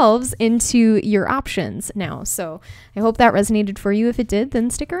ourselves into your options now. So I hope that resonated for you. If it did, then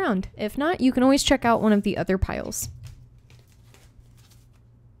stick around. If not, you can always check out one of the other piles.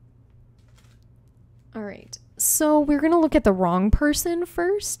 All right. So we're going to look at the wrong person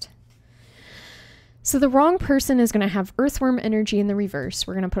first. So the wrong person is going to have earthworm energy in the reverse.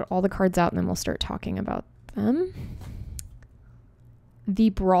 We're going to put all the cards out and then we'll start talking about them.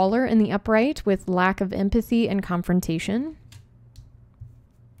 The brawler in the upright with lack of empathy and confrontation.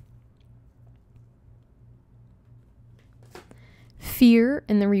 Fear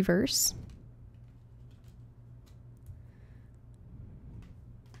in the reverse.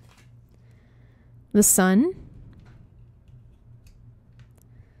 The sun.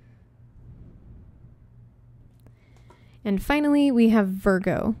 And finally, we have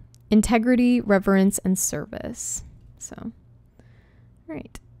Virgo, integrity, reverence, and service. So, all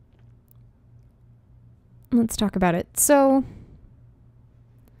right. Let's talk about it. So,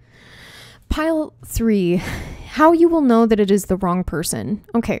 pile 3, how you will know that it is the wrong person.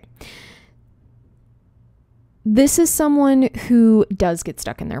 Okay. This is someone who does get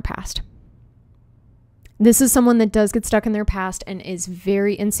stuck in their past. This is someone that does get stuck in their past and is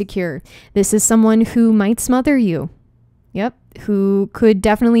very insecure. This is someone who might smother you. Yep, who could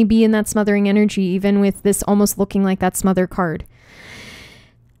definitely be in that smothering energy, even with this almost looking like that smother card.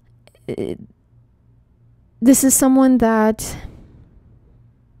 This is someone that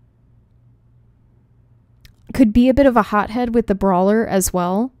could be a bit of a hothead with the brawler as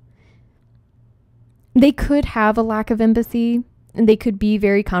well. They could have a lack of empathy, and they could be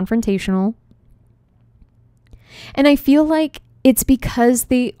very confrontational. And I feel like it's because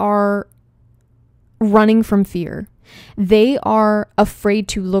they are running from fear. They are afraid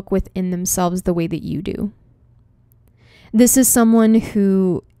to look within themselves the way that you do. This is someone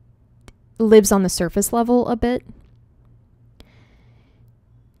who lives on the surface level a bit.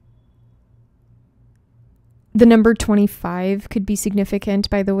 The number 25 could be significant,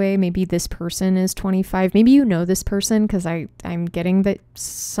 by the way. Maybe this person is 25. Maybe you know this person, because I'm getting that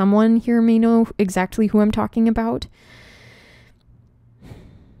someone here may know exactly who I'm talking about.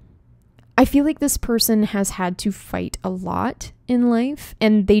 I feel like this person has had to fight a lot in life,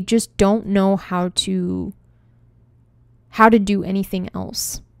 and they just don't know how to do anything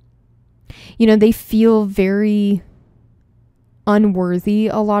else. They feel very unworthy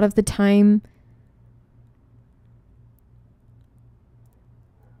a lot of the time.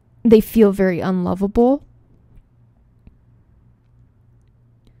 They feel very unlovable.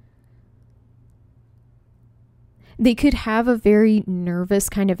 They could have a very nervous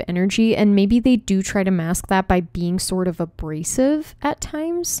kind of energy, and maybe they do try to mask that by being sort of abrasive at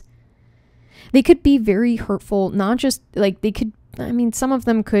times. They could be very hurtful, not just like some of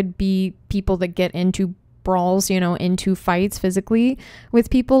them could be people that get into brawls, into fights physically with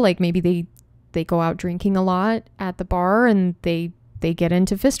people. Like maybe they go out drinking a lot at the bar and they get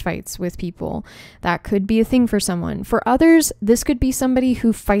into fist fights with people. That could be a thing for someone. For others, this could be somebody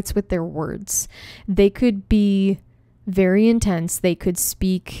who fights with their words. They could be very intense. They could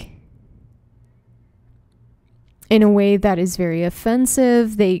speak in a way that is very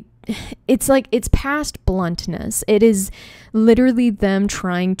offensive. It's past bluntness. It is literally them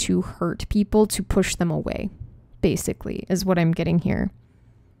trying to hurt people to push them away, basically, is what I'm getting here.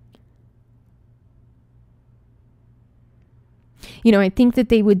 I think that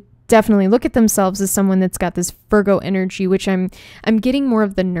they would definitely look at themselves as someone that's got this Virgo energy, which I'm getting more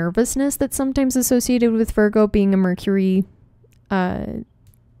of the nervousness that's sometimes associated with Virgo being a Mercury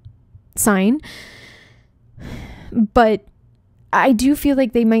sign. But I do feel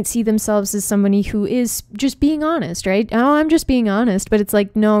like they might see themselves as somebody who is just being honest, right? Oh, I'm just being honest. But it's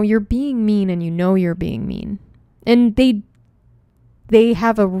like, no, you're being mean and you're being mean. And they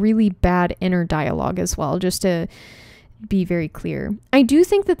have a really bad inner dialogue as well, just to be very clear. I do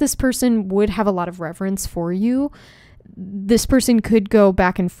think that this person would have a lot of reverence for you. This person could go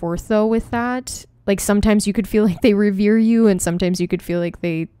back and forth though with that. Like sometimes you could feel like they revere you and sometimes you could feel like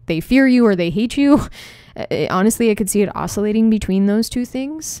they fear you or they hate you. Honestly, I could see it oscillating between those two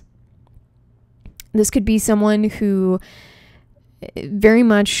things. This could be someone who very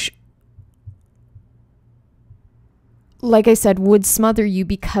much, like I said, would smother you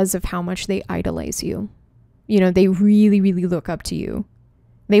because of how much they idolize you. They really, really look up to you.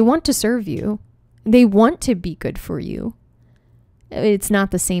 They want to serve you. They want to be good for you. It's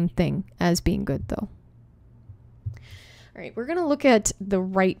not the same thing as being good, though. All right, we're going to look at the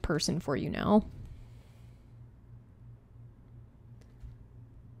right person for you now.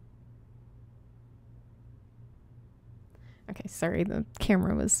 Okay, sorry, the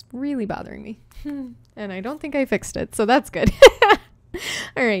camera was really bothering me. And I don't think I fixed it, so that's good.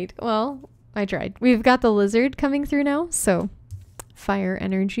 All right, well, I tried. We've got the lizard coming through now, so fire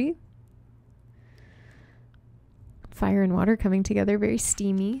energy. Fire and water coming together, very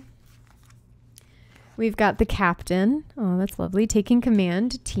steamy. We've got the captain. Oh, that's lovely. Taking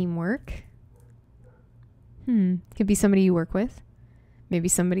command, teamwork. Could be somebody you work with. Maybe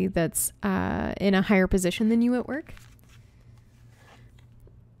somebody that's in a higher position than you at work.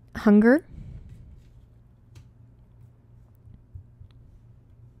 Hunger.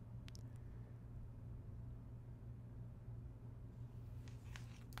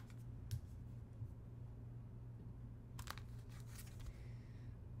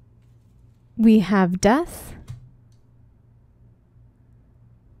 We have death.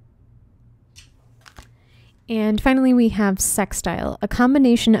 And finally, we have sextile, a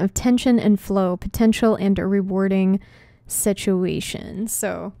combination of tension and flow, potential and a rewarding situation.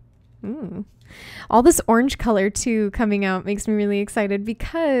 So, all this orange color too coming out makes me really excited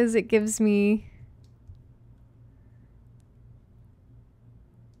because it gives me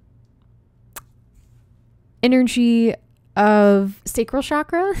energy of sacral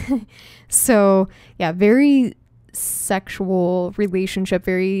chakra. So yeah, very sexual relationship,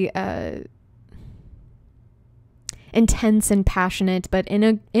 very intense and passionate, but in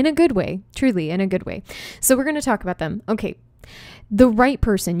a good way, truly in a good way. So we're going to talk about them. Okay. The right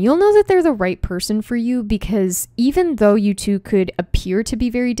person. You'll know that they're the right person for you because even though you two could appear to be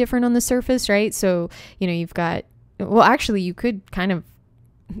very different on the surface, right? So, you've got, well, actually you could kind of,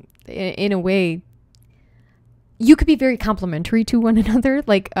 in a way, you could be very complementary to one another,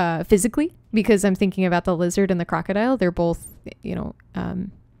 like physically, because I'm thinking about the lizard and the crocodile. They're both,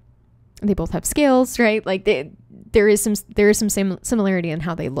 they both have scales, right? Like there is some similarity in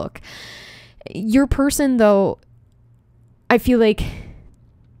how they look. Your person, though, I feel like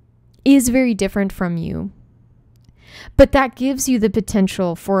is very different from you, but that gives you the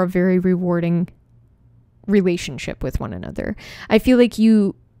potential for a very rewarding relationship with one another. I feel like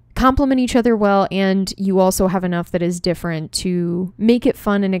you complement each other well, and you also have enough that is different to make it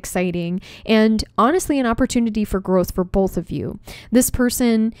fun and exciting, and honestly an opportunity for growth for both of you. This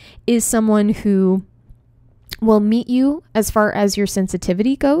person is someone who will meet you as far as your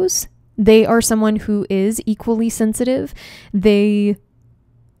sensitivity goes. They are someone who is equally sensitive. They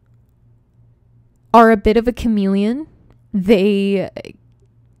are a bit of a chameleon. They,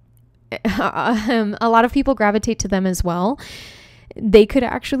 a lot of people gravitate to them as well. They could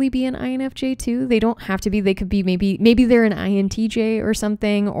actually be an INFJ too. They don't have to be. They could be maybe they're an INTJ or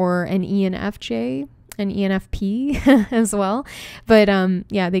something, or an ENFJ, an ENFP as well. But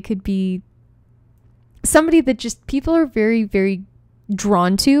yeah, they could be somebody that just people are very, very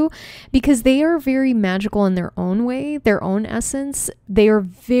drawn to because they are very magical in their own way, their own essence. They are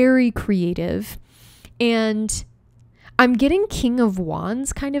very creative. And I'm getting King of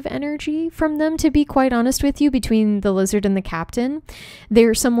Wands kind of energy from them, to be quite honest with you, between the Lizard and the Captain.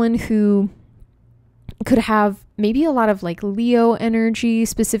 They're someone who could have maybe a lot of like Leo energy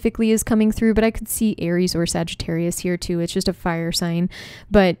specifically is coming through, but I could see Aries or Sagittarius here too. It's just a fire sign.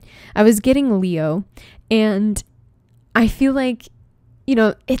 But I was getting Leo, and I feel like, you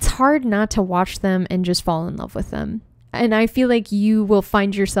know, it's hard not to watch them and just fall in love with them. And I feel like you will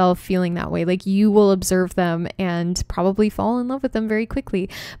find yourself feeling that way. Like you will observe them and probably fall in love with them very quickly.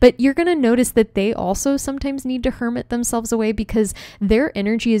 But you're going to notice that they also sometimes need to hermit themselves away because their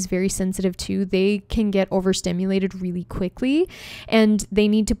energy is very sensitive too. They can get overstimulated really quickly and they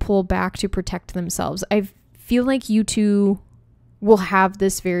need to pull back to protect themselves. I feel like you two will have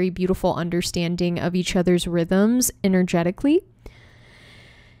this very beautiful understanding of each other's rhythms energetically.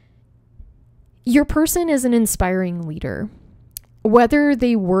 Your person is an inspiring leader. Whether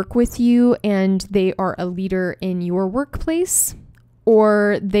they work with you and they are a leader in your workplace,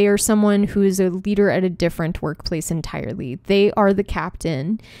 or they are someone who is a leader at a different workplace entirely, they are the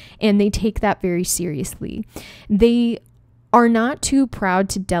captain and they take that very seriously. They are not too proud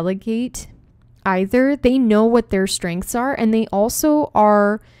to delegate either. They know what their strengths are, and they also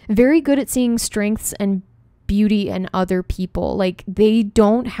are very good at seeing strengths and beauty in other people. Like they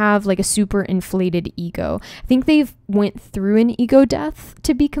don't have like a super inflated ego. I think they've went through an ego death,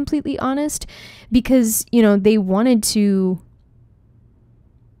 to be completely honest, because, you know, they wanted to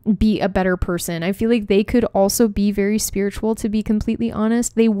be a better person. I feel like they could also be very spiritual, to be completely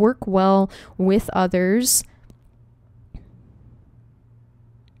honest. They work well with others,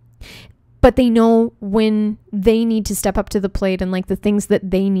 but they know when they need to step up to the plate and like the things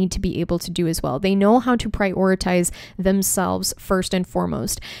that they need to be able to do as well. They know how to prioritize themselves first and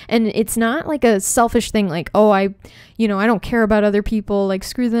foremost. And it's not like a selfish thing like, oh, I don't care about other people, like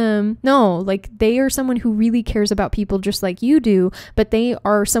screw them. No, like they are someone who really cares about people just like you do, but they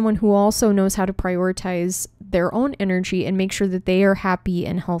are someone who also knows how to prioritize their own energy and make sure that they are happy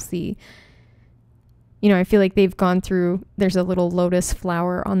and healthy. You know, I feel like they've gone through, there's a little lotus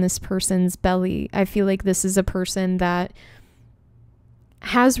flower on this person's belly. I feel like this is a person that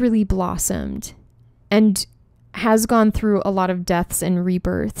has really blossomed and has gone through a lot of deaths and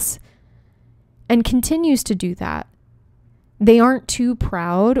rebirths and continues to do that. They aren't too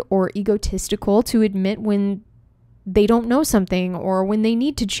proud or egotistical to admit when they don't know something or when they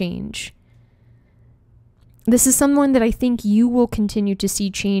need to change. This is someone that I think you will continue to see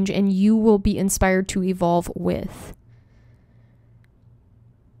change and you will be inspired to evolve with.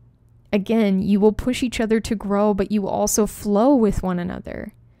 Again, you will push each other to grow, but you also flow with one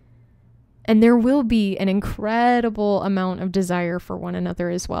another. And there will be an incredible amount of desire for one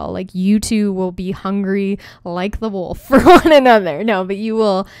another as well. Like you two will be hungry like the wolf for one another. No, but you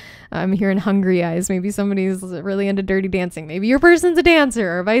will, I'm hearing hungry eyes. Maybe somebody's really into dirty dancing. Maybe your person's a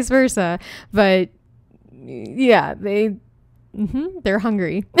dancer or vice versa. But yeah, they're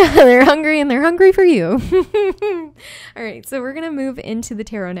hungry. They're hungry and they're hungry for you. All right, so we're going to move into the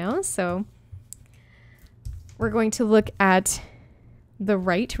tarot now. So we're going to look at the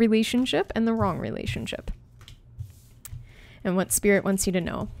right relationship and the wrong relationship and what Spirit wants you to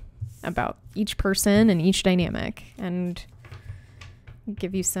know about each person and each dynamic and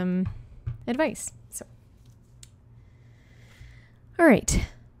give you some advice. So, all right.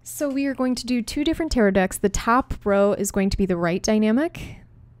 So we are going to do two different tarot decks. The top row is going to be the right dynamic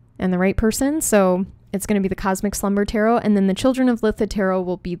and the right person. So it's going to be the Cosmic Slumber Tarot. And then the Children of Litha Tarot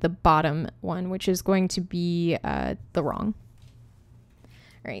will be the bottom one, which is going to be the wrong.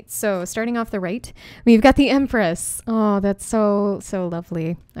 All right. So starting off the right, we've got the Empress. Oh, that's so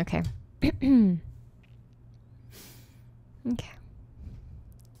lovely. Okay. Okay.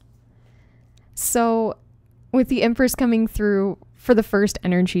 So with the Empress coming through for the first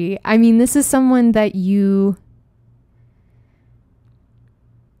energy, I mean, this is someone that you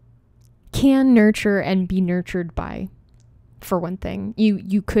can nurture and be nurtured by, for one thing.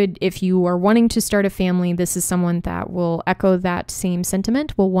 You could, if you are wanting to start a family, this is someone that will echo that same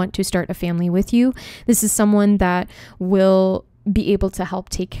sentiment, will want to start a family with you. This is someone that will be able to help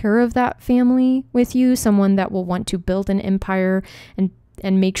take care of that family with you, someone that will want to build an empire and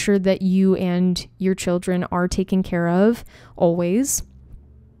and make sure that you and your children are taken care of always.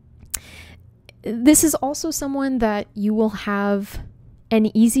 This is also someone that you will have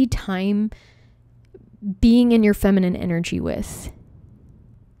an easy time being in your feminine energy with.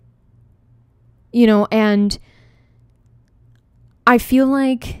 And I feel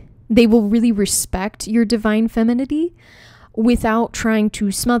like they will really respect your divine femininity without trying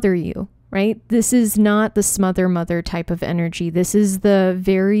to smother you, right? This is not the smother mother type of energy. This is the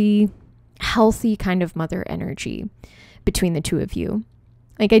very healthy kind of mother energy between the two of you.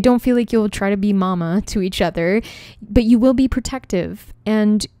 Like, I don't feel like you'll try to be mama to each other, but you will be protective,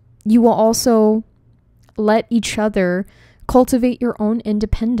 and you will also let each other cultivate your own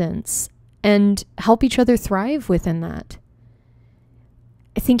independence and help each other thrive within that.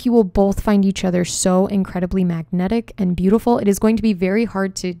 I think you will both find each other so incredibly magnetic and beautiful. It is going to be very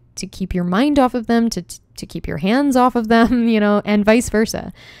hard to keep your mind off of them, to keep your hands off of them, and vice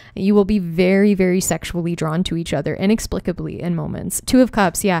versa. You will be very, very sexually drawn to each other inexplicably in moments. Two of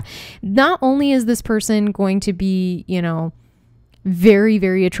Cups, yeah. Not only is this person going to be, very,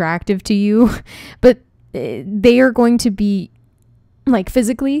 very attractive to you, but they are going to be, like,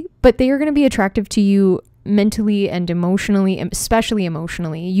 physically, but they are going to be attractive to you mentally and emotionally, especially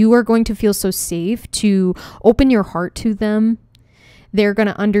emotionally. You are going to feel so safe to open your heart to them. They're going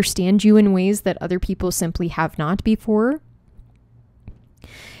to understand you in ways that other people simply have not before.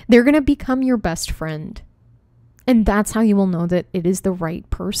 They're going to become your best friend. And that's how you will know that it is the right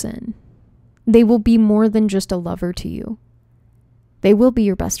person. They will be more than just a lover to you. They will be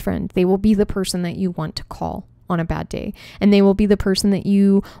your best friend. They will be the person that you want to call on a bad day. And they will be the person that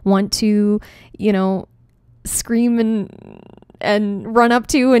you want to, scream and run up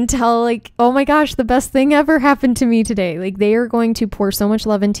to and tell, like, oh my gosh, the best thing ever happened to me today. Like, they are going to pour so much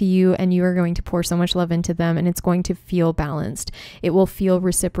love into you, and you are going to pour so much love into them, and it's going to feel balanced. It will feel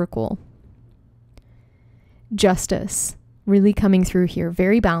reciprocal. Justice really coming through here.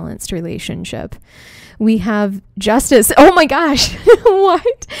 Very balanced relationship. We have justice. Oh my gosh.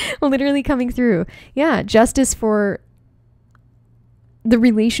 What? Literally coming through. Yeah. Justice for the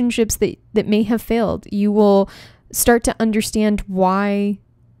relationships that may have failed. You will start to understand why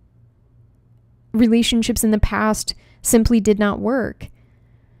relationships in the past simply did not work.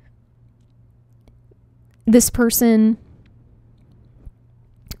 This person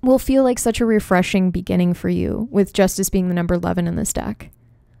will feel like such a refreshing beginning for you, with Justice being the number 11 in this deck.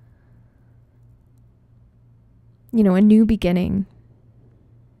 A new beginning.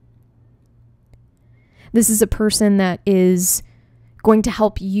 This is a person that is going to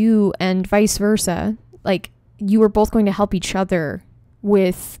help you and vice versa. Like, you are both going to help each other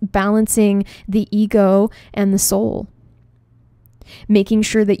with balancing the ego and the soul. Making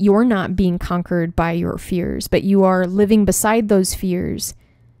sure that you're not being conquered by your fears, but you are living beside those fears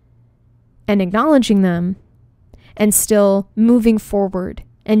and acknowledging them, and still moving forward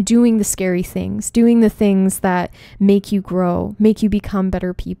and doing the scary things, doing the things that make you grow, make you become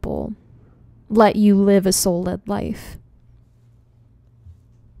better people, let you live a soul-led life.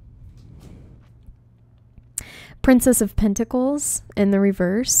 Princess of Pentacles in the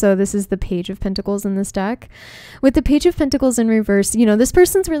reverse. So this is the Page of Pentacles in this deck. With the Page of Pentacles in reverse, this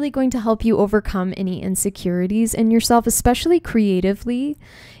person's really going to help you overcome any insecurities in yourself, especially creatively.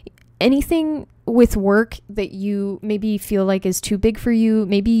 Anything with work that you maybe feel like is too big for you.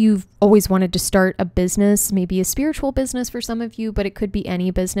 Maybe you've always wanted to start a business, maybe a spiritual business for some of you, but it could be any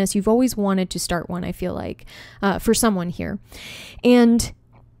business. You've always wanted to start one, I feel like, for someone here. And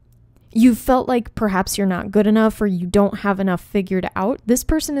you felt like perhaps you're not good enough, or you don't have enough figured out. This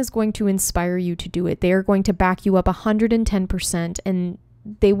person is going to inspire you to do it. They are going to back you up 110%, and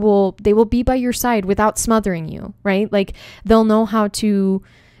they will be by your side without smothering you, right? Like, they'll know how to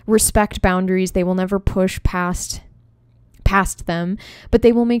respect boundaries. They will never push past them, but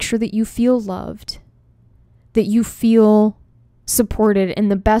they will make sure that you feel loved, that you feel supported in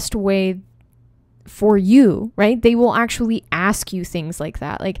the best way for you, right? They will actually ask you things like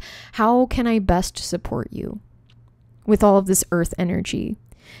that. Like, how can I best support you with all of this earth energy?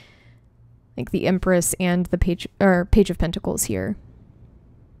 Like the Empress and the Page of Pentacles here.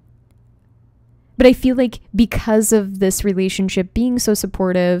 But I feel like because of this relationship being so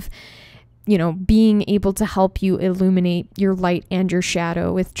supportive, being able to help you illuminate your light and your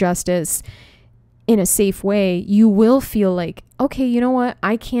shadow with Justice in a safe way, you will feel like, okay, you know what?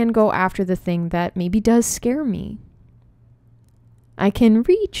 I can go after the thing that maybe does scare me. I can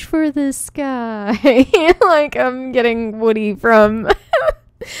reach for the sky. Like, I'm getting Woody from,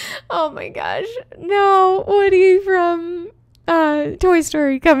 oh my gosh. No, Woody from Toy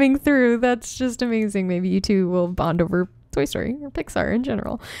Story coming through. That's just amazing. Maybe you two will bond over Toy Story or Pixar in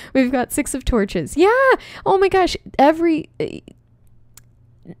general. We've got Six of Torches. Yeah. Oh my gosh. Every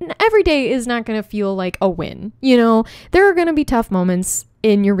day is not going to feel like a win. You know, there are going to be tough moments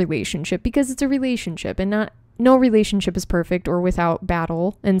in your relationship because it's a relationship, and no relationship is perfect or without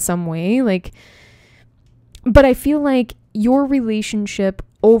battle in some way. Like, but I feel like your relationship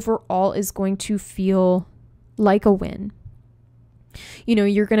overall is going to feel like a win. You know,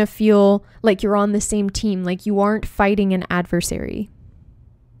 you're going to feel like you're on the same team, like you aren't fighting an adversary.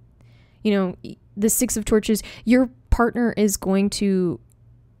 You know, the Six of Torches, your partner is going to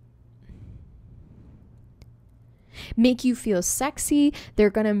make you feel sexy. They're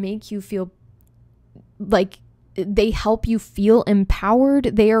going to make you feel like they help you feel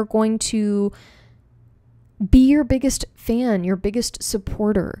empowered. They are going to be your biggest fan, your biggest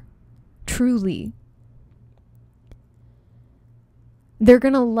supporter, truly. They're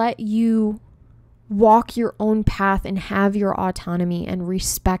going to let you walk your own path and have your autonomy and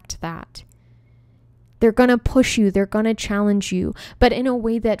respect that. They're going to push you. They're going to challenge you, but in a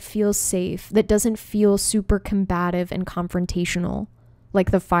way that feels safe, that doesn't feel super combative and confrontational like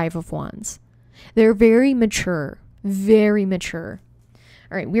the Five of Wands. They're very mature, very mature.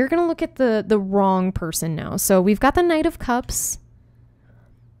 All right, we're going to look at the wrong person now. So we've got the Knight of Cups.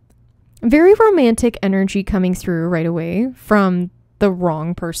 Very romantic energy coming through right away from the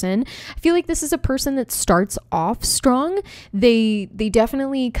wrong person. I feel like this is a person that starts off strong. They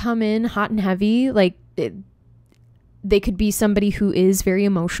definitely come in hot and heavy. Like they could be somebody who is very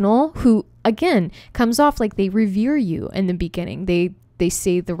emotional, who again comes off like they revere you in the beginning. They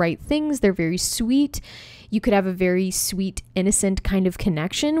say the right things. They're very sweet. You could have a very sweet, innocent kind of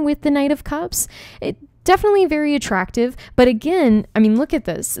connection with the Knight of Cups. Definitely very attractive. But again, I mean, look at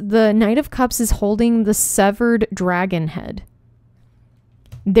this. The Knight of Cups is holding the severed dragon head.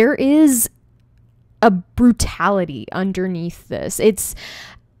 There is a brutality underneath this. It's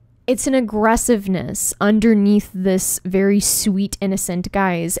an aggressiveness underneath this very sweet, innocent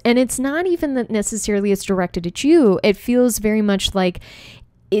guise. And it's not even that necessarily it's directed at you. It feels very much like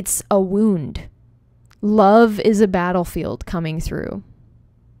it's a wound. Love is a battlefield coming through.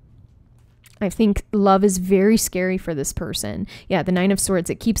 I think love is very scary for this person. Yeah, the Nine of Swords,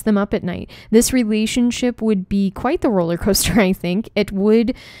 it keeps them up at night. This relationship would be quite the roller coaster, I think. It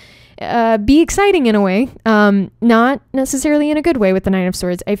would be exciting in a way, not necessarily in a good way with the Nine of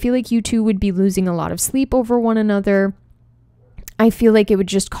Swords. I feel like you two would be losing a lot of sleep over one another. I feel like it would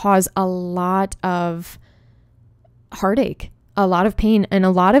just cause a lot of heartache, a lot of pain, and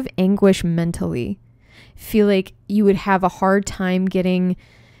a lot of anguish mentally. I feel like you would have a hard time getting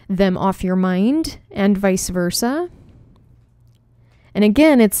them off your mind and vice versa. And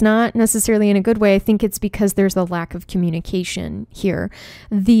again, it's not necessarily in a good way. I think it's because there's a lack of communication here.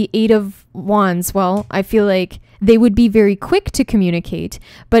 The Eight of Wands, well, I feel like they would be very quick to communicate,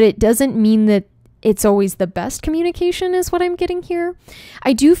 but it doesn't mean that it's always the best communication is what I'm getting here.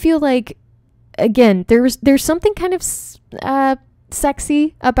 I do feel like, again, there's something kind of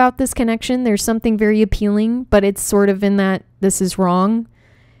sexy about this connection. There's something very appealing, but it's sort of in that this is wrong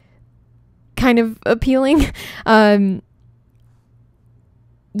kind of appealing.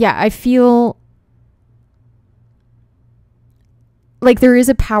 Yeah, I feel like there is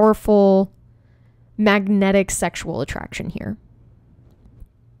a powerful magnetic sexual attraction here.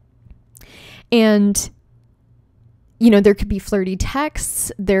 And, you know, there could be flirty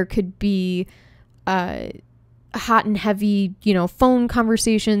texts, there could be hot and heavy, you know, phone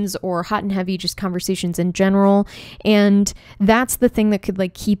conversations, or hot and heavy just conversations in general. And that's the thing that could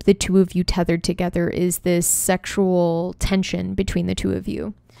like keep the two of you tethered together, is this sexual tension between the two of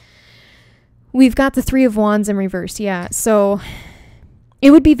you. We've got the Three of Wands in reverse. Yeah. So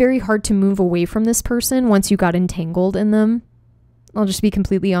it would be very hard to move away from this person once you got entangled in them. I'll just be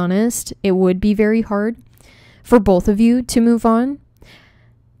completely honest. It would be very hard for both of you to move on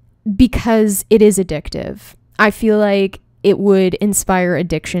because it is addictive. I feel like it would inspire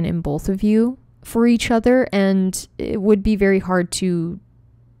addiction in both of you for each other, and it would be very hard to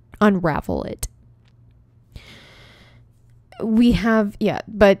unravel it. We have, yeah,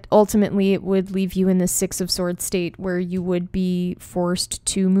 but ultimately it would leave you in the Six of Swords state where you would be forced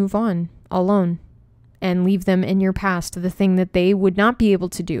to move on alone and leave them in your past, the thing that they would not be able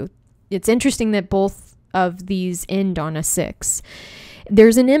to do. It's interesting that both of these end on a 6.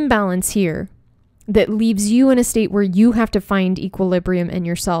 There's an imbalance here that leaves you in a state where you have to find equilibrium in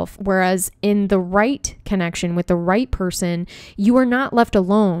yourself. Whereas in the right connection with the right person, you are not left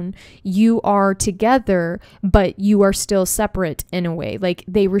alone. You are together, but you are still separate in a way. Like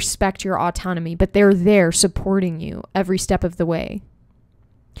they respect your autonomy, but they're there supporting you every step of the way.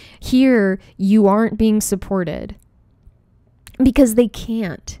 Here, you aren't being supported. Because they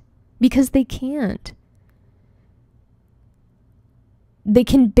can't. Because they can't. They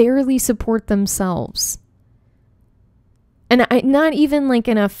can barely support themselves. And not even like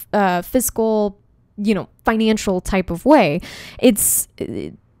in a fiscal, financial type of way. It's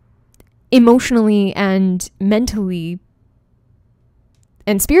emotionally and mentally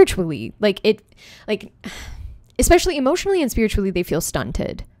and spiritually. Especially emotionally and spiritually, they feel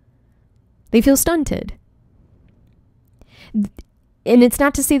stunted. They feel stunted. And it's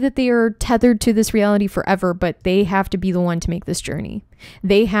not to say that they are tethered to this reality forever, but they have to be the one to make this journey.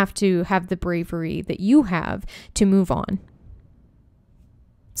 They have to have the bravery that you have to move on.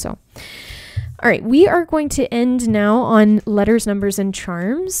 So, all right, we are going to end now on letters, numbers, and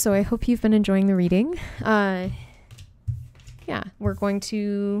charms. So I hope you've been enjoying the reading. We're going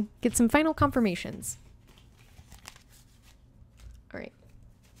to get some final confirmations. All right.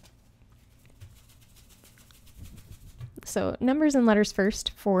 So numbers and letters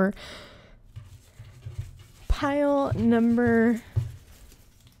first for pile number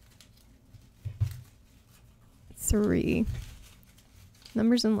 3.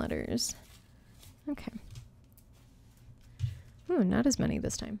 Numbers and letters. Okay. Ooh, not as many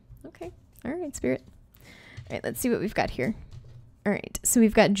this time. Okay. All right, Spirit. All right, let's see what we've got here. All right, so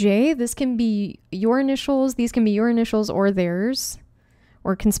we've got J. This can be your initials. These can be your initials or theirs,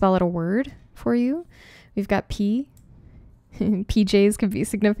 or can spell out a word for you. We've got P. PJs could be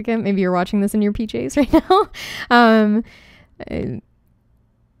significant. Maybe you're watching this in your PJs right now.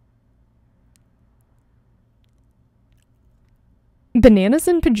 Bananas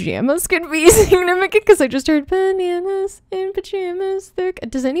in pajamas could be significant because I just heard bananas in pajamas.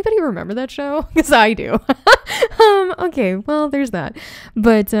 Does anybody remember that show? Because I do. Okay, well, there's that.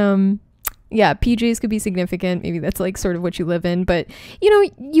 But yeah, PJs could be significant. Maybe that's like sort of what you live in. But, you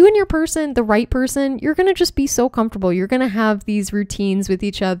and your person, the right person, you're going to just be so comfortable. You're going to have these routines with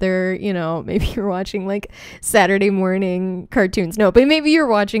each other. Maybe you're watching like Saturday morning cartoons. No, but maybe you're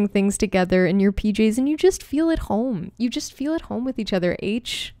watching things together in your PJs and you just feel at home. You just feel at home with each other.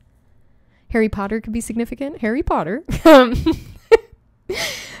 H. Harry Potter could be significant. Harry Potter.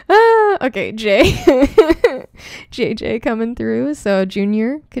 Okay, J. JJ coming through. So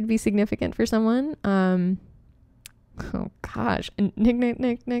junior could be significant for someone. Oh gosh.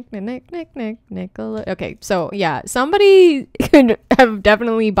 Nicola. Okay, so yeah, somebody could have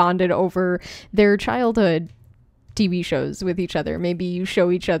definitely bonded over their childhood TV shows with each other. Maybe you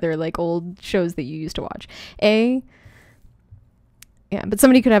show each other like old shows that you used to watch. A. Yeah, but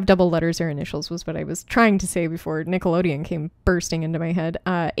somebody could have double letters or initials was what I was trying to say before Nickelodeon came bursting into my head.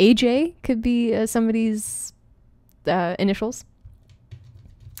 AJ could be somebody's initials.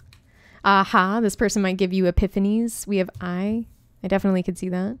 Aha, this person might give you epiphanies. We have I definitely could see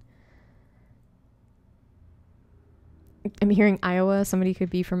that. I'm hearing Iowa. Somebody could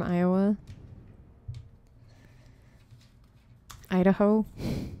be from Iowa. Idaho.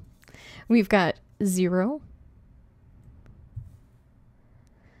 We've got 0.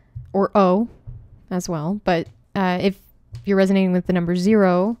 Or O as well. But if you're resonating with the number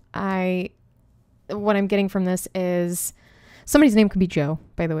 0, what I'm getting from this is somebody's name could be Joe,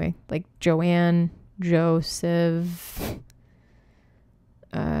 by the way. Like Joanne, Joseph,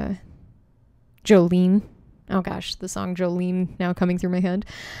 Jolene. Oh gosh, the song Jolene now coming through my head.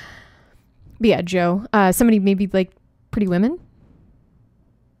 But yeah, Joe. Somebody maybe like Pretty Women.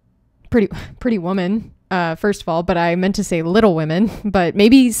 Pretty Woman. First of all, but I meant to say Little Women, but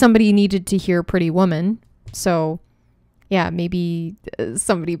maybe somebody needed to hear Pretty Woman. So yeah, maybe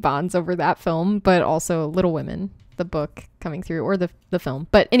somebody bonds over that film, but also Little Women, the book coming through, or the film.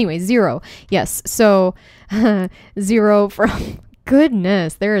 But anyway, 0. Yes. So 0 from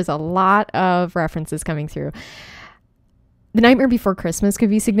goodness, there is a lot of references coming through. The Nightmare Before Christmas could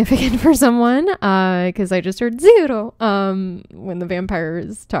be significant for someone, because I just heard 0 when the vampire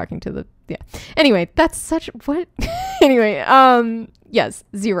is talking to the, yeah. Anyway, that's such, what? Anyway, yes,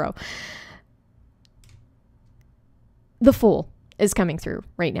 0. The Fool is coming through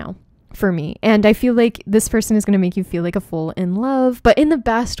right now for me. And I feel like this person is going to make you feel like a fool in love, but in the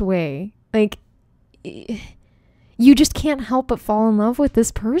best way. Like, you just can't help but fall in love with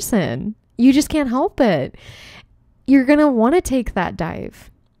this person. You just can't help it. You're going to want to take that dive.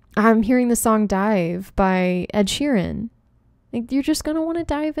 I'm hearing the song Dive by Ed Sheeran. Like, you're just going to want to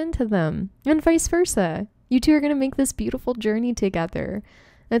dive into them, and vice versa. You two are going to make this beautiful journey together.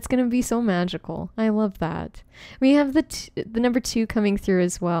 That's going to be so magical. I love that. We have the number 2 coming through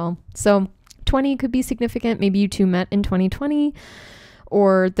as well. So 20 could be significant. Maybe you two met in 2020,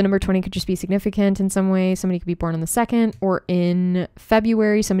 or the number 20 could just be significant in some way. Somebody could be born on the 2nd, or in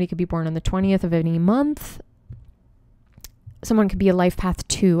February. Somebody could be born on the 20th of any month. someone could be a life path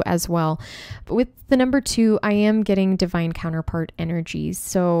 2 as well. But with the number 2, I am getting divine counterpart energy.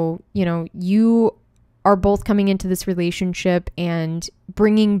 So, you are both coming into this relationship and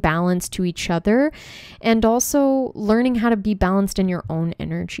bringing balance to each other, and also learning how to be balanced in your own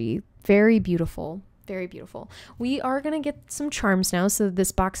energy. Very beautiful. Very beautiful. We are going to get some charms now, so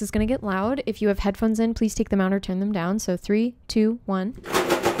this box is going to get loud. If you have headphones in, please take them out or turn them down. So 3, 2, 1.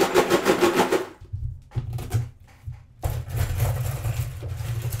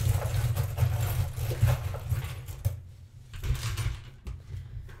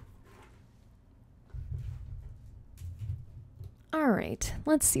 All right,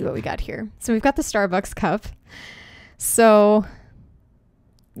 let's see what we got here. So we've got the Starbucks cup. So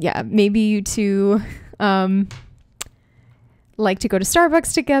yeah, maybe you two like to go to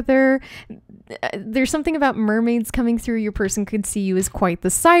Starbucks together. There's something about mermaids coming through. Your person could see you as quite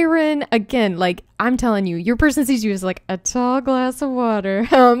the siren. Again, like I'm telling you, your person sees you as like a tall glass of water.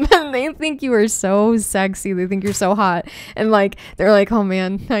 And they think you are so sexy. They think you're so hot. And like, they're like, oh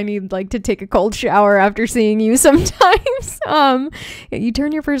man, I need like to take a cold shower after seeing you sometimes. You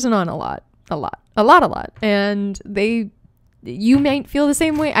turn your person on a lot. And you might feel the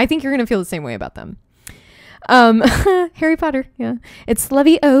same way. I think you're going to feel the same way about them. Harry Potter. Yeah. It's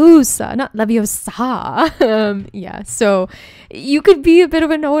Leviosa, not Leviosa. Yeah. So you could be a bit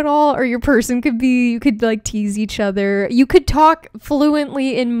of a know-it-all, or your person could be, you could like tease each other. You could talk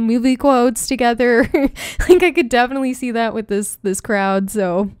fluently in movie quotes together. Like I could definitely see that with this crowd.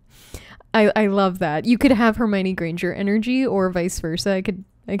 So I love that. You could have Hermione Granger energy or vice versa.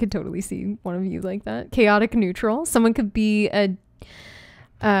 I could totally see one of you like that. Chaotic neutral. Someone could be a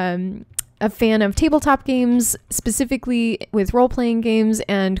fan of tabletop games, specifically with role-playing games,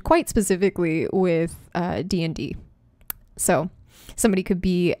 and quite specifically with D&D. So somebody could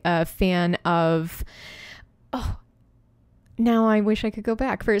be a fan of... Oh, now I wish I could go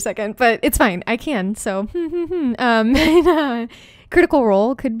back for a second, but it's fine. I can. So Critical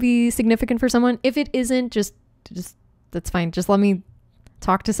Role could be significant for someone. If it isn't, just that's fine. Just let me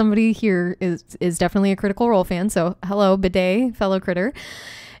talk to somebody here is definitely a Critical Role fan. So hello, bidet, fellow critter.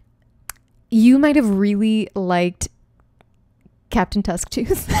 You might have really liked Captain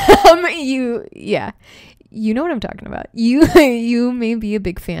Tusktooth. You know what I'm talking about. You may be a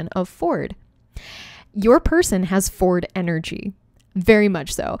big fan of Ford. Your person has Ford energy. Very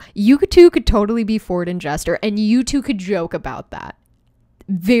much so. You two could totally be Ford and Jester, and you two could joke about that.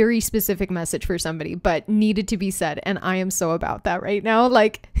 Very specific message for somebody, but needed to be said. And I am so about that right now.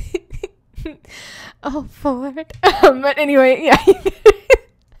 Like, oh, Ford. But anyway, yeah.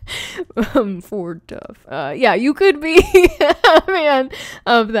 Ford tough. Yeah, you could be a fan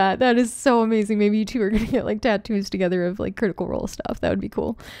of that. That is so amazing. Maybe you two are gonna get like tattoos together of like Critical Role stuff. That would be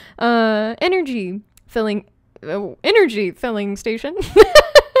cool. Energy filling station.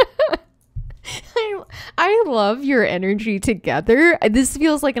 I love your energy together. This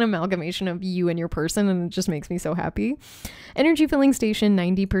feels like an amalgamation of you and your person, and it just makes me so happy. Energy filling station,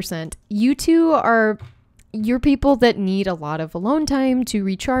 90%. You two are... You're people that need a lot of alone time to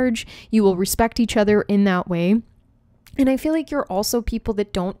recharge. You will respect each other in that way. And I feel like you're also people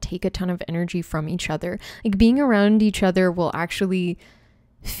that don't take a ton of energy from each other. Like being around each other will actually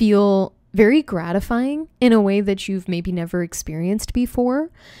feel very gratifying in a way that you've maybe never experienced before.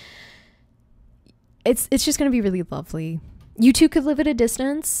 It's just going to be really lovely. You two could live at a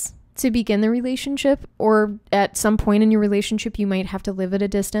distance to begin the relationship, or at some point in your relationship you might have to live at a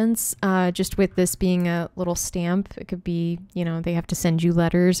distance. Just with this being a little stamp, it could be, they have to send you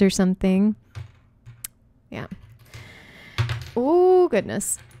letters or something. Yeah. Oh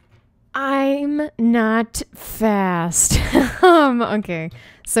goodness, I'm not fast. Okay,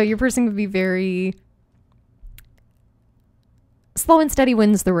 so your person could be very slow and steady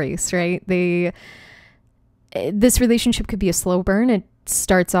wins the race, right? This relationship could be a slow burn. It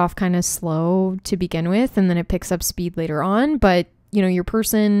starts off kind of slow to begin with, and then it picks up speed later on. But, your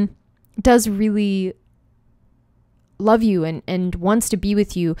person does really love you and wants to be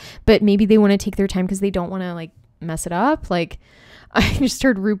with you, but maybe they want to take their time because they don't want to, like, mess it up. Like, I just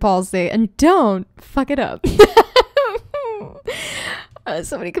heard RuPaul say, and don't fuck it up.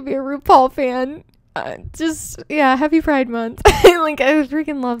 Somebody could be a RuPaul fan. Happy Pride Month. Like, I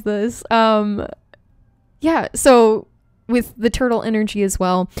freaking love this. Yeah, so with the turtle energy as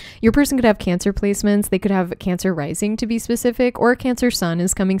well, your person could have Cancer placements. They could have Cancer rising, to be specific, or Cancer sun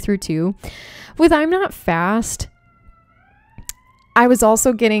is coming through too. With I'm not fast, I was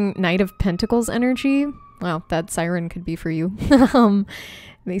also getting Knight of Pentacles energy. Well, that siren could be for you.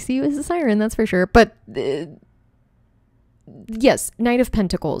 They see you as a siren, that's for sure. But yes, Knight of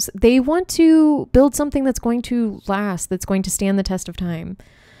Pentacles. They want to build something that's going to last, that's going to stand the test of time.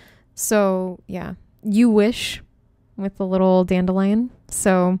 So yeah, you wish with the little dandelion.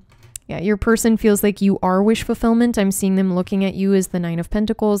 So yeah, your person feels like you are wish fulfillment. I'm seeing them looking at you as the Nine of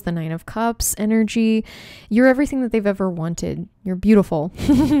Pentacles, the Nine of Cups energy. You're everything that they've ever wanted. You're beautiful.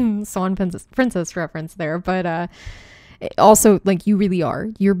 Swan princess reference there. But also, like, you really are.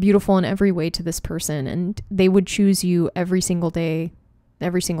 You're beautiful in every way to this person. And they would choose you every single day,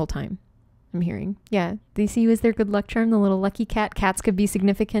 every single time. I'm hearing. Yeah, they see you as their good luck charm, the little lucky cat. Cats could be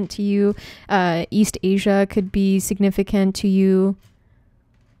significant to you. East Asia could be significant to you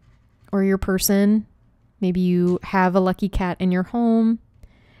or your person. Maybe you have a lucky cat in your home.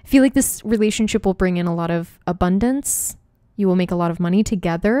 I feel like this relationship will bring in a lot of abundance. You will make a lot of money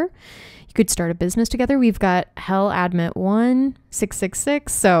together. You could start a business together. We've got Hell Admit 1,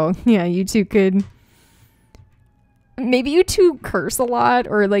 666. So yeah, you two could... Maybe you two curse a lot,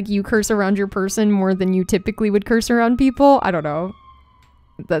 or like you curse around your person more than you typically would curse around people. I don't know.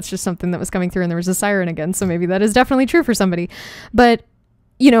 That's just something that was coming through, and there was a siren again. So maybe that is definitely true for somebody. But,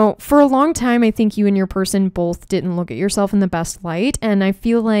 you know, for a long time, I think you and your person both didn't look at yourself in the best light. And I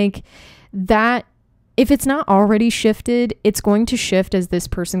feel like that if it's not already shifted, it's going to shift as this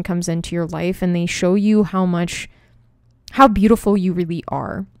person comes into your life and they show you how beautiful you really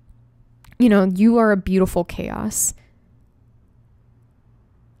are. You know, you are a beautiful chaos.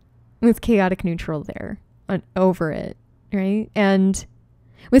 With chaotic neutral there over it, right? And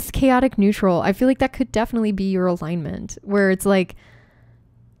with chaotic neutral, I feel like that could definitely be your alignment, where it's like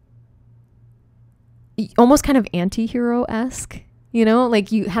almost kind of anti-hero-esque, you know?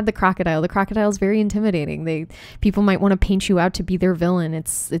 Like you had the crocodile. The crocodile is very intimidating. People might want to paint you out to be their villain.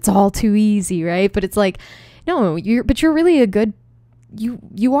 It's all too easy, right? But it's like, no, you're really a good,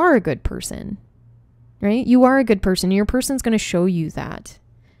 you are a good person, right? You are a good person. Your person's going to show you that.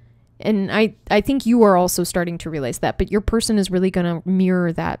 And I think you are also starting to realize that, but your person is really going to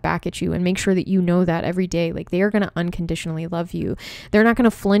mirror that back at you and make sure that you know that every day. Like they are going to unconditionally love you. They're not going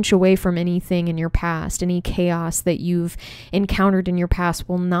to flinch away from anything in your past. Any chaos that you've encountered in your past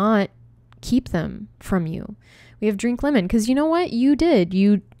will not keep them from you. We have drink lemon because you know what you did?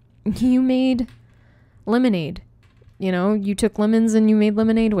 You made lemonade. You know, you took lemons and you made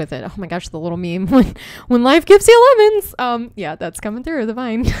lemonade with it. Oh my gosh, the little meme when life gives you lemons. Yeah, that's coming through the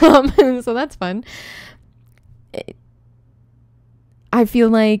vine. So that's fun. I feel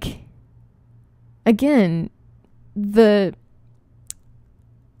like, again, the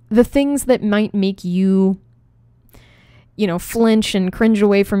things that might make you, you know, flinch and cringe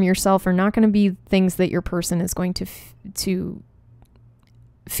away from yourself are not going to be things that your person is going to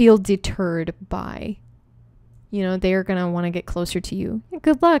feel deterred by. You know, they are going to want to get closer to you.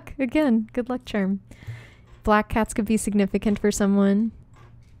 Good luck. Again, good luck charm. Black cats could be significant for someone.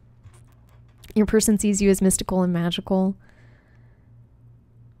 Your person sees you as mystical and magical.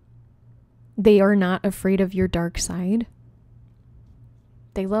 They are not afraid of your dark side.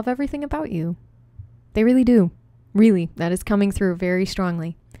 They love everything about you. They really do. Really, that is coming through very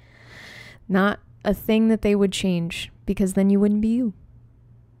strongly. Not a thing that they would change, because then you wouldn't be you.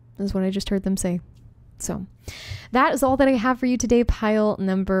 That's what I just heard them say. So that is all that I have for you today. Pile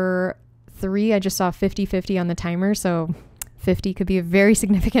number 3. I just saw 50-50 on the timer. So 50 could be a very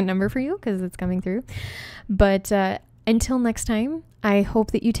significant number for you because it's coming through. But until next time, I hope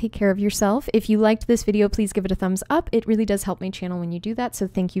that you take care of yourself. If you liked this video, please give it a thumbs up. It really does help my channel when you do that. So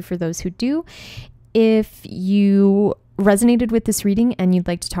thank you for those who do. If you resonated with this reading and you'd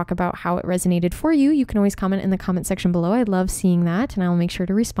like to talk about how it resonated for you, you can always comment in the comment section below. I love seeing that and I will make sure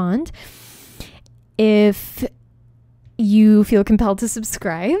to respond. If you feel compelled to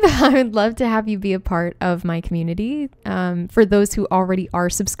subscribe, I would love to have you be a part of my community. For those who already are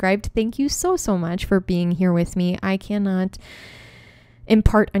subscribed, thank you so much for being here with me. I cannot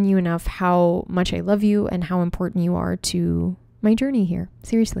impart on you enough how much I love you and how important you are to my journey here.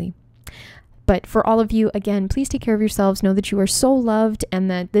 Seriously. But for all of you, again, please take care of yourselves. Know that you are so loved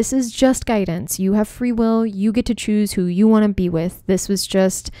and that this is just guidance. You have free will. You get to choose who you want to be with. This was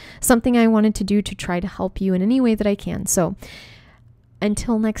just something I wanted to do to try to help you in any way that I can. So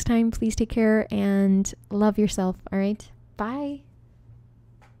until next time, please take care and love yourself. All right. Bye.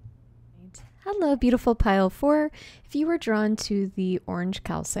 Hello, beautiful pile 4. If you were drawn to the orange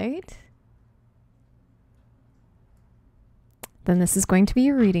calcite, then this is going to be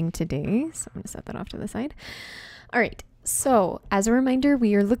your reading today. So I'm going to set that off to the side. All right. So as a reminder,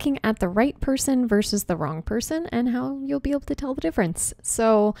 we are looking at the right person versus the wrong person and how you'll be able to tell the difference.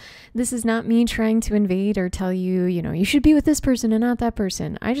 So this is not me trying to invade or tell you, you know, you should be with this person and not that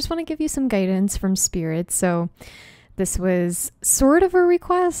person. I just want to give you some guidance from spirit. So This was sort of a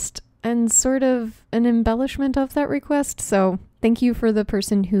request and sort of an embellishment of that request. So thank you for the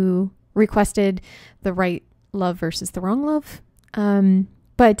person who requested the right love versus the wrong love.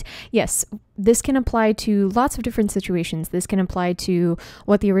 But yes, this can apply to lots of different situations. This can apply to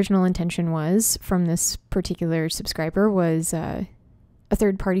what the original intention was from this particular subscriber was a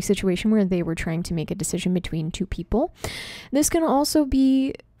third-party situation where they were trying to make a decision between two people. This can also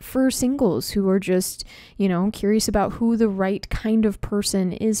be for singles who are just, curious about who the right kind of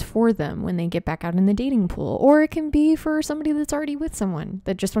person is for them when they get back out in the dating pool. Or it can be for somebody that's already with someone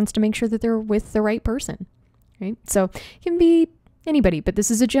that just wants to make sure that they're with the right person, right? So it can be anybody, but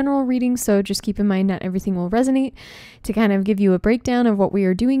this is a general reading, so just keep in mind not everything will resonate. To kind of give you a breakdown of what we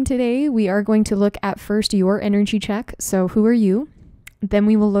are doing today, we are going to look at first your energy check. So who are you? Then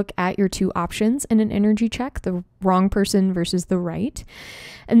we will look at your two options in an energy check, the wrong person versus the right.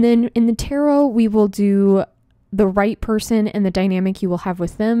 And then in the tarot, we will do the right person and the dynamic you will have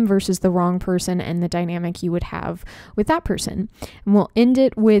with them versus the wrong person and the dynamic you would have with that person. And we'll end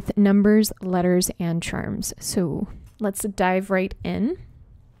it with numbers, letters, and charms. So let's dive right in.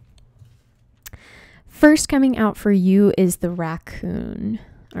 First coming out for you is the raccoon.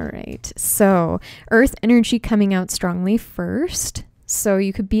 All right, so earth energy coming out strongly first. So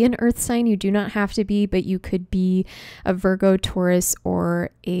you could be an earth sign, you do not have to be, but you could be a Virgo, Taurus,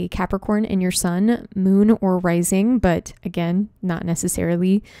 or a Capricorn in your sun, moon, or rising, but again, not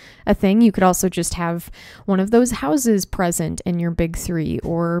necessarily a thing. You could also just have one of those houses present in your big three,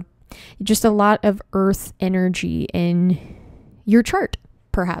 or just a lot of earth energy in your chart,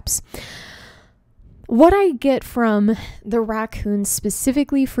 perhaps. What I get from the raccoon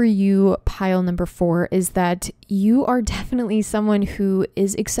specifically for you, pile number 4, is that you are definitely someone who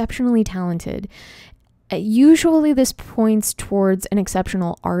is exceptionally talented. Usually this points towards an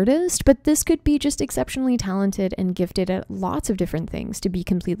exceptional artist, but this could be just exceptionally talented and gifted at lots of different things, to be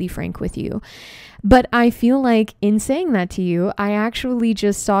completely frank with you. But I feel like in saying that to you, I actually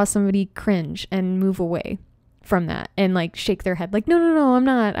just saw somebody cringe and move away from that and like shake their head like, no,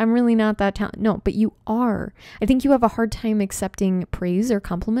 I'm really not that talented. No, but you are. I think you have a hard time accepting praise or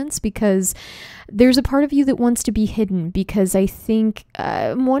compliments because there's a part of you that wants to be hidden, because I think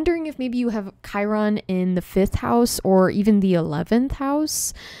I'm wondering if maybe you have Chiron in the 5th house or even the 11th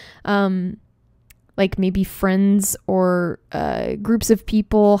house. Like maybe friends or groups of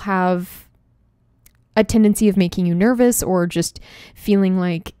people have a tendency of making you nervous or just feeling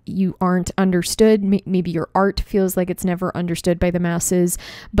like you aren't understood. Maybe your art feels like it's never understood by the masses,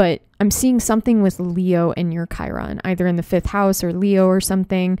 but I'm seeing something with Leo in your Chiron, either in the 5th house or Leo or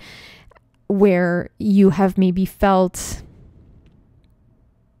something, where you have maybe felt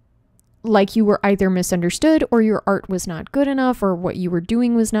like you were either misunderstood or your art was not good enough or what you were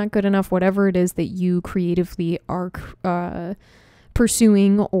doing was not good enough, whatever it is that you creatively are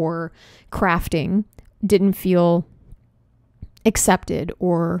pursuing or crafting didn't feel accepted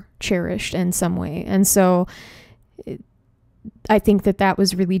or cherished in some way. And so I think that that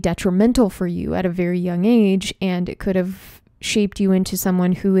was really detrimental for you at a very young age, and it could have shaped you into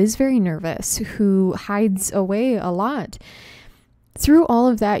someone who is very nervous, who hides away a lot. Through all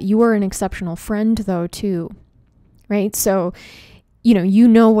of that, you are an exceptional friend though too, right? So you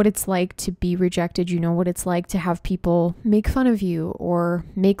know what it's like to be rejected. You know what it's like to have people make fun of you or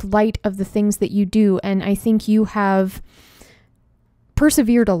make light of the things that you do. And I think you have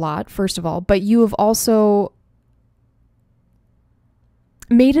persevered a lot, first of all, but you have also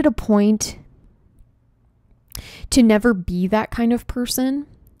made it a point to never be that kind of person.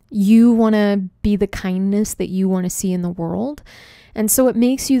 You want to be the kindness that you want to see in the world. And so it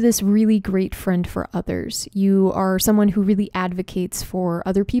makes you this really great friend for others. You are someone who really advocates for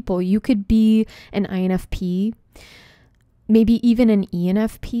other people. You could be an INFP, maybe even an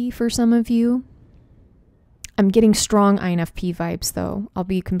ENFP for some of you. I'm getting strong INFP vibes though, I'll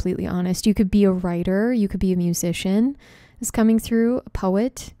be completely honest. You could be a writer, you could be a musician, is coming through, a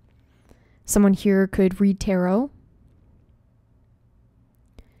poet. Someone here could read tarot.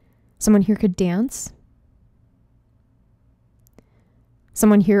 Someone here could dance.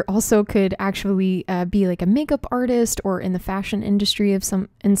 Someone here also could actually be like a makeup artist or in the fashion industry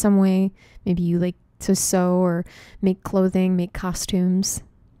in some way. Maybe you like to sew or make clothing, make costumes.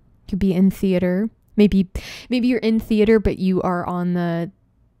 Could be in theater. Maybe you're in theater, but you are on the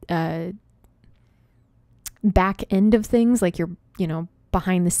back end of things, like you're,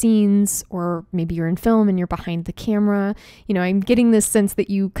 behind the scenes, or maybe you're in film and you're behind the camera. I'm getting this sense that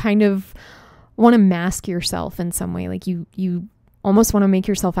you kind of want to mask yourself in some way. Like you almost want to make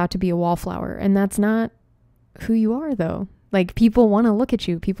yourself out to be a wallflower, and that's not who you are though. Like people want to look at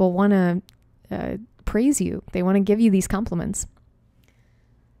you. People want to praise you. They want to give you these compliments.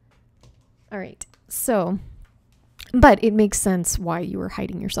 All right. So, but it makes sense why you were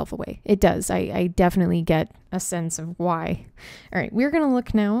hiding yourself away. It does. I definitely get a sense of why. All right. We're going to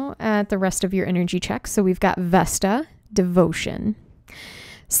look now at the rest of your energy checks. So we've got Vesta, devotion,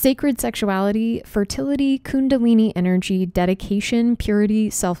 sacred sexuality, fertility, kundalini energy, dedication, purity,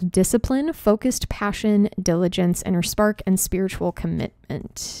 self-discipline, focused passion, diligence, inner spark, and spiritual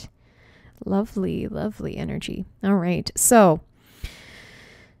commitment. Lovely, lovely energy. All right. So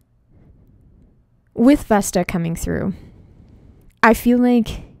with Vesta coming through, I feel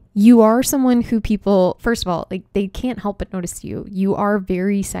like you are someone who people, first of all, like they can't help but notice you. You are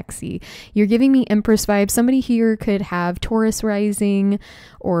very sexy. You're giving me Empress vibes. Somebody here could have Taurus rising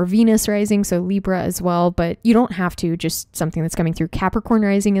or Venus rising, so Libra as well, but you don't have to, just something that's coming through. Capricorn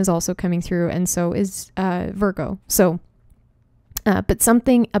rising is also coming through, and so is Virgo. So but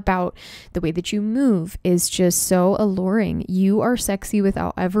something about the way that you move is just so alluring. You are sexy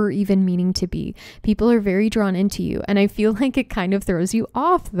without ever even meaning to be. People are very drawn into you. And I feel like it kind of throws you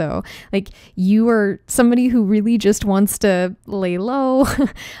off though. Like you are somebody who really just wants to lay low.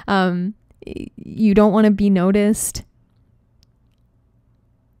 You don't want to be noticed.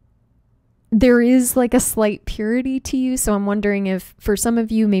 There is like a slight purity to you. So I'm wondering if for some of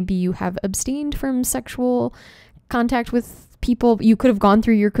you, maybe you have abstained from sexual contact with people. You could have gone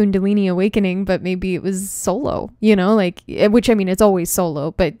through your Kundalini awakening, but maybe it was solo, you know, like, which I mean, it's always solo,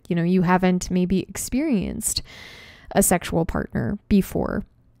 but you know, you haven't maybe experienced a sexual partner before.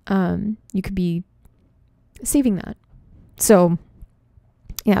 You could be saving that. So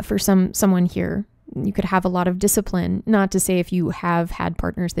yeah, for someone here, you could have a lot of discipline. Not to say if you have had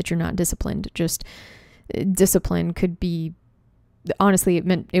partners that you're not disciplined, just discipline could be, honestly,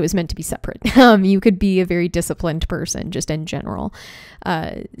 it was meant to be separate. You could be a very disciplined person just in general.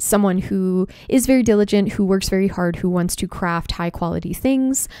 Someone who is very diligent, who works very hard, who wants to craft high quality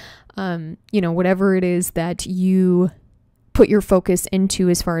things. You know, whatever it is that you put your focus into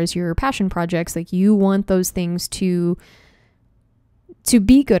as far as your passion projects, like you want those things to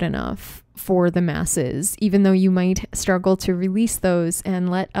be good enough for the masses, even though you might struggle to release those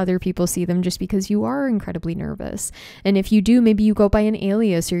and let other people see them just because you are incredibly nervous. And if you do, maybe you go by an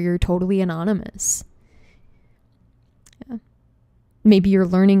alias or you're totally anonymous. Yeah. Maybe you're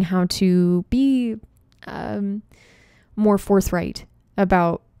learning how to be more forthright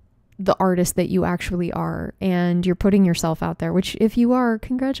about the artist that you actually are, and you're putting yourself out there, which if you are,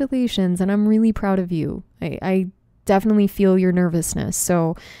 congratulations, and I'm really proud of you. I definitely feel your nervousness,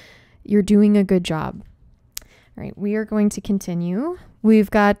 so you're doing a good job. All right, we are going to continue.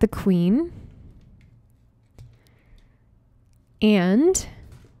 We've got the Queen, and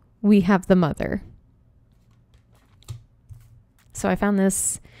we have the Mother. So I found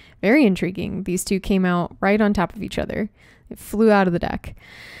this very intriguing. These two came out right on top of each other. It flew out of the deck.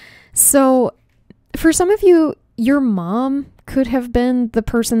 So for some of you, your mom could have been the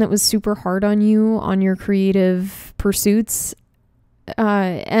person that was super hard on you on your creative pursuits.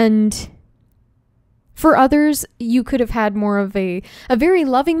 And for others, you could have had more of a very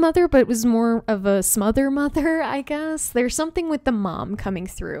loving mother, but it was more of a smother mother, I guess. There's something with the mom coming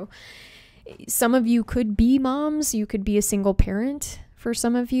through. Some of you could be moms. You could be a single parent for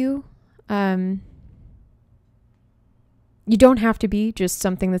some of you. You don't have to be, just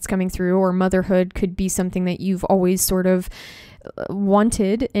something that's coming through, or motherhood could be something that you've always sort of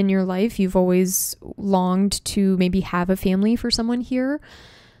wanted in your life. You've always longed to maybe have a family for someone here.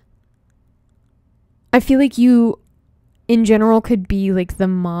 I feel like you, in general, could be like the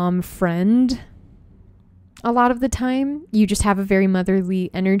mom friend. A lot of the time, you just have a very motherly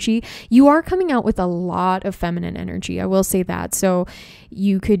energy. You are coming out with a lot of feminine energy. I will say that. So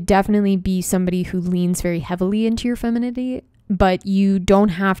you could definitely be somebody who leans very heavily into your femininity, but you don't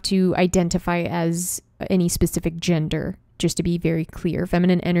have to identify as any specific gender. Just to be very clear,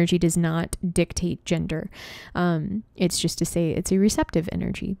 feminine energy does not dictate gender. It's just to say it's a receptive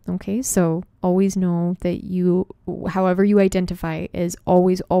energy. Okay. So always know that you, however you identify, is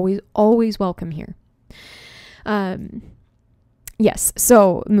always, always, always welcome here. Yes.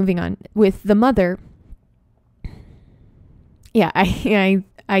 So moving on with the Mother. Yeah,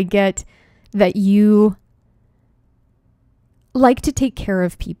 I get that you like to take care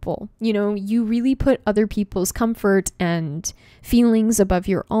of people. You know, you really put other people's comfort and feelings above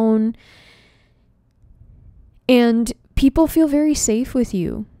your own. And people feel very safe with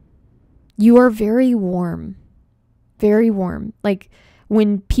you. You are very warm. Very warm. Like,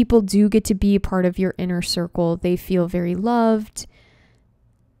 when people do get to be a part of your inner circle, they feel very loved.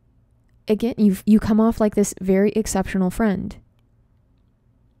 Again, you come off like this very exceptional friend.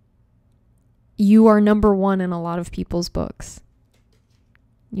 you are number one in a lot of people's books.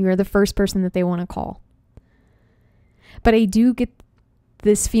 You are the first person that they want to call. But I do get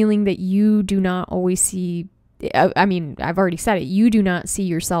this feeling that you do not always see, I mean, I've already said it, you do not see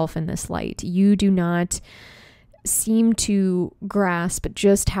yourself in this light. You do not seem to grasp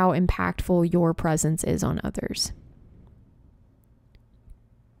just how impactful your presence is on others.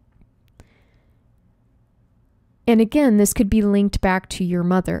 And again, this could be linked back to your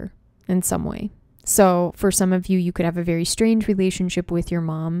mother in some way. So for some of you, you could have a very strange relationship with your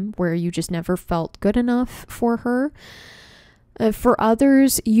mom where you just never felt good enough for her. For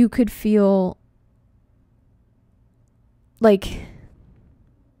others, you could feel like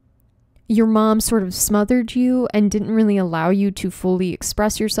your mom sort of smothered you and didn't really allow you to fully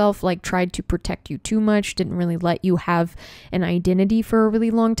express yourself, like tried to protect you too much, didn't really let you have an identity for a really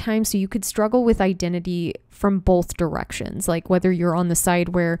long time. So you could struggle with identity from both directions, like whether you're on the side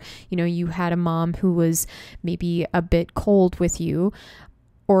where, you know, you had a mom who was maybe a bit cold with you,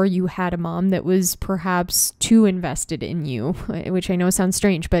 or you had a mom that was perhaps too invested in you, which I know sounds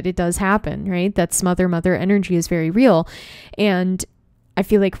strange, but it does happen, right? That smother mother energy is very real. And I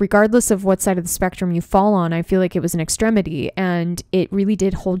feel like regardless of what side of the spectrum you fall on, I feel like it was an extremity and it really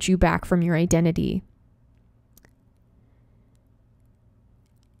did hold you back from your identity.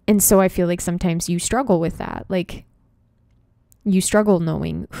 And so I feel like sometimes you struggle with that. Like you struggle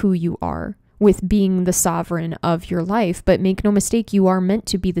knowing who you are, with being the sovereign of your life. But make no mistake, you are meant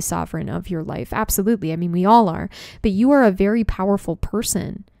to be the sovereign of your life. Absolutely. I mean, we all are. But you are a very powerful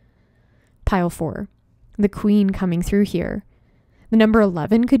person. Pile 4, the Queen coming through here. The number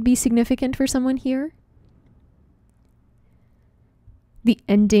 11 could be significant for someone here. The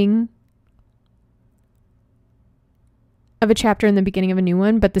ending of a chapter and the beginning of a new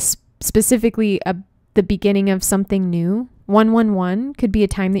one, but specifically the beginning of something new. 111 could be a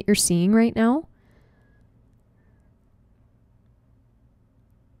time that you're seeing right now.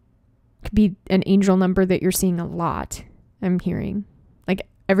 Could be an angel number that you're seeing a lot, I'm hearing. Like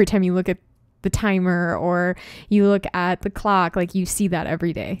every time you look at the timer or you look at the clock, like you see that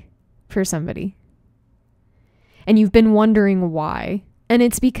every day for somebody. And you've been wondering why. And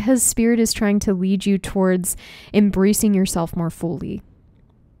it's because Spirit is trying to lead you towards embracing yourself more fully.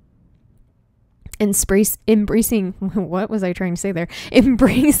 And embracing, what was I trying to say there?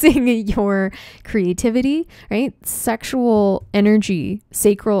 Embracing your creativity, right? Sexual energy,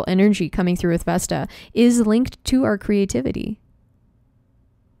 sacral energy coming through with Vesta is linked to our creativity.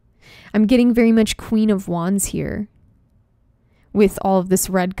 I'm getting very much Queen of Wands here with all of this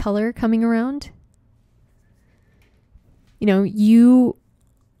red color coming around. You know, you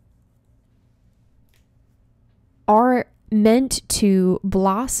are meant to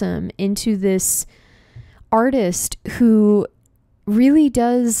blossom into this artist who really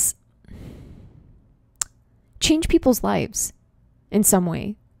does change people's lives in some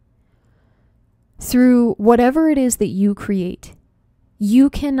way through whatever it is that you create. You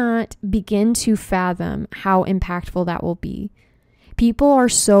cannot begin to fathom how impactful that will be. People are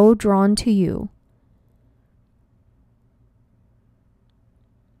so drawn to you.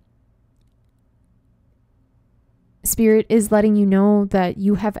 Spirit is letting you know that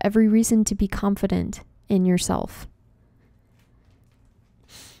you have every reason to be confident in yourself.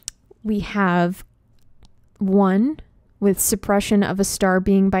 We have 1 with suppression of a star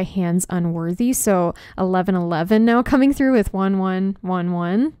being by hands unworthy. So 1111 now coming through with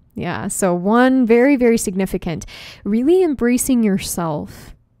 1111. Yeah, so 1 very, very significant. Really embracing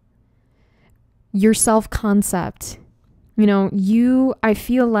yourself, your self-concept. You know, I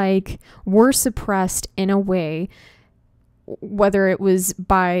feel like were suppressed in a way, whether it was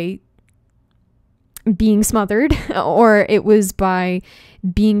by being smothered or it was by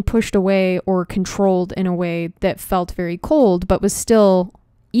being pushed away or controlled in a way that felt very cold, but was still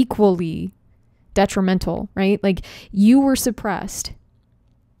equally detrimental, right? Like you were suppressed.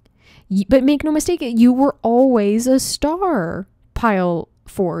 But make no mistake, you were always a star, Pile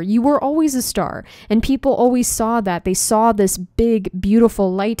 4. You were always a star. And people always saw that. They saw this big,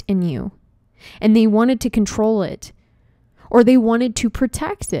 beautiful light in you. And they wanted to control it. Or they wanted to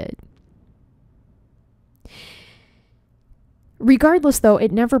protect it. Regardless, though,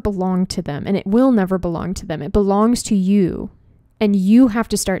 it never belonged to them. And it will never belong to them. It belongs to you. And you have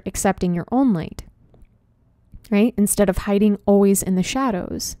to start accepting your own light. Right? Instead of hiding always in the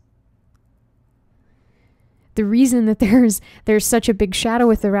shadows. The reason that there's such a big shadow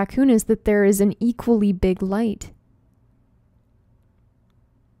with the raccoon is that there is an equally big light.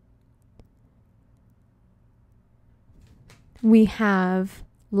 We have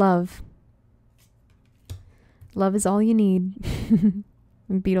love. Love is all you need.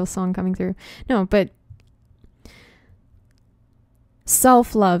 Beatles song coming through. No, but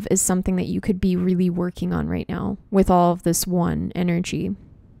self-love is something that you could be really working on right now with all of this one energy.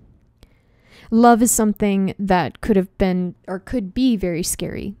 Love is something that could have been or could be very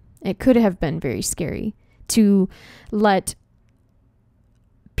scary. It could have been very scary to let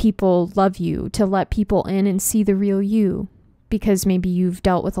people love you, to let people in and see the real you, because maybe you've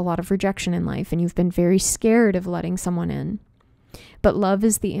dealt with a lot of rejection in life and you've been very scared of letting someone in. But love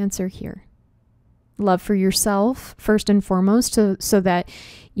is the answer here. Love for yourself, first and foremost, so that,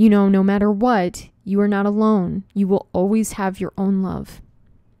 you know, no matter what, you are not alone. You will always have your own love.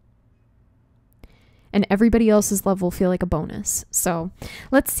 And everybody else's love will feel like a bonus. So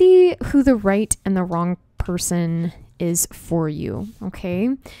let's see who the right and the wrong person is for you. Okay.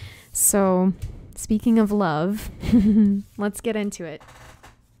 So speaking of love, let's get into it.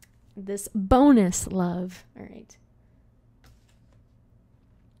 This bonus love. All right.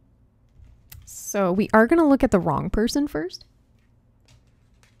 So we are going to look at the wrong person first.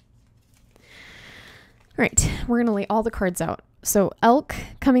 All right. We're going to lay all the cards out. So elk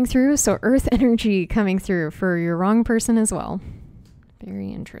coming through. So earth energy coming through for your wrong person as well.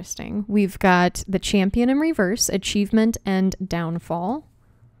 Very interesting. We've got the champion in reverse, achievement and downfall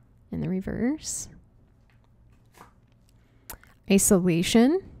in the reverse.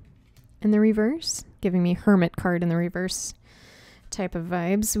 Isolation in the reverse, giving me hermit card in the reverse type of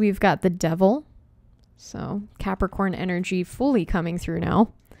vibes. We've got the devil. So Capricorn energy fully coming through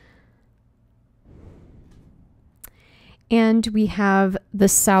now. And we have the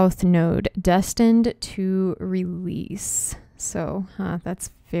South Node, destined to release. So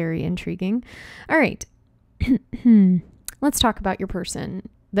that's very intriguing. All right. Let's talk about your person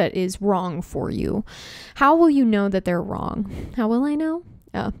that is wrong for you. How will you know that they're wrong? How will I know?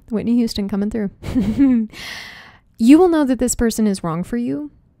 Oh, Whitney Houston coming through. You will know that this person is wrong for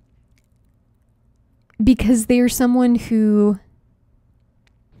you because they are someone who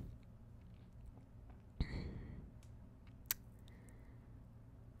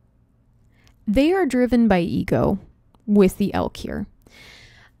they are driven by ego with the elk here.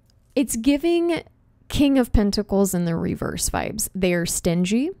 It's giving King of Pentacles in the reverse vibes. They are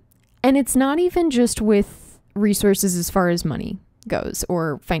stingy, and it's not even just with resources as far as money goes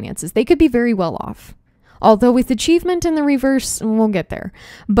or finances. They could be very well off. Although with achievement in the reverse, we'll get there.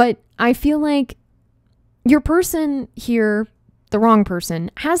 But I feel like your person here, the wrong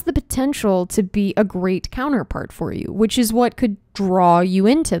person, has the potential to be a great counterpart for you, which is what could draw you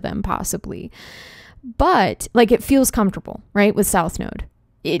into them possibly. But like it feels comfortable, right? With South Node.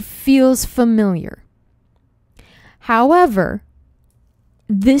 It feels familiar. However,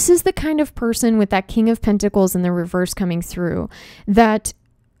 this is the kind of person with that King of Pentacles in the reverse coming through that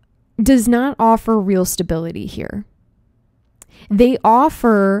does not offer real stability here. They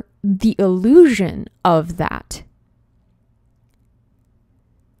offer the illusion of that.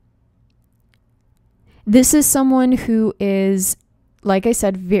 This is someone who is, like I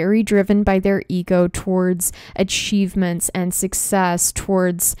said, very driven by their ego towards achievements and success,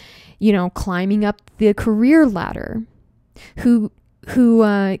 towards, you know, climbing up the career ladder, who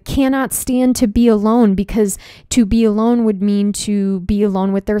cannot stand to be alone, because to be alone would mean to be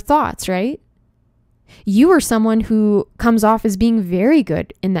alone with their thoughts, right? You are someone who comes off as being very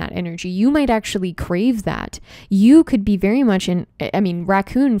good in that energy. You might actually crave that. You could be very much in,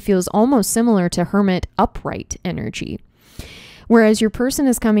 raccoon feels almost similar to hermit upright energy. Whereas your person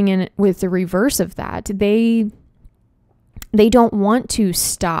is coming in with the reverse of that. They don't want to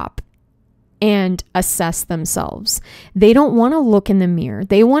stop and assess themselves. They don't want to look in the mirror.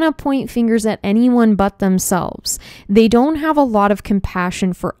 They want to point fingers at anyone but themselves. They don't have a lot of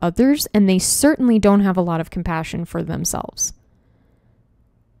compassion for others, and they certainly don't have a lot of compassion for themselves.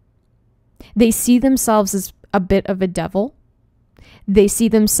 They see themselves as a bit of a devil. They see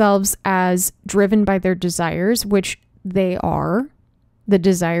themselves as driven by their desires, which they are, the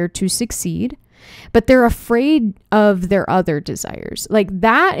desire to succeed. But they're afraid of their other desires. Like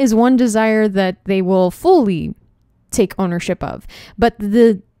that is one desire that they will fully take ownership of. But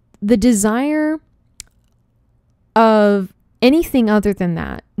the desire of anything other than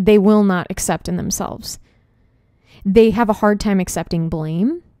that, they will not accept in themselves. They have a hard time accepting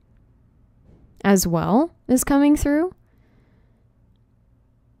blame as well as coming through.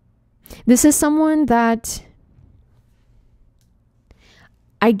 This is someone that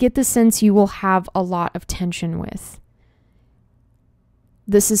I get the sense you will have a lot of tension with.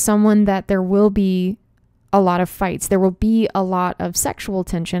 This is someone that there will be a lot of fights. There will be a lot of sexual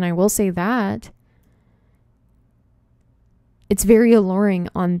tension. I will say that. It's very alluring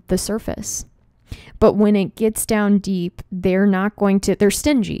on the surface. But when it gets down deep, they're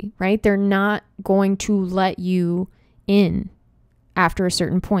stingy, right? They're not going to let you in after a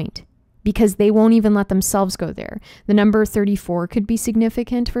certain point because they won't even let themselves go there. The number 34 could be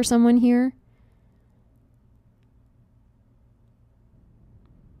significant for someone here.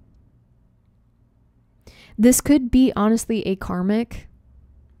 This could be honestly a karmic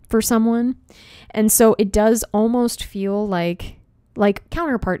for someone. And so it does almost feel like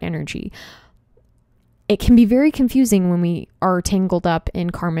counterpart energy. It can be very confusing when we are tangled up in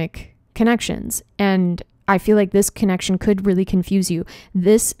karmic connections. And I feel like this connection could really confuse you.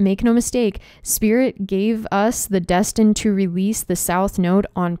 This, make no mistake, Spirit gave us the destined to release the South Node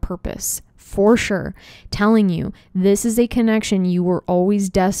on purpose, for sure. Telling you, this is a connection you were always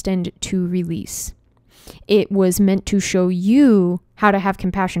destined to release. It was meant to show you how to have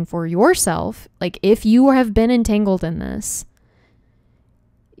compassion for yourself. Like if you have been entangled in this,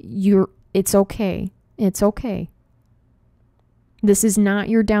 it's okay. It's okay. This is not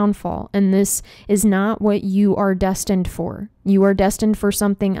your downfall, and this is not what you are destined for. You are destined for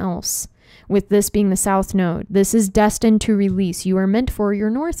something else. With this being the South Node, this is destined to release. You are meant for your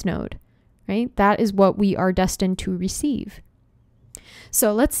North Node, right? That is what we are destined to receive.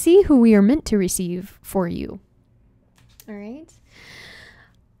 So let's see who we are meant to receive for you. All right.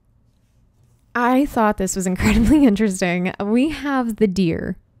 I thought this was incredibly interesting. We have the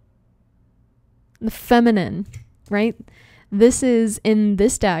Deer. The feminine, right? This is in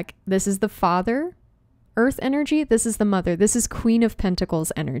this deck. This is the Father, Earth energy. This is the Mother. This is Queen of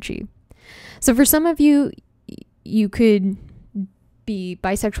Pentacles energy. So for some of you, you could be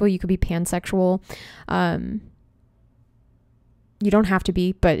bisexual. You could be pansexual. You don't have to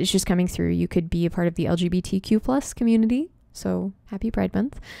be, but it's just coming through. You could be a part of the LGBTQ plus community. So happy Pride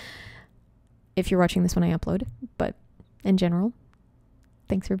Month. If you're watching this when I upload, but in general,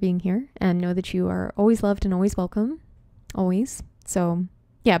 thanks for being here, and know that you are always loved and always welcome. Always. So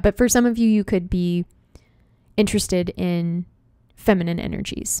yeah, but for some of you, you could be interested in feminine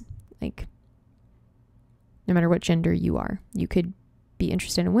energies. Like no matter what gender you are, you could be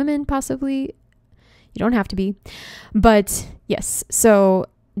interested in women, possibly. You don't have to be, but yes. So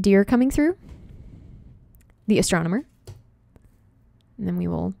Deer coming through, the Astronomer. And then we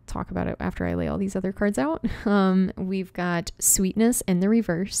will talk about it after I lay all these other cards out. We've got Sweetness in the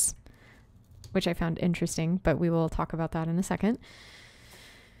reverse, which I found interesting, but we will talk about that in a second.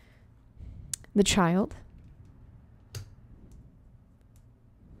 The Child.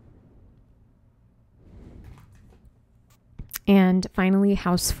 And finally,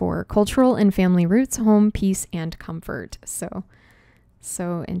 House 4, Cultural and Family Roots, Home, Peace, and Comfort.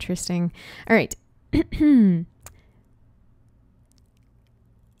 So interesting. All right.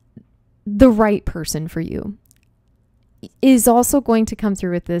 The right person for you is also going to come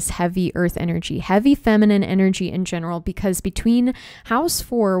through with this heavy earth energy, heavy feminine energy in general, because between House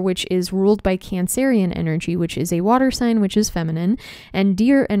 4, which is ruled by Cancerian energy, which is a water sign, which is feminine, and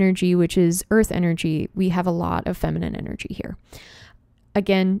Deer energy, which is earth energy, we have a lot of feminine energy here.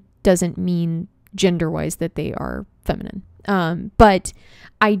 Again, doesn't mean gender-wise that they are feminine. But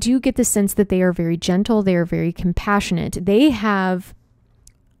I do get the sense that they are very gentle. They are very compassionate. They have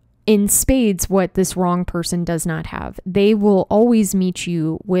in spades what this wrong person does not have. They will always meet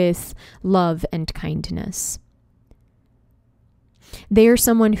you with love and kindness. They are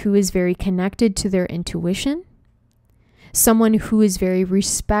someone who is very connected to their intuition, someone who is very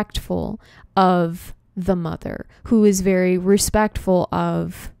respectful of the mother, who is very respectful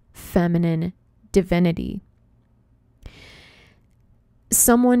of feminine divinity.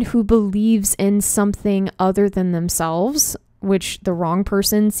 Someone who believes in something other than themselves, which the wrong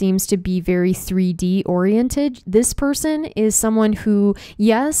person seems to be very 3D oriented. This person is someone who,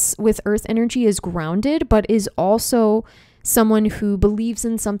 yes, with earth energy is grounded, but is also someone who believes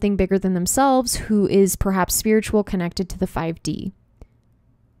in something bigger than themselves, who is perhaps spiritual, connected to the 5D.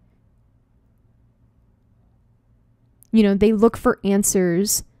 You know, they look for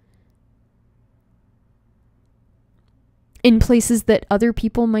answers in places that other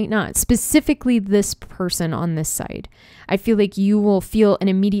people might not, specifically this person on this side. I feel like you will feel an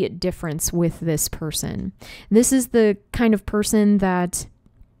immediate difference with this person. This is the kind of person that,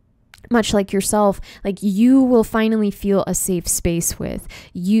 much like yourself, like you will finally feel a safe space with.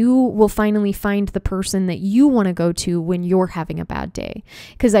 You will finally find the person that you want to go to when you're having a bad day.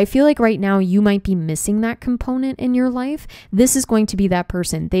 Because I feel like right now you might be missing that component in your life. This is going to be that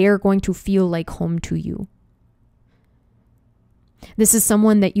person. They are going to feel like home to you. This is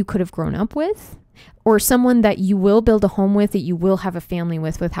someone that you could have grown up with, or someone that you will build a home with, that you will have a family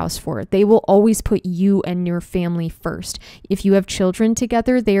with House 4. They will always put you and your family first. If you have children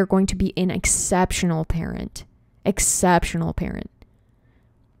together, they are going to be an exceptional parent. Exceptional parent.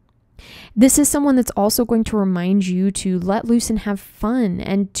 This is someone that's also going to remind you to let loose and have fun,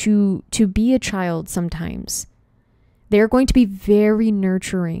 and to be a child sometimes. They're going to be very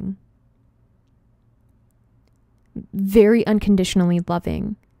nurturing, very unconditionally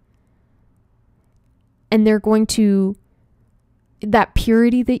loving. And they're going to, that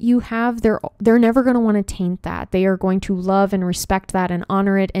purity that you have, they're never going to want to taint that. They are going to love and respect that and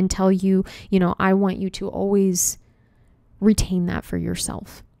honor it and tell you, I want you to always retain that for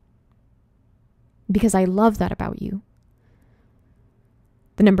yourself, because I love that about you.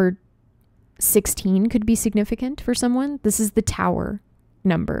 The number 16 could be significant for someone. This is the Tower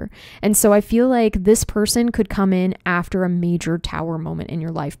number. And so I feel like this person could come in after a major Tower moment in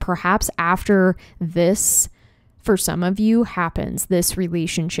your life. Perhaps after this, for some of you, happens, this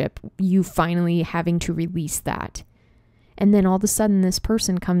relationship, you finally having to release that. And then all of a sudden this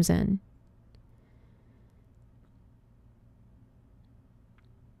person comes in.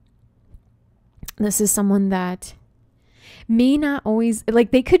 This is someone that may not always,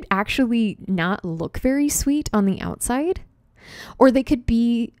 like, they could actually not look very sweet on the outside, or they could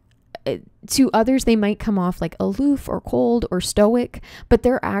be, to others, they might come off like aloof or cold or stoic, but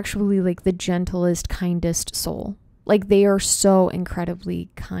they're actually like the gentlest, kindest soul. Like, they are so incredibly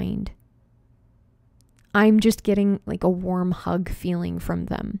kind. I'm just getting like a warm hug feeling from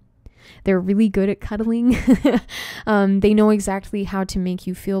them. They're really good at cuddling. They know exactly how to make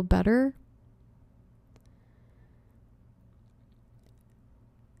you feel better.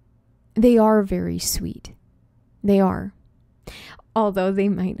 They are very sweet. They are. Although they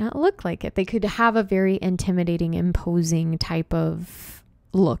might not look like it. They could have a very intimidating, imposing type of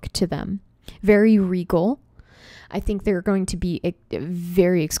look to them. Very regal. I think they're going to be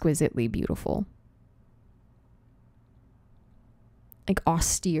very exquisitely beautiful. Like,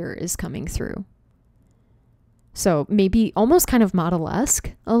 austere is coming through. So maybe almost kind of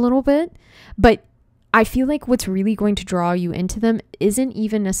model-esque a little bit, but I feel like what's really going to draw you into them isn't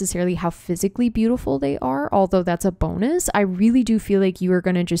even necessarily how physically beautiful they are, although that's a bonus. I really do feel like you are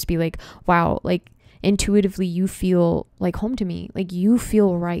going to just be like, wow, like intuitively you feel like home to me. Like, you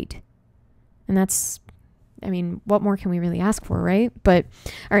feel right. And that's, I mean, what more can we really ask for, right? But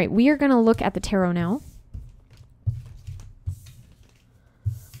all right, we are going to look at the tarot now.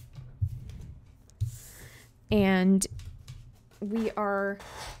 And we are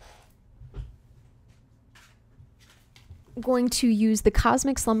going to use the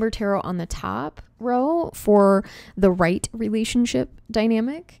Cosmic Slumber Tarot on the top row for the right relationship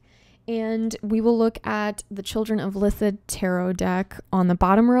dynamic. And we will look at the Children of Litha Tarot deck on the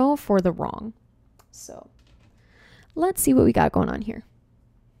bottom row for the wrong. So let's see what we got going on here.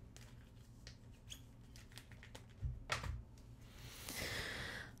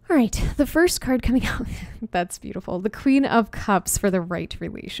 All right, the first card coming out, that's beautiful. The Queen of Cups for the right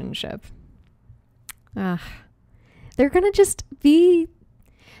relationship. They're going to just be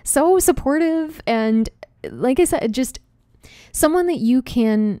so supportive. And like I said, just someone that you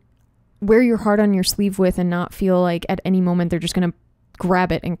can wear your heart on your sleeve with and not feel like at any moment they're just going to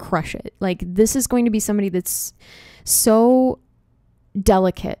grab it and crush it. Like, this is going to be somebody that's so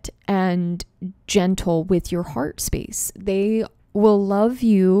delicate and gentle with your heart space. They will love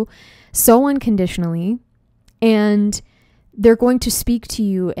you so unconditionally, and they're going to speak to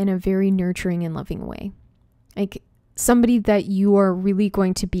you in a very nurturing and loving way. Like, somebody that you are really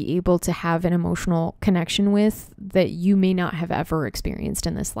going to be able to have an emotional connection with that you may not have ever experienced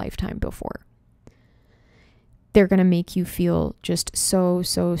in this lifetime before. They're going to make you feel just so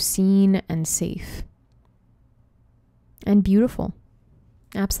seen and safe and beautiful.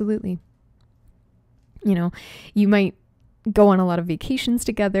 Absolutely. You know, you might go on a lot of vacations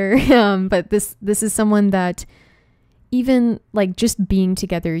together, but this is someone that even like just being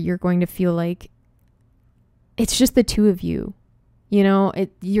together, you're going to feel like it's just the two of you. You know,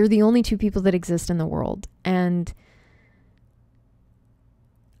 you're the only two people that exist in the world. And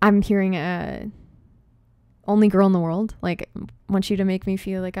I'm hearing only girl in the world. Like, I want you to make me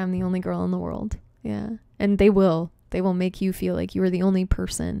feel like I'm the only girl in the world. Yeah. And they will make you feel like you are the only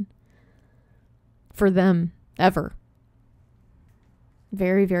person for them ever.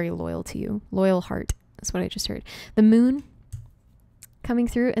 Very, very loyal to you. Loyal heart. That's what I just heard. The Moon coming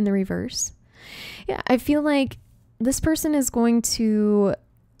through in the reverse. Yeah, I feel like this person is going to,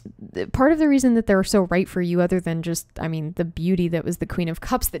 part of the reason that they're so right for you, other than just, I mean, the beauty that was the Queen of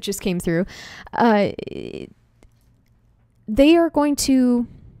Cups that just came through, they are going to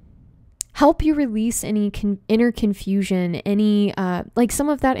help you release any inner confusion, any like some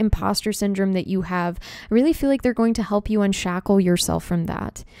of that imposter syndrome that you have. I really feel like they're going to help you unshackle yourself from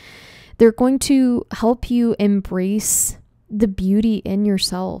that. They're going to help you embrace the beauty in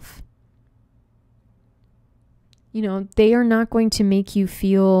yourself. You know, they are not going to make you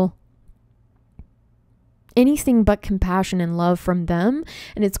feel anything but compassion and love from them,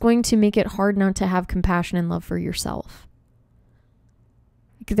 and it's going to make it hard not to have compassion and love for yourself.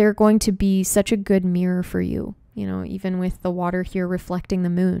 They're going to be such a good mirror for you, you know, even with the water here reflecting the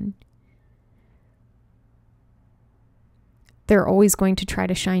moon. They're always going to try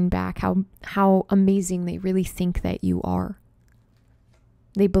to shine back how amazing they really think that you are.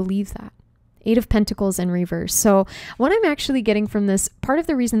 They believe that. 8 of Pentacles in reverse. So what I'm actually getting from this, part of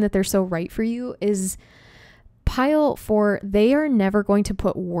the reason that they're so right for you is pile 4, they are never going to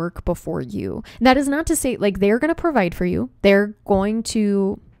put work before you. That is not to say, like, they're going to provide for you. They're going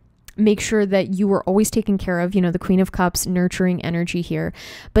to make sure that you are always taken care of, you know, the Queen of Cups, nurturing energy here.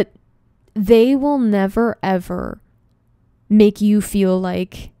 But they will never, ever make you feel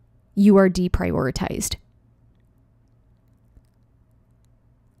like you are deprioritized.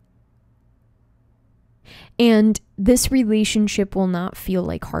 And this relationship will not feel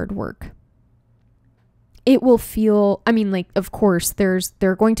like hard work. It will feel, I mean, like, of course, there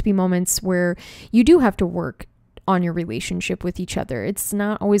are going to be moments where you do have to work on your relationship with each other. It's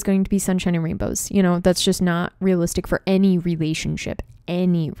not always going to be sunshine and rainbows. You know, that's just not realistic for any relationship.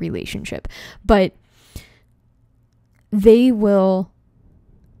 But they will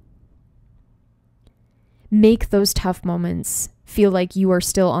make those tough moments feel like you are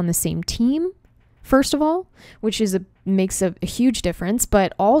still on the same team, first of all, which makes a huge difference.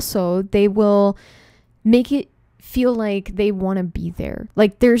 But also they will make it feel like they want to be there.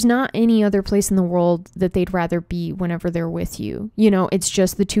 Like there's not any other place in the world that they'd rather be whenever they're with you. You know, it's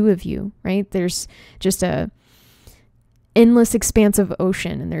just the two of you, right? There's just a endless expanse of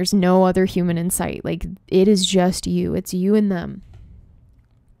ocean and there's no other human in sight. Like it is just you. It's you and them.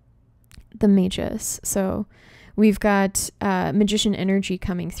 The Magus. So we've got magician energy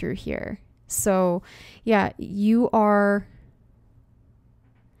coming through here. So yeah, you are...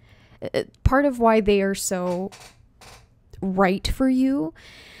 Part of why they are so right for you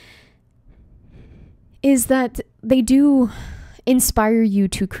is that they do inspire you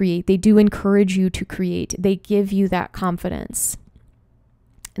to create. They do encourage you to create. They give you that confidence.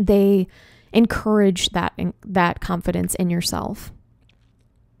 They encourage that confidence in yourself.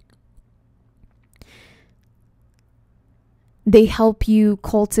 They help you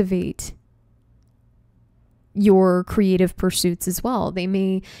cultivate your creative pursuits as well. They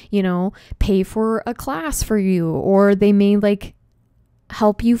may, you know, pay for a class for you, or they may like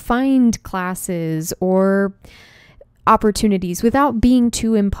help you find classes or opportunities without being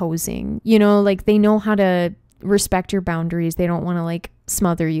too imposing. You know, like they know how to respect your boundaries. They don't want to like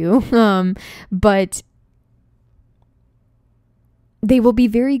smother you. But they will be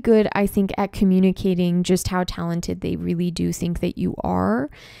very good, I think, at communicating just how talented they really do think that you are.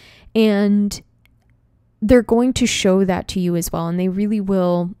 And they're going to show that to you as well. And they really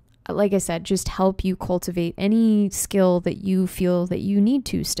will, like I said, just help you cultivate any skill that you feel that you need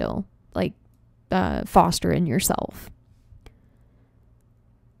to still like foster in yourself.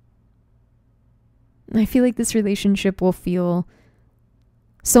 I feel like this relationship will feel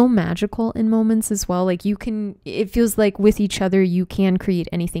so magical in moments as well. Like it feels like with each other, you can create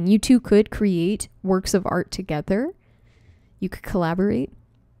anything. You two could create works of art together. You could collaborate.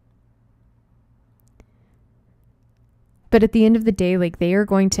 But at the end of the day, like they are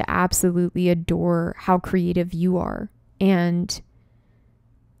going to absolutely adore how creative you are. And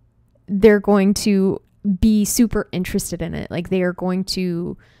they're going to be super interested in it. Like they are going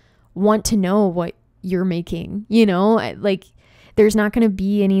to want to know what you're making, you know, like there's not going to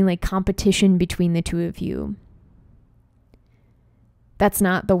be any like competition between the two of you. That's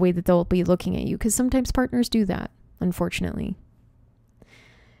not the way that they'll be looking at you, because sometimes partners do that, unfortunately.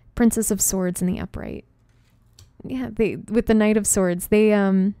 Princess of Swords in the upright. Yeah, with the Knight of Swords,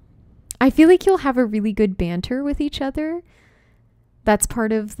 I feel like you'll have a really good banter with each other. That's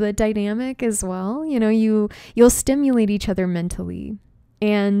part of the dynamic as well. You know, you'll stimulate each other mentally,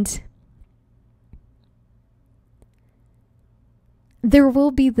 and there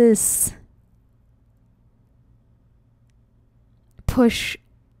will be this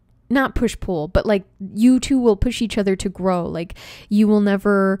not push-pull, but like you two will push each other to grow. Like you will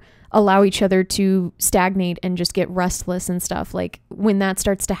never allow each other to stagnate and just get restless and stuff. Like when that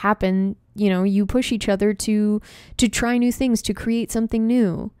starts to happen, you know, you push each other to try new things, to create something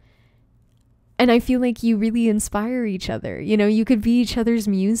new. And I feel like you really inspire each other. You know, you could be each other's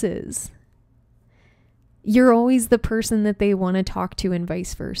muses. You're always the person that they want to talk to and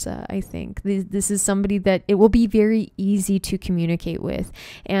vice versa, I think. This is somebody that it will be very easy to communicate with.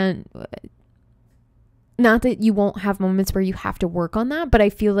 And not that you won't have moments where you have to work on that, but I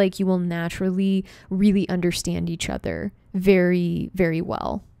feel like you will naturally really understand each other very, very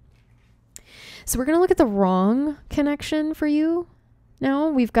well. So we're going to look at the wrong connection for you. Now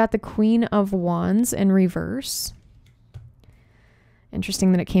we've got the Queen of Wands in reverse.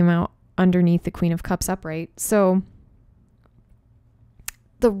 Interesting that it came out underneath the Queen of Cups upright. So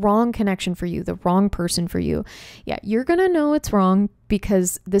the wrong connection for you, the wrong person for you. Yeah, you're going to know it's wrong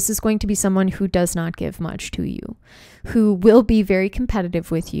because this is going to be someone who does not give much to you, who will be very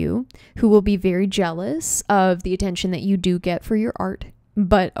competitive with you, who will be very jealous of the attention that you do get for your art,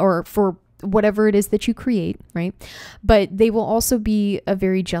 or for whatever it is that you create, right? But they will also be a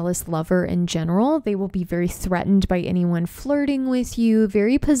very jealous lover in general. They will be very threatened by anyone flirting with you,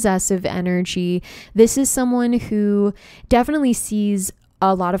 very possessive energy. This is someone who definitely sees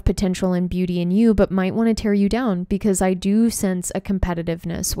a lot of potential and beauty in you, but might want to tear you down because I do sense a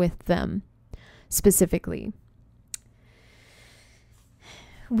competitiveness with them specifically.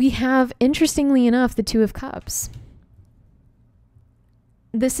 We have, interestingly enough, the Two of Cups.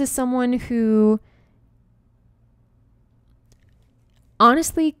 This is someone who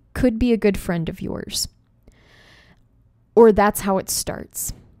honestly could be a good friend of yours, or that's how it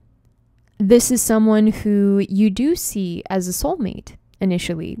starts. This is someone who you do see as a soulmate.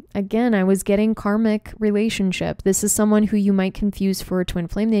 Initially, again, I was getting karmic relationship. This is someone who you might confuse for a twin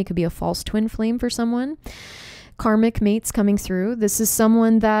flame. They could be a false twin flame for someone. Karmic mates coming through. This is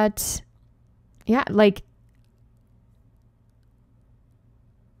someone that, yeah, like,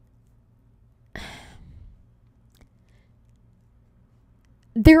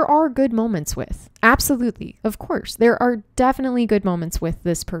 there are good moments with. Absolutely. Of course. There are definitely good moments with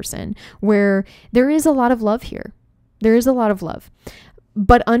this person where there is a lot of love here. There is a lot of love.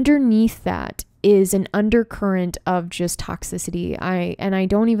 But underneath that is an undercurrent of just toxicity. I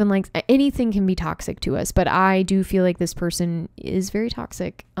don't even like, anything can be toxic to us, but I do feel like this person is very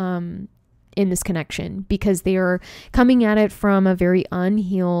toxic in this connection because they are coming at it from a very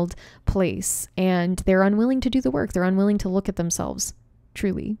unhealed place and they're unwilling to do the work. They're unwilling to look at themselves.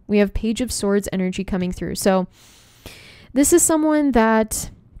 Truly. We have Page of Swords energy coming through. So this is someone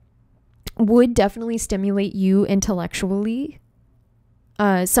that would definitely stimulate you intellectually.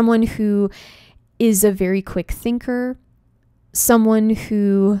 Someone who is a very quick thinker. Someone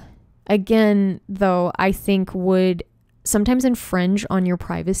who, again, though, I think would sometimes infringe on your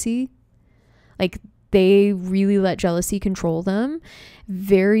privacy. Like, they really let jealousy control them.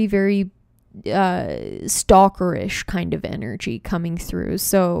 Very, very stalkerish kind of energy coming through.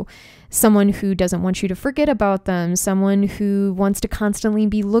 So someone who doesn't want you to forget about them, someone who wants to constantly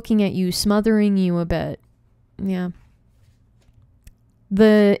be looking at you, smothering you a bit. Yeah.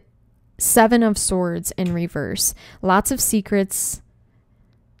 The Seven of Swords in reverse. Lots of secrets,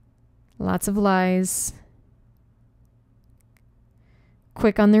 lots of lies,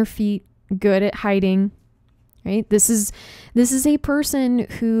 quick on their feet, good at hiding, right? This is a person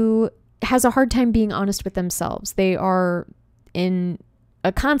who has a hard time being honest with themselves. They are in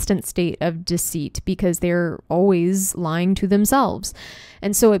a constant state of deceit because they're always lying to themselves.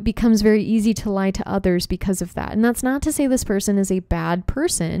 And so it becomes very easy to lie to others because of that. And that's not to say this person is a bad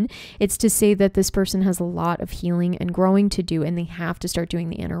person. It's to say that this person has a lot of healing and growing to do, and they have to start doing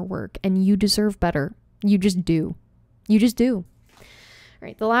the inner work. And you deserve better. You just do. You just do. All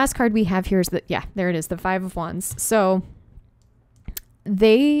right. The last card we have here is there it is, the Five of Wands. So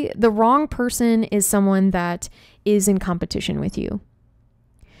the wrong person is someone that is in competition with you,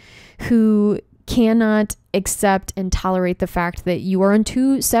 who cannot accept and tolerate the fact that you are on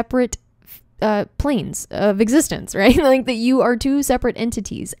two separate planes of existence, right? Like that you are two separate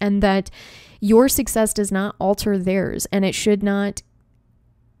entities and that your success does not alter theirs, and it should not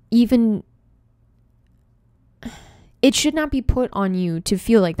be put on you to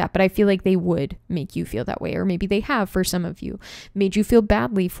feel like that, but I feel like they would make you feel that way, or maybe they have for some of you, made you feel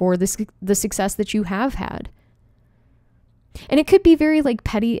badly for the success that you have had. And it could be very like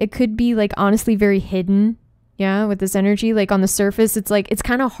petty. It could be like honestly very hidden. Yeah. With this energy, like on the surface, it's like, it's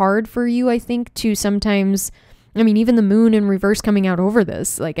kind of hard for you, I think, to sometimes, I mean, even the moon in reverse coming out over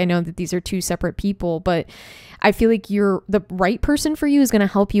this, like, I know that these are two separate people, but I feel like the right person for you is going to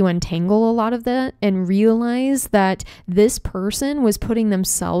help you untangle a lot of that and realize that this person was putting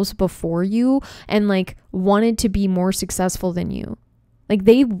themselves before you and like wanted to be more successful than you. Like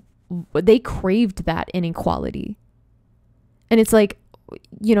they craved that inequality. And it's like,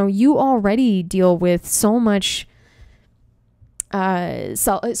 you know, you already deal with so much,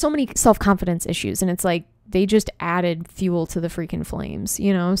 so many self-confidence issues, and it's like they just added fuel to the freaking flames,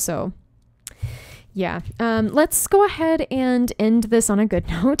 you know? So yeah, let's go ahead and end this on a good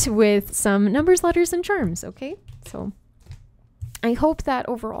note with some numbers, letters, and charms. Okay, so I hope that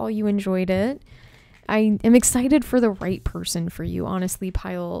overall you enjoyed it. I am excited for the right person for you, honestly,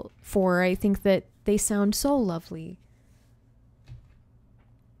 pile 4. I think that they sound so lovely.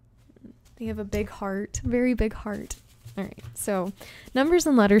 They have a big heart, very big heart. All right, so numbers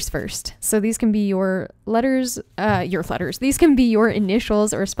and letters first. So these can be your letters, These can be your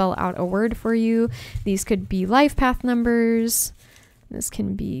initials or spell out a word for you. These could be life path numbers. This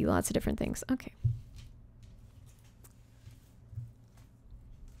can be lots of different things. Okay.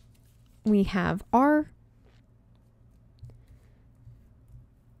 We have R.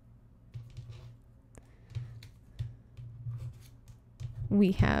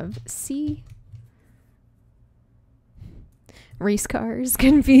 We have C. Race cars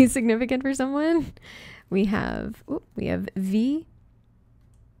can be significant for someone. We have V.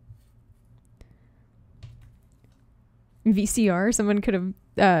 VCR. Someone could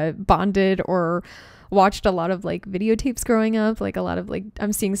have bonded or watched a lot of like videotapes growing up, like a lot of like,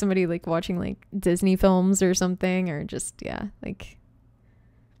 I'm seeing somebody like watching like Disney films or something, or just, yeah, like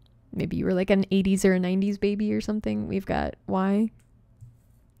maybe you were like an 80s or a 90s baby or something. We've got Y.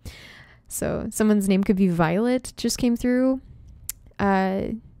 So someone's name could be Violet, just came through.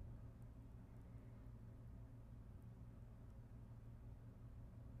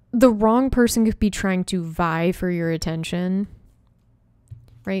 The wrong person could be trying to vie for your attention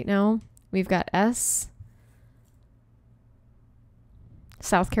right now. We've got S.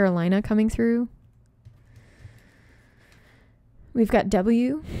 South Carolina coming through. We've got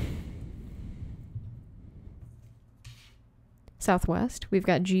W. Southwest. We've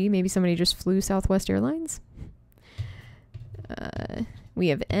got G. Maybe somebody just flew Southwest Airlines. We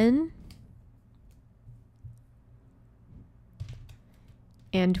have N.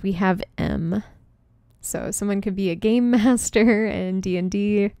 And we have M. So someone could be a game master in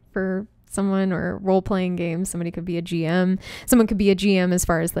D&D for someone, or role-playing games. Somebody could be a GM. Someone could be a GM as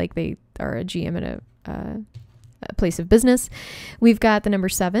far as like they are a GM at a place of business. We've got the number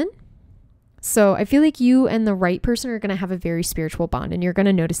 7. So I feel like you and the right person are going to have a very spiritual bond, and you're going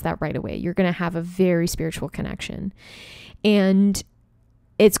to notice that right away. You're going to have a very spiritual connection. And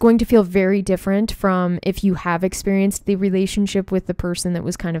it's going to feel very different from if you have experienced the relationship with the person that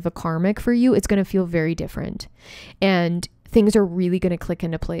was kind of a karmic for you. It's going to feel very different. And things are really going to click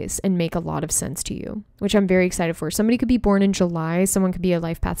into place and make a lot of sense to you, which I'm very excited for. Somebody could be born in July. Someone could be a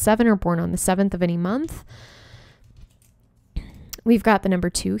life path 7 or born on the 7th of any month. We've got the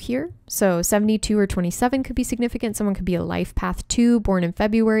number 2 here. So 72 or 27 could be significant. Someone could be a life path 2, born in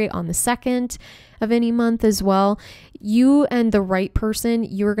February on the 2nd of any month as well. You and the right person,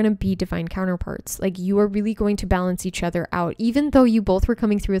 you're going to be divine counterparts. Like, you are really going to balance each other out. Even though you both were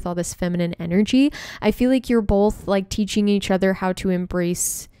coming through with all this feminine energy, I feel like you're both like teaching each other how to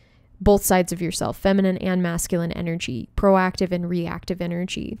embrace both sides of yourself, feminine and masculine energy, proactive and reactive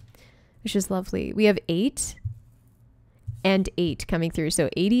energy, which is lovely. We have 8. And 8 coming through. So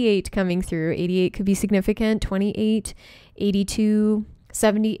 88 coming through. 88 could be significant. 28, 82,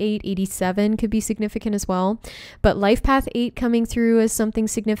 78, 87 could be significant as well. But life path 8 coming through as something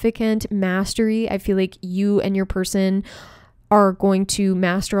significant. Mastery. I feel like you and your person are going to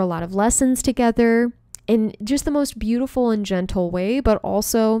master a lot of lessons together in just the most beautiful and gentle way, but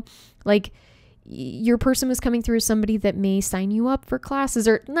also like your person was coming through as somebody that may sign you up for classes,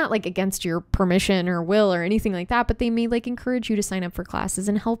 or not like against your permission or will or anything like that, but they may like encourage you to sign up for classes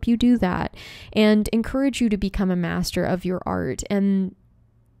and help you do that, and encourage you to become a master of your art, and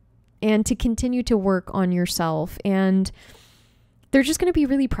to continue to work on yourself. And they're just going to be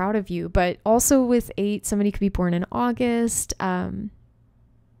really proud of you. But also with 8, somebody could be born in August. Somebody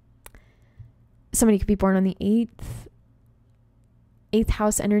could be born on the 8th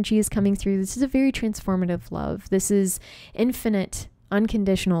house energy is coming through. This is a very transformative love. This is infinite,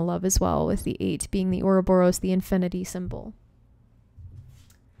 unconditional love as well, with the 8 being the Ouroboros, the infinity symbol.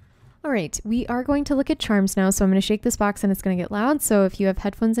 All right, we are going to look at charms now. So I'm going to shake this box and it's going to get loud. So if you have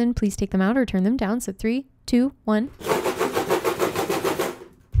headphones in, please take them out or turn them down. So 3, 2, 1.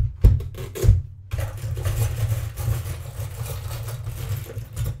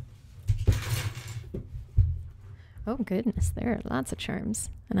 Oh goodness, there are lots of charms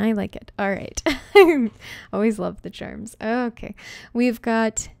and I like it. All right. Always love the charms. Okay. We've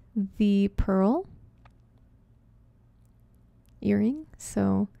got the pearl earring.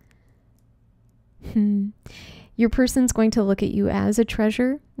 So Your person's going to look at you as a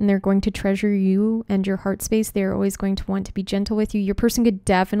treasure, and they're going to treasure you and your heart space. They're always going to want to be gentle with you. Your person could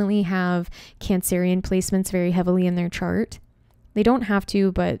definitely have Cancerian placements very heavily in their chart. They don't have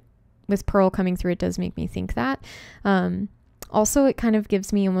to, but with Pearl coming through, it does make me think that. Also, it kind of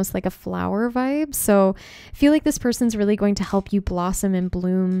gives me almost like a flower vibe. So I feel like this person's really going to help you blossom and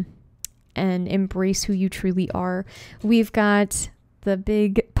bloom and embrace who you truly are. We've got the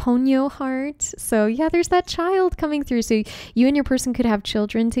big Ponyo heart. So yeah, there's that child coming through. So you and your person could have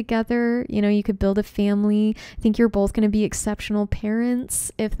children together. You know, you could build a family. I think you're both going to be exceptional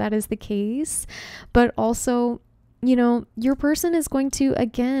parents if that is the case. But also, you know, your person is going to,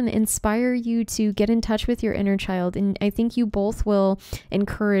 again, inspire you to get in touch with your inner child. And I think you both will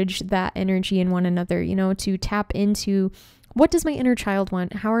encourage that energy in one another, you know, to tap into what does my inner child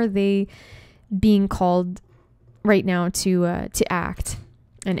want? How are they being called right now to act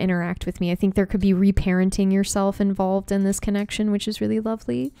and interact with me? I think there could be reparenting yourself involved in this connection, which is really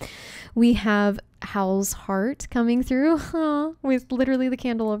lovely. We have Howl's heart coming through with literally the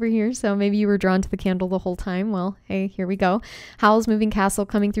candle over here. So maybe you were drawn to the candle the whole time. Well, hey, here we go. Howl's moving castle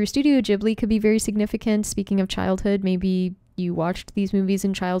coming through. Studio Ghibli could be very significant. Speaking of childhood, maybe you watched these movies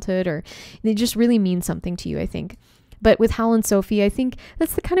in childhood, or they just really mean something to you, I think. But with Howl and Sophie, I think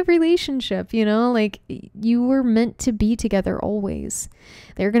that's the kind of relationship, you know, like you were meant to be together always.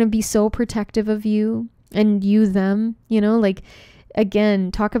 They're going to be so protective of you and you them, you know, like,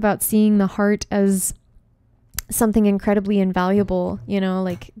 again, talk about seeing the heart as something incredibly invaluable, you know,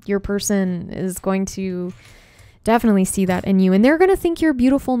 like your person is going to definitely see that in you, and they're going to think you're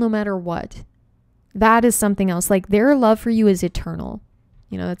beautiful no matter what. That is something else. Like their love for you is eternal.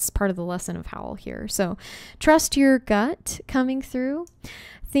 You know, that's part of the lesson of Howl here. So trust your gut coming through.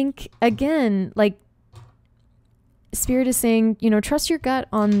 Think again, like Spirit is saying, you know, trust your gut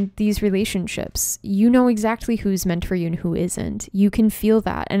on these relationships. You know exactly who's meant for you and who isn't. You can feel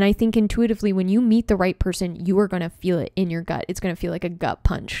that. And I think intuitively, when you meet the right person, you are going to feel it in your gut. It's going to feel like a gut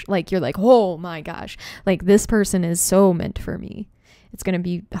punch. Like you're like, oh my gosh, like this person is so meant for me. It's going to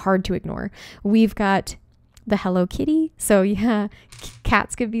be hard to ignore. We've got the Hello Kitty. So yeah,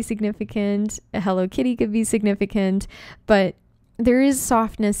 cats could be significant. A Hello Kitty could be significant, but there is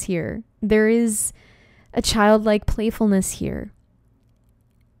softness here. There is a childlike playfulness here.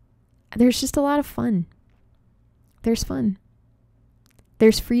 There's just a lot of fun. There's fun.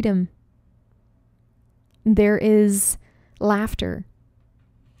 There's freedom. There is laughter.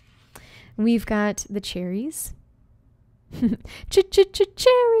 We've got the cherries.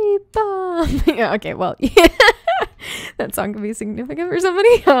 Cherry bomb. Yeah, okay, well, yeah. That song could be significant for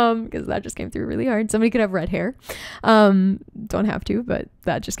somebody, because that just came through really hard. Somebody could have red hair. Don't have to, but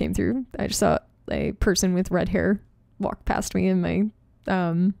that just came through. I just saw a person with red hair walk past me in my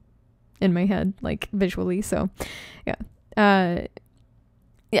head, like visually. So yeah.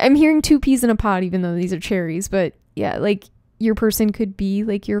 I'm hearing two peas in a pod, even though these are cherries, but yeah, like your person could be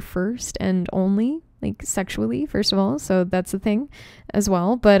like your first and only, like sexually, first of all. So that's the thing as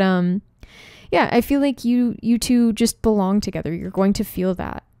well. But yeah, I feel like you two just belong together. You're going to feel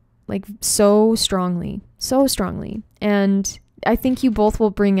that like so strongly. And I think you both will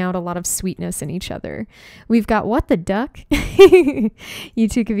bring out a lot of sweetness in each other. We've got What the Duck. You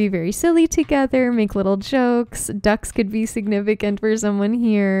two could be very silly together, make little jokes. Ducks could be significant for someone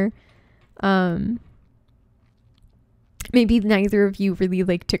here. Maybe neither of you really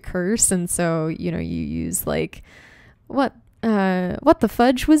like to curse, and so, you know, you use like, what the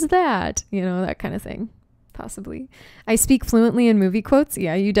fudge was that? You know, that kind of thing. Possibly. I speak fluently in movie quotes.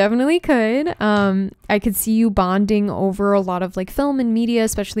 Yeah, you definitely could. I could see you bonding over a lot of like film and media,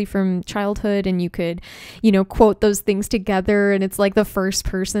 especially from childhood, and you could, you know, quote those things together, and it's like the first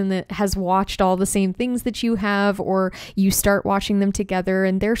person that has watched all the same things that you have, or you start watching them together,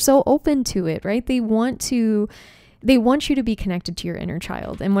 and they're so open to it, right? They want you to be connected to your inner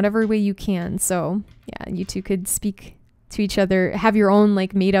child in whatever way you can. So yeah, you two could speak to each other, have your own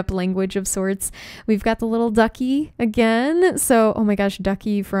like made up language of sorts. We've got the little ducky again. So, oh my gosh,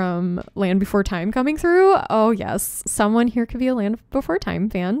 Ducky from Land Before Time coming through. Oh yes, someone here could be a Land Before Time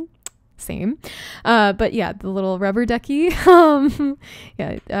fan. Same. But yeah, the little rubber ducky.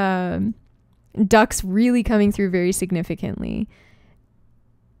 Ducks really coming through very significantly.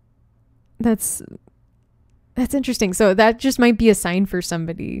 That's interesting. So that just might be a sign for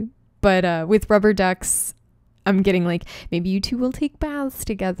somebody. But with rubber ducks, I'm getting like, maybe you two will take baths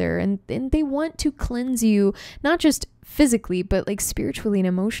together, and they want to cleanse you, not just physically, but like spiritually and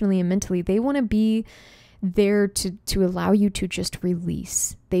emotionally and mentally. They want to be there to allow you to just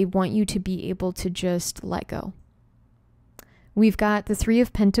release. They want you to be able to just let go. We've got the Three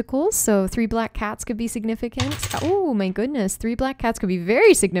of Pentacles, so 3 black cats could be significant. Oh my goodness, 3 black cats could be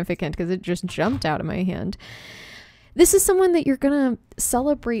very significant because it just jumped out of my hand. This is someone that you're going to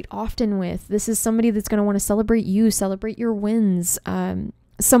celebrate often with. This is somebody that's going to want to celebrate you, celebrate your wins.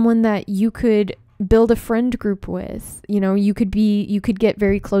 Someone that you could build a friend group with. You know, you could get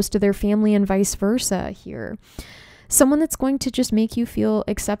very close to their family and vice versa here. Someone that's going to just make you feel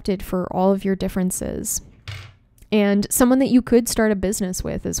accepted for all of your differences. And someone that you could start a business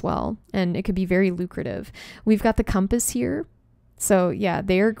with as well. And it could be very lucrative. We've got the compass here. So yeah,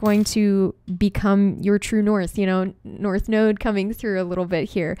 they are going to become your true north, you know, North Node coming through a little bit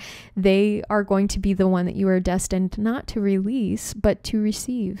here. They are going to be the one that you are destined not to release, but to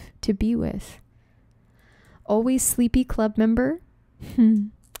receive, to be with. Always sleepy club member.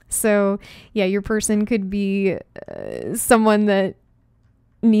 So yeah, your person could be someone that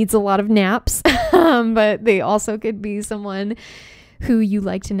needs a lot of naps, but they also could be someone who you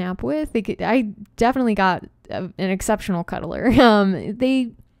like to nap with. I definitely got an exceptional cuddler.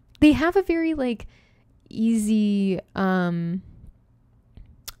 They have a very like easy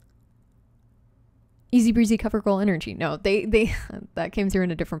breezy cover girl energy. No, they that came through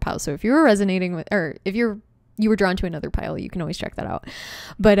in a different pile. So if you were resonating with, or if you were drawn to another pile, you can always check that out.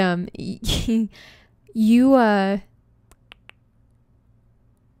 But you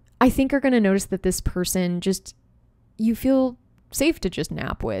I think are going to notice that this person just, you feel safe to just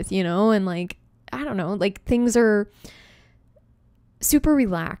nap with, you know, and like, I don't know, like things are super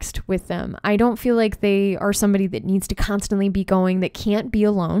relaxed with them. I don't feel like they are somebody that needs to constantly be going, that can't be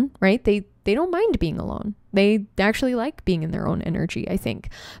alone, right? They don't mind being alone. They actually like being in their own energy, I think,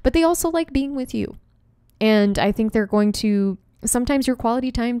 but they also like being with you. And I think they're going to, sometimes your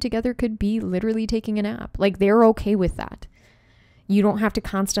quality time together could be literally taking a nap. Like they're okay with that. You don't have to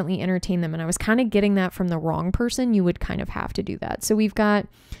constantly entertain them. And I was kind of getting that from the wrong person. You would kind of have to do that. So we've got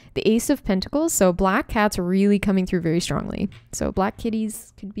the Ace of Pentacles. So black cats are really coming through very strongly. So black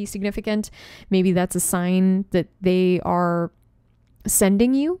kitties could be significant. Maybe that's a sign that they are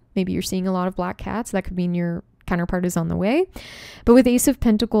sending you. Maybe you're seeing a lot of black cats. That could mean your counterpart is on the way. But with Ace of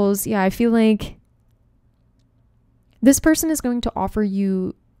Pentacles, yeah, I feel like this person is going to offer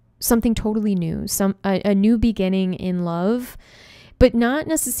you something totally new, a new beginning in love. But not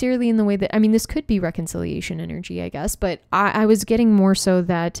necessarily in the way that, I mean, this could be reconciliation energy, I guess, but I was getting more so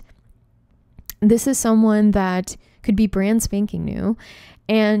that this is someone that could be brand spanking new.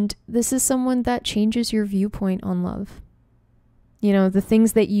 And this is someone that changes your viewpoint on love. You know, the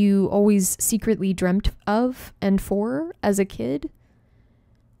things that you always secretly dreamt of and for as a kid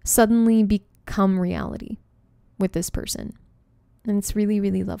suddenly become reality with this person. And it's really,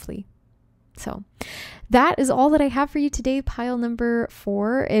 really lovely. So that is all that I have for you today, pile number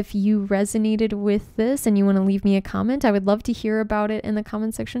 4. If you resonated with this and you want to leave me a comment, I would love to hear about it in the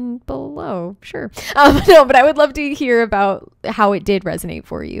comment section below. Sure. No, but I would love to hear about how it did resonate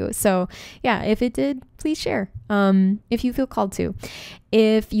for you. So yeah, if it did, please share if you feel called to.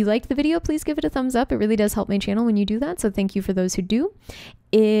 If you liked the video, please give it a thumbs up. It really does help my channel when you do that. So thank you for those who do.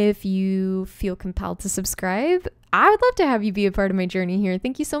 If you feel compelled to subscribe, I would love to have you be a part of my journey here.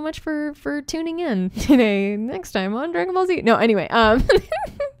 Thank you so much for tuning in today. Next time on Dragon Ball Z. No, anyway,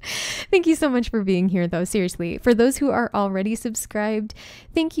 thank you so much for being here though. Seriously, for those who are already subscribed,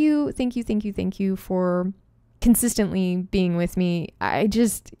 thank you for consistently being with me.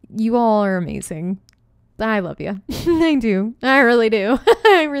 You all are amazing. I love you. I do. I really do.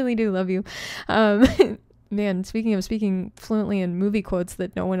 I really do love you. Man, speaking of speaking fluently in movie quotes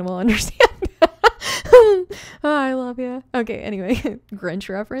that no one will understand. Oh, I love you. Okay, anyway, Grinch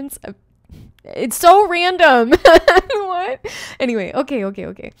reference. It's so random. What? Anyway,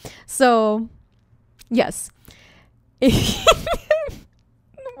 okay. So, yes.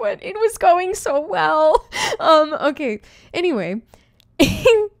 What? It was going so well. Okay. Anyway.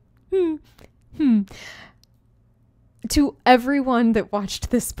 To everyone that watched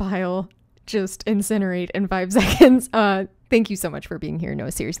this pile just incinerate in 5 seconds, thank you so much for being here. No,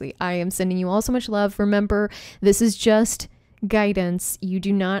 seriously, I am sending you all so much love. Remember, this is just guidance. You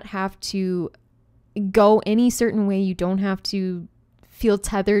do not have to go any certain way. You don't have to feel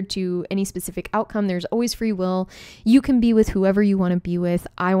tethered to any specific outcome. There's always free will. You can be with whoever you want to be with.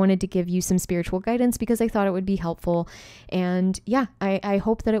 I wanted to give you some spiritual guidance because I thought it would be helpful. And yeah, I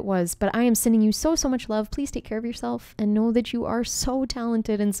hope that it was. But I am sending you so much love. Please take care of yourself and know that you are so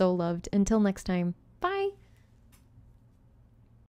talented and so loved. Until next time.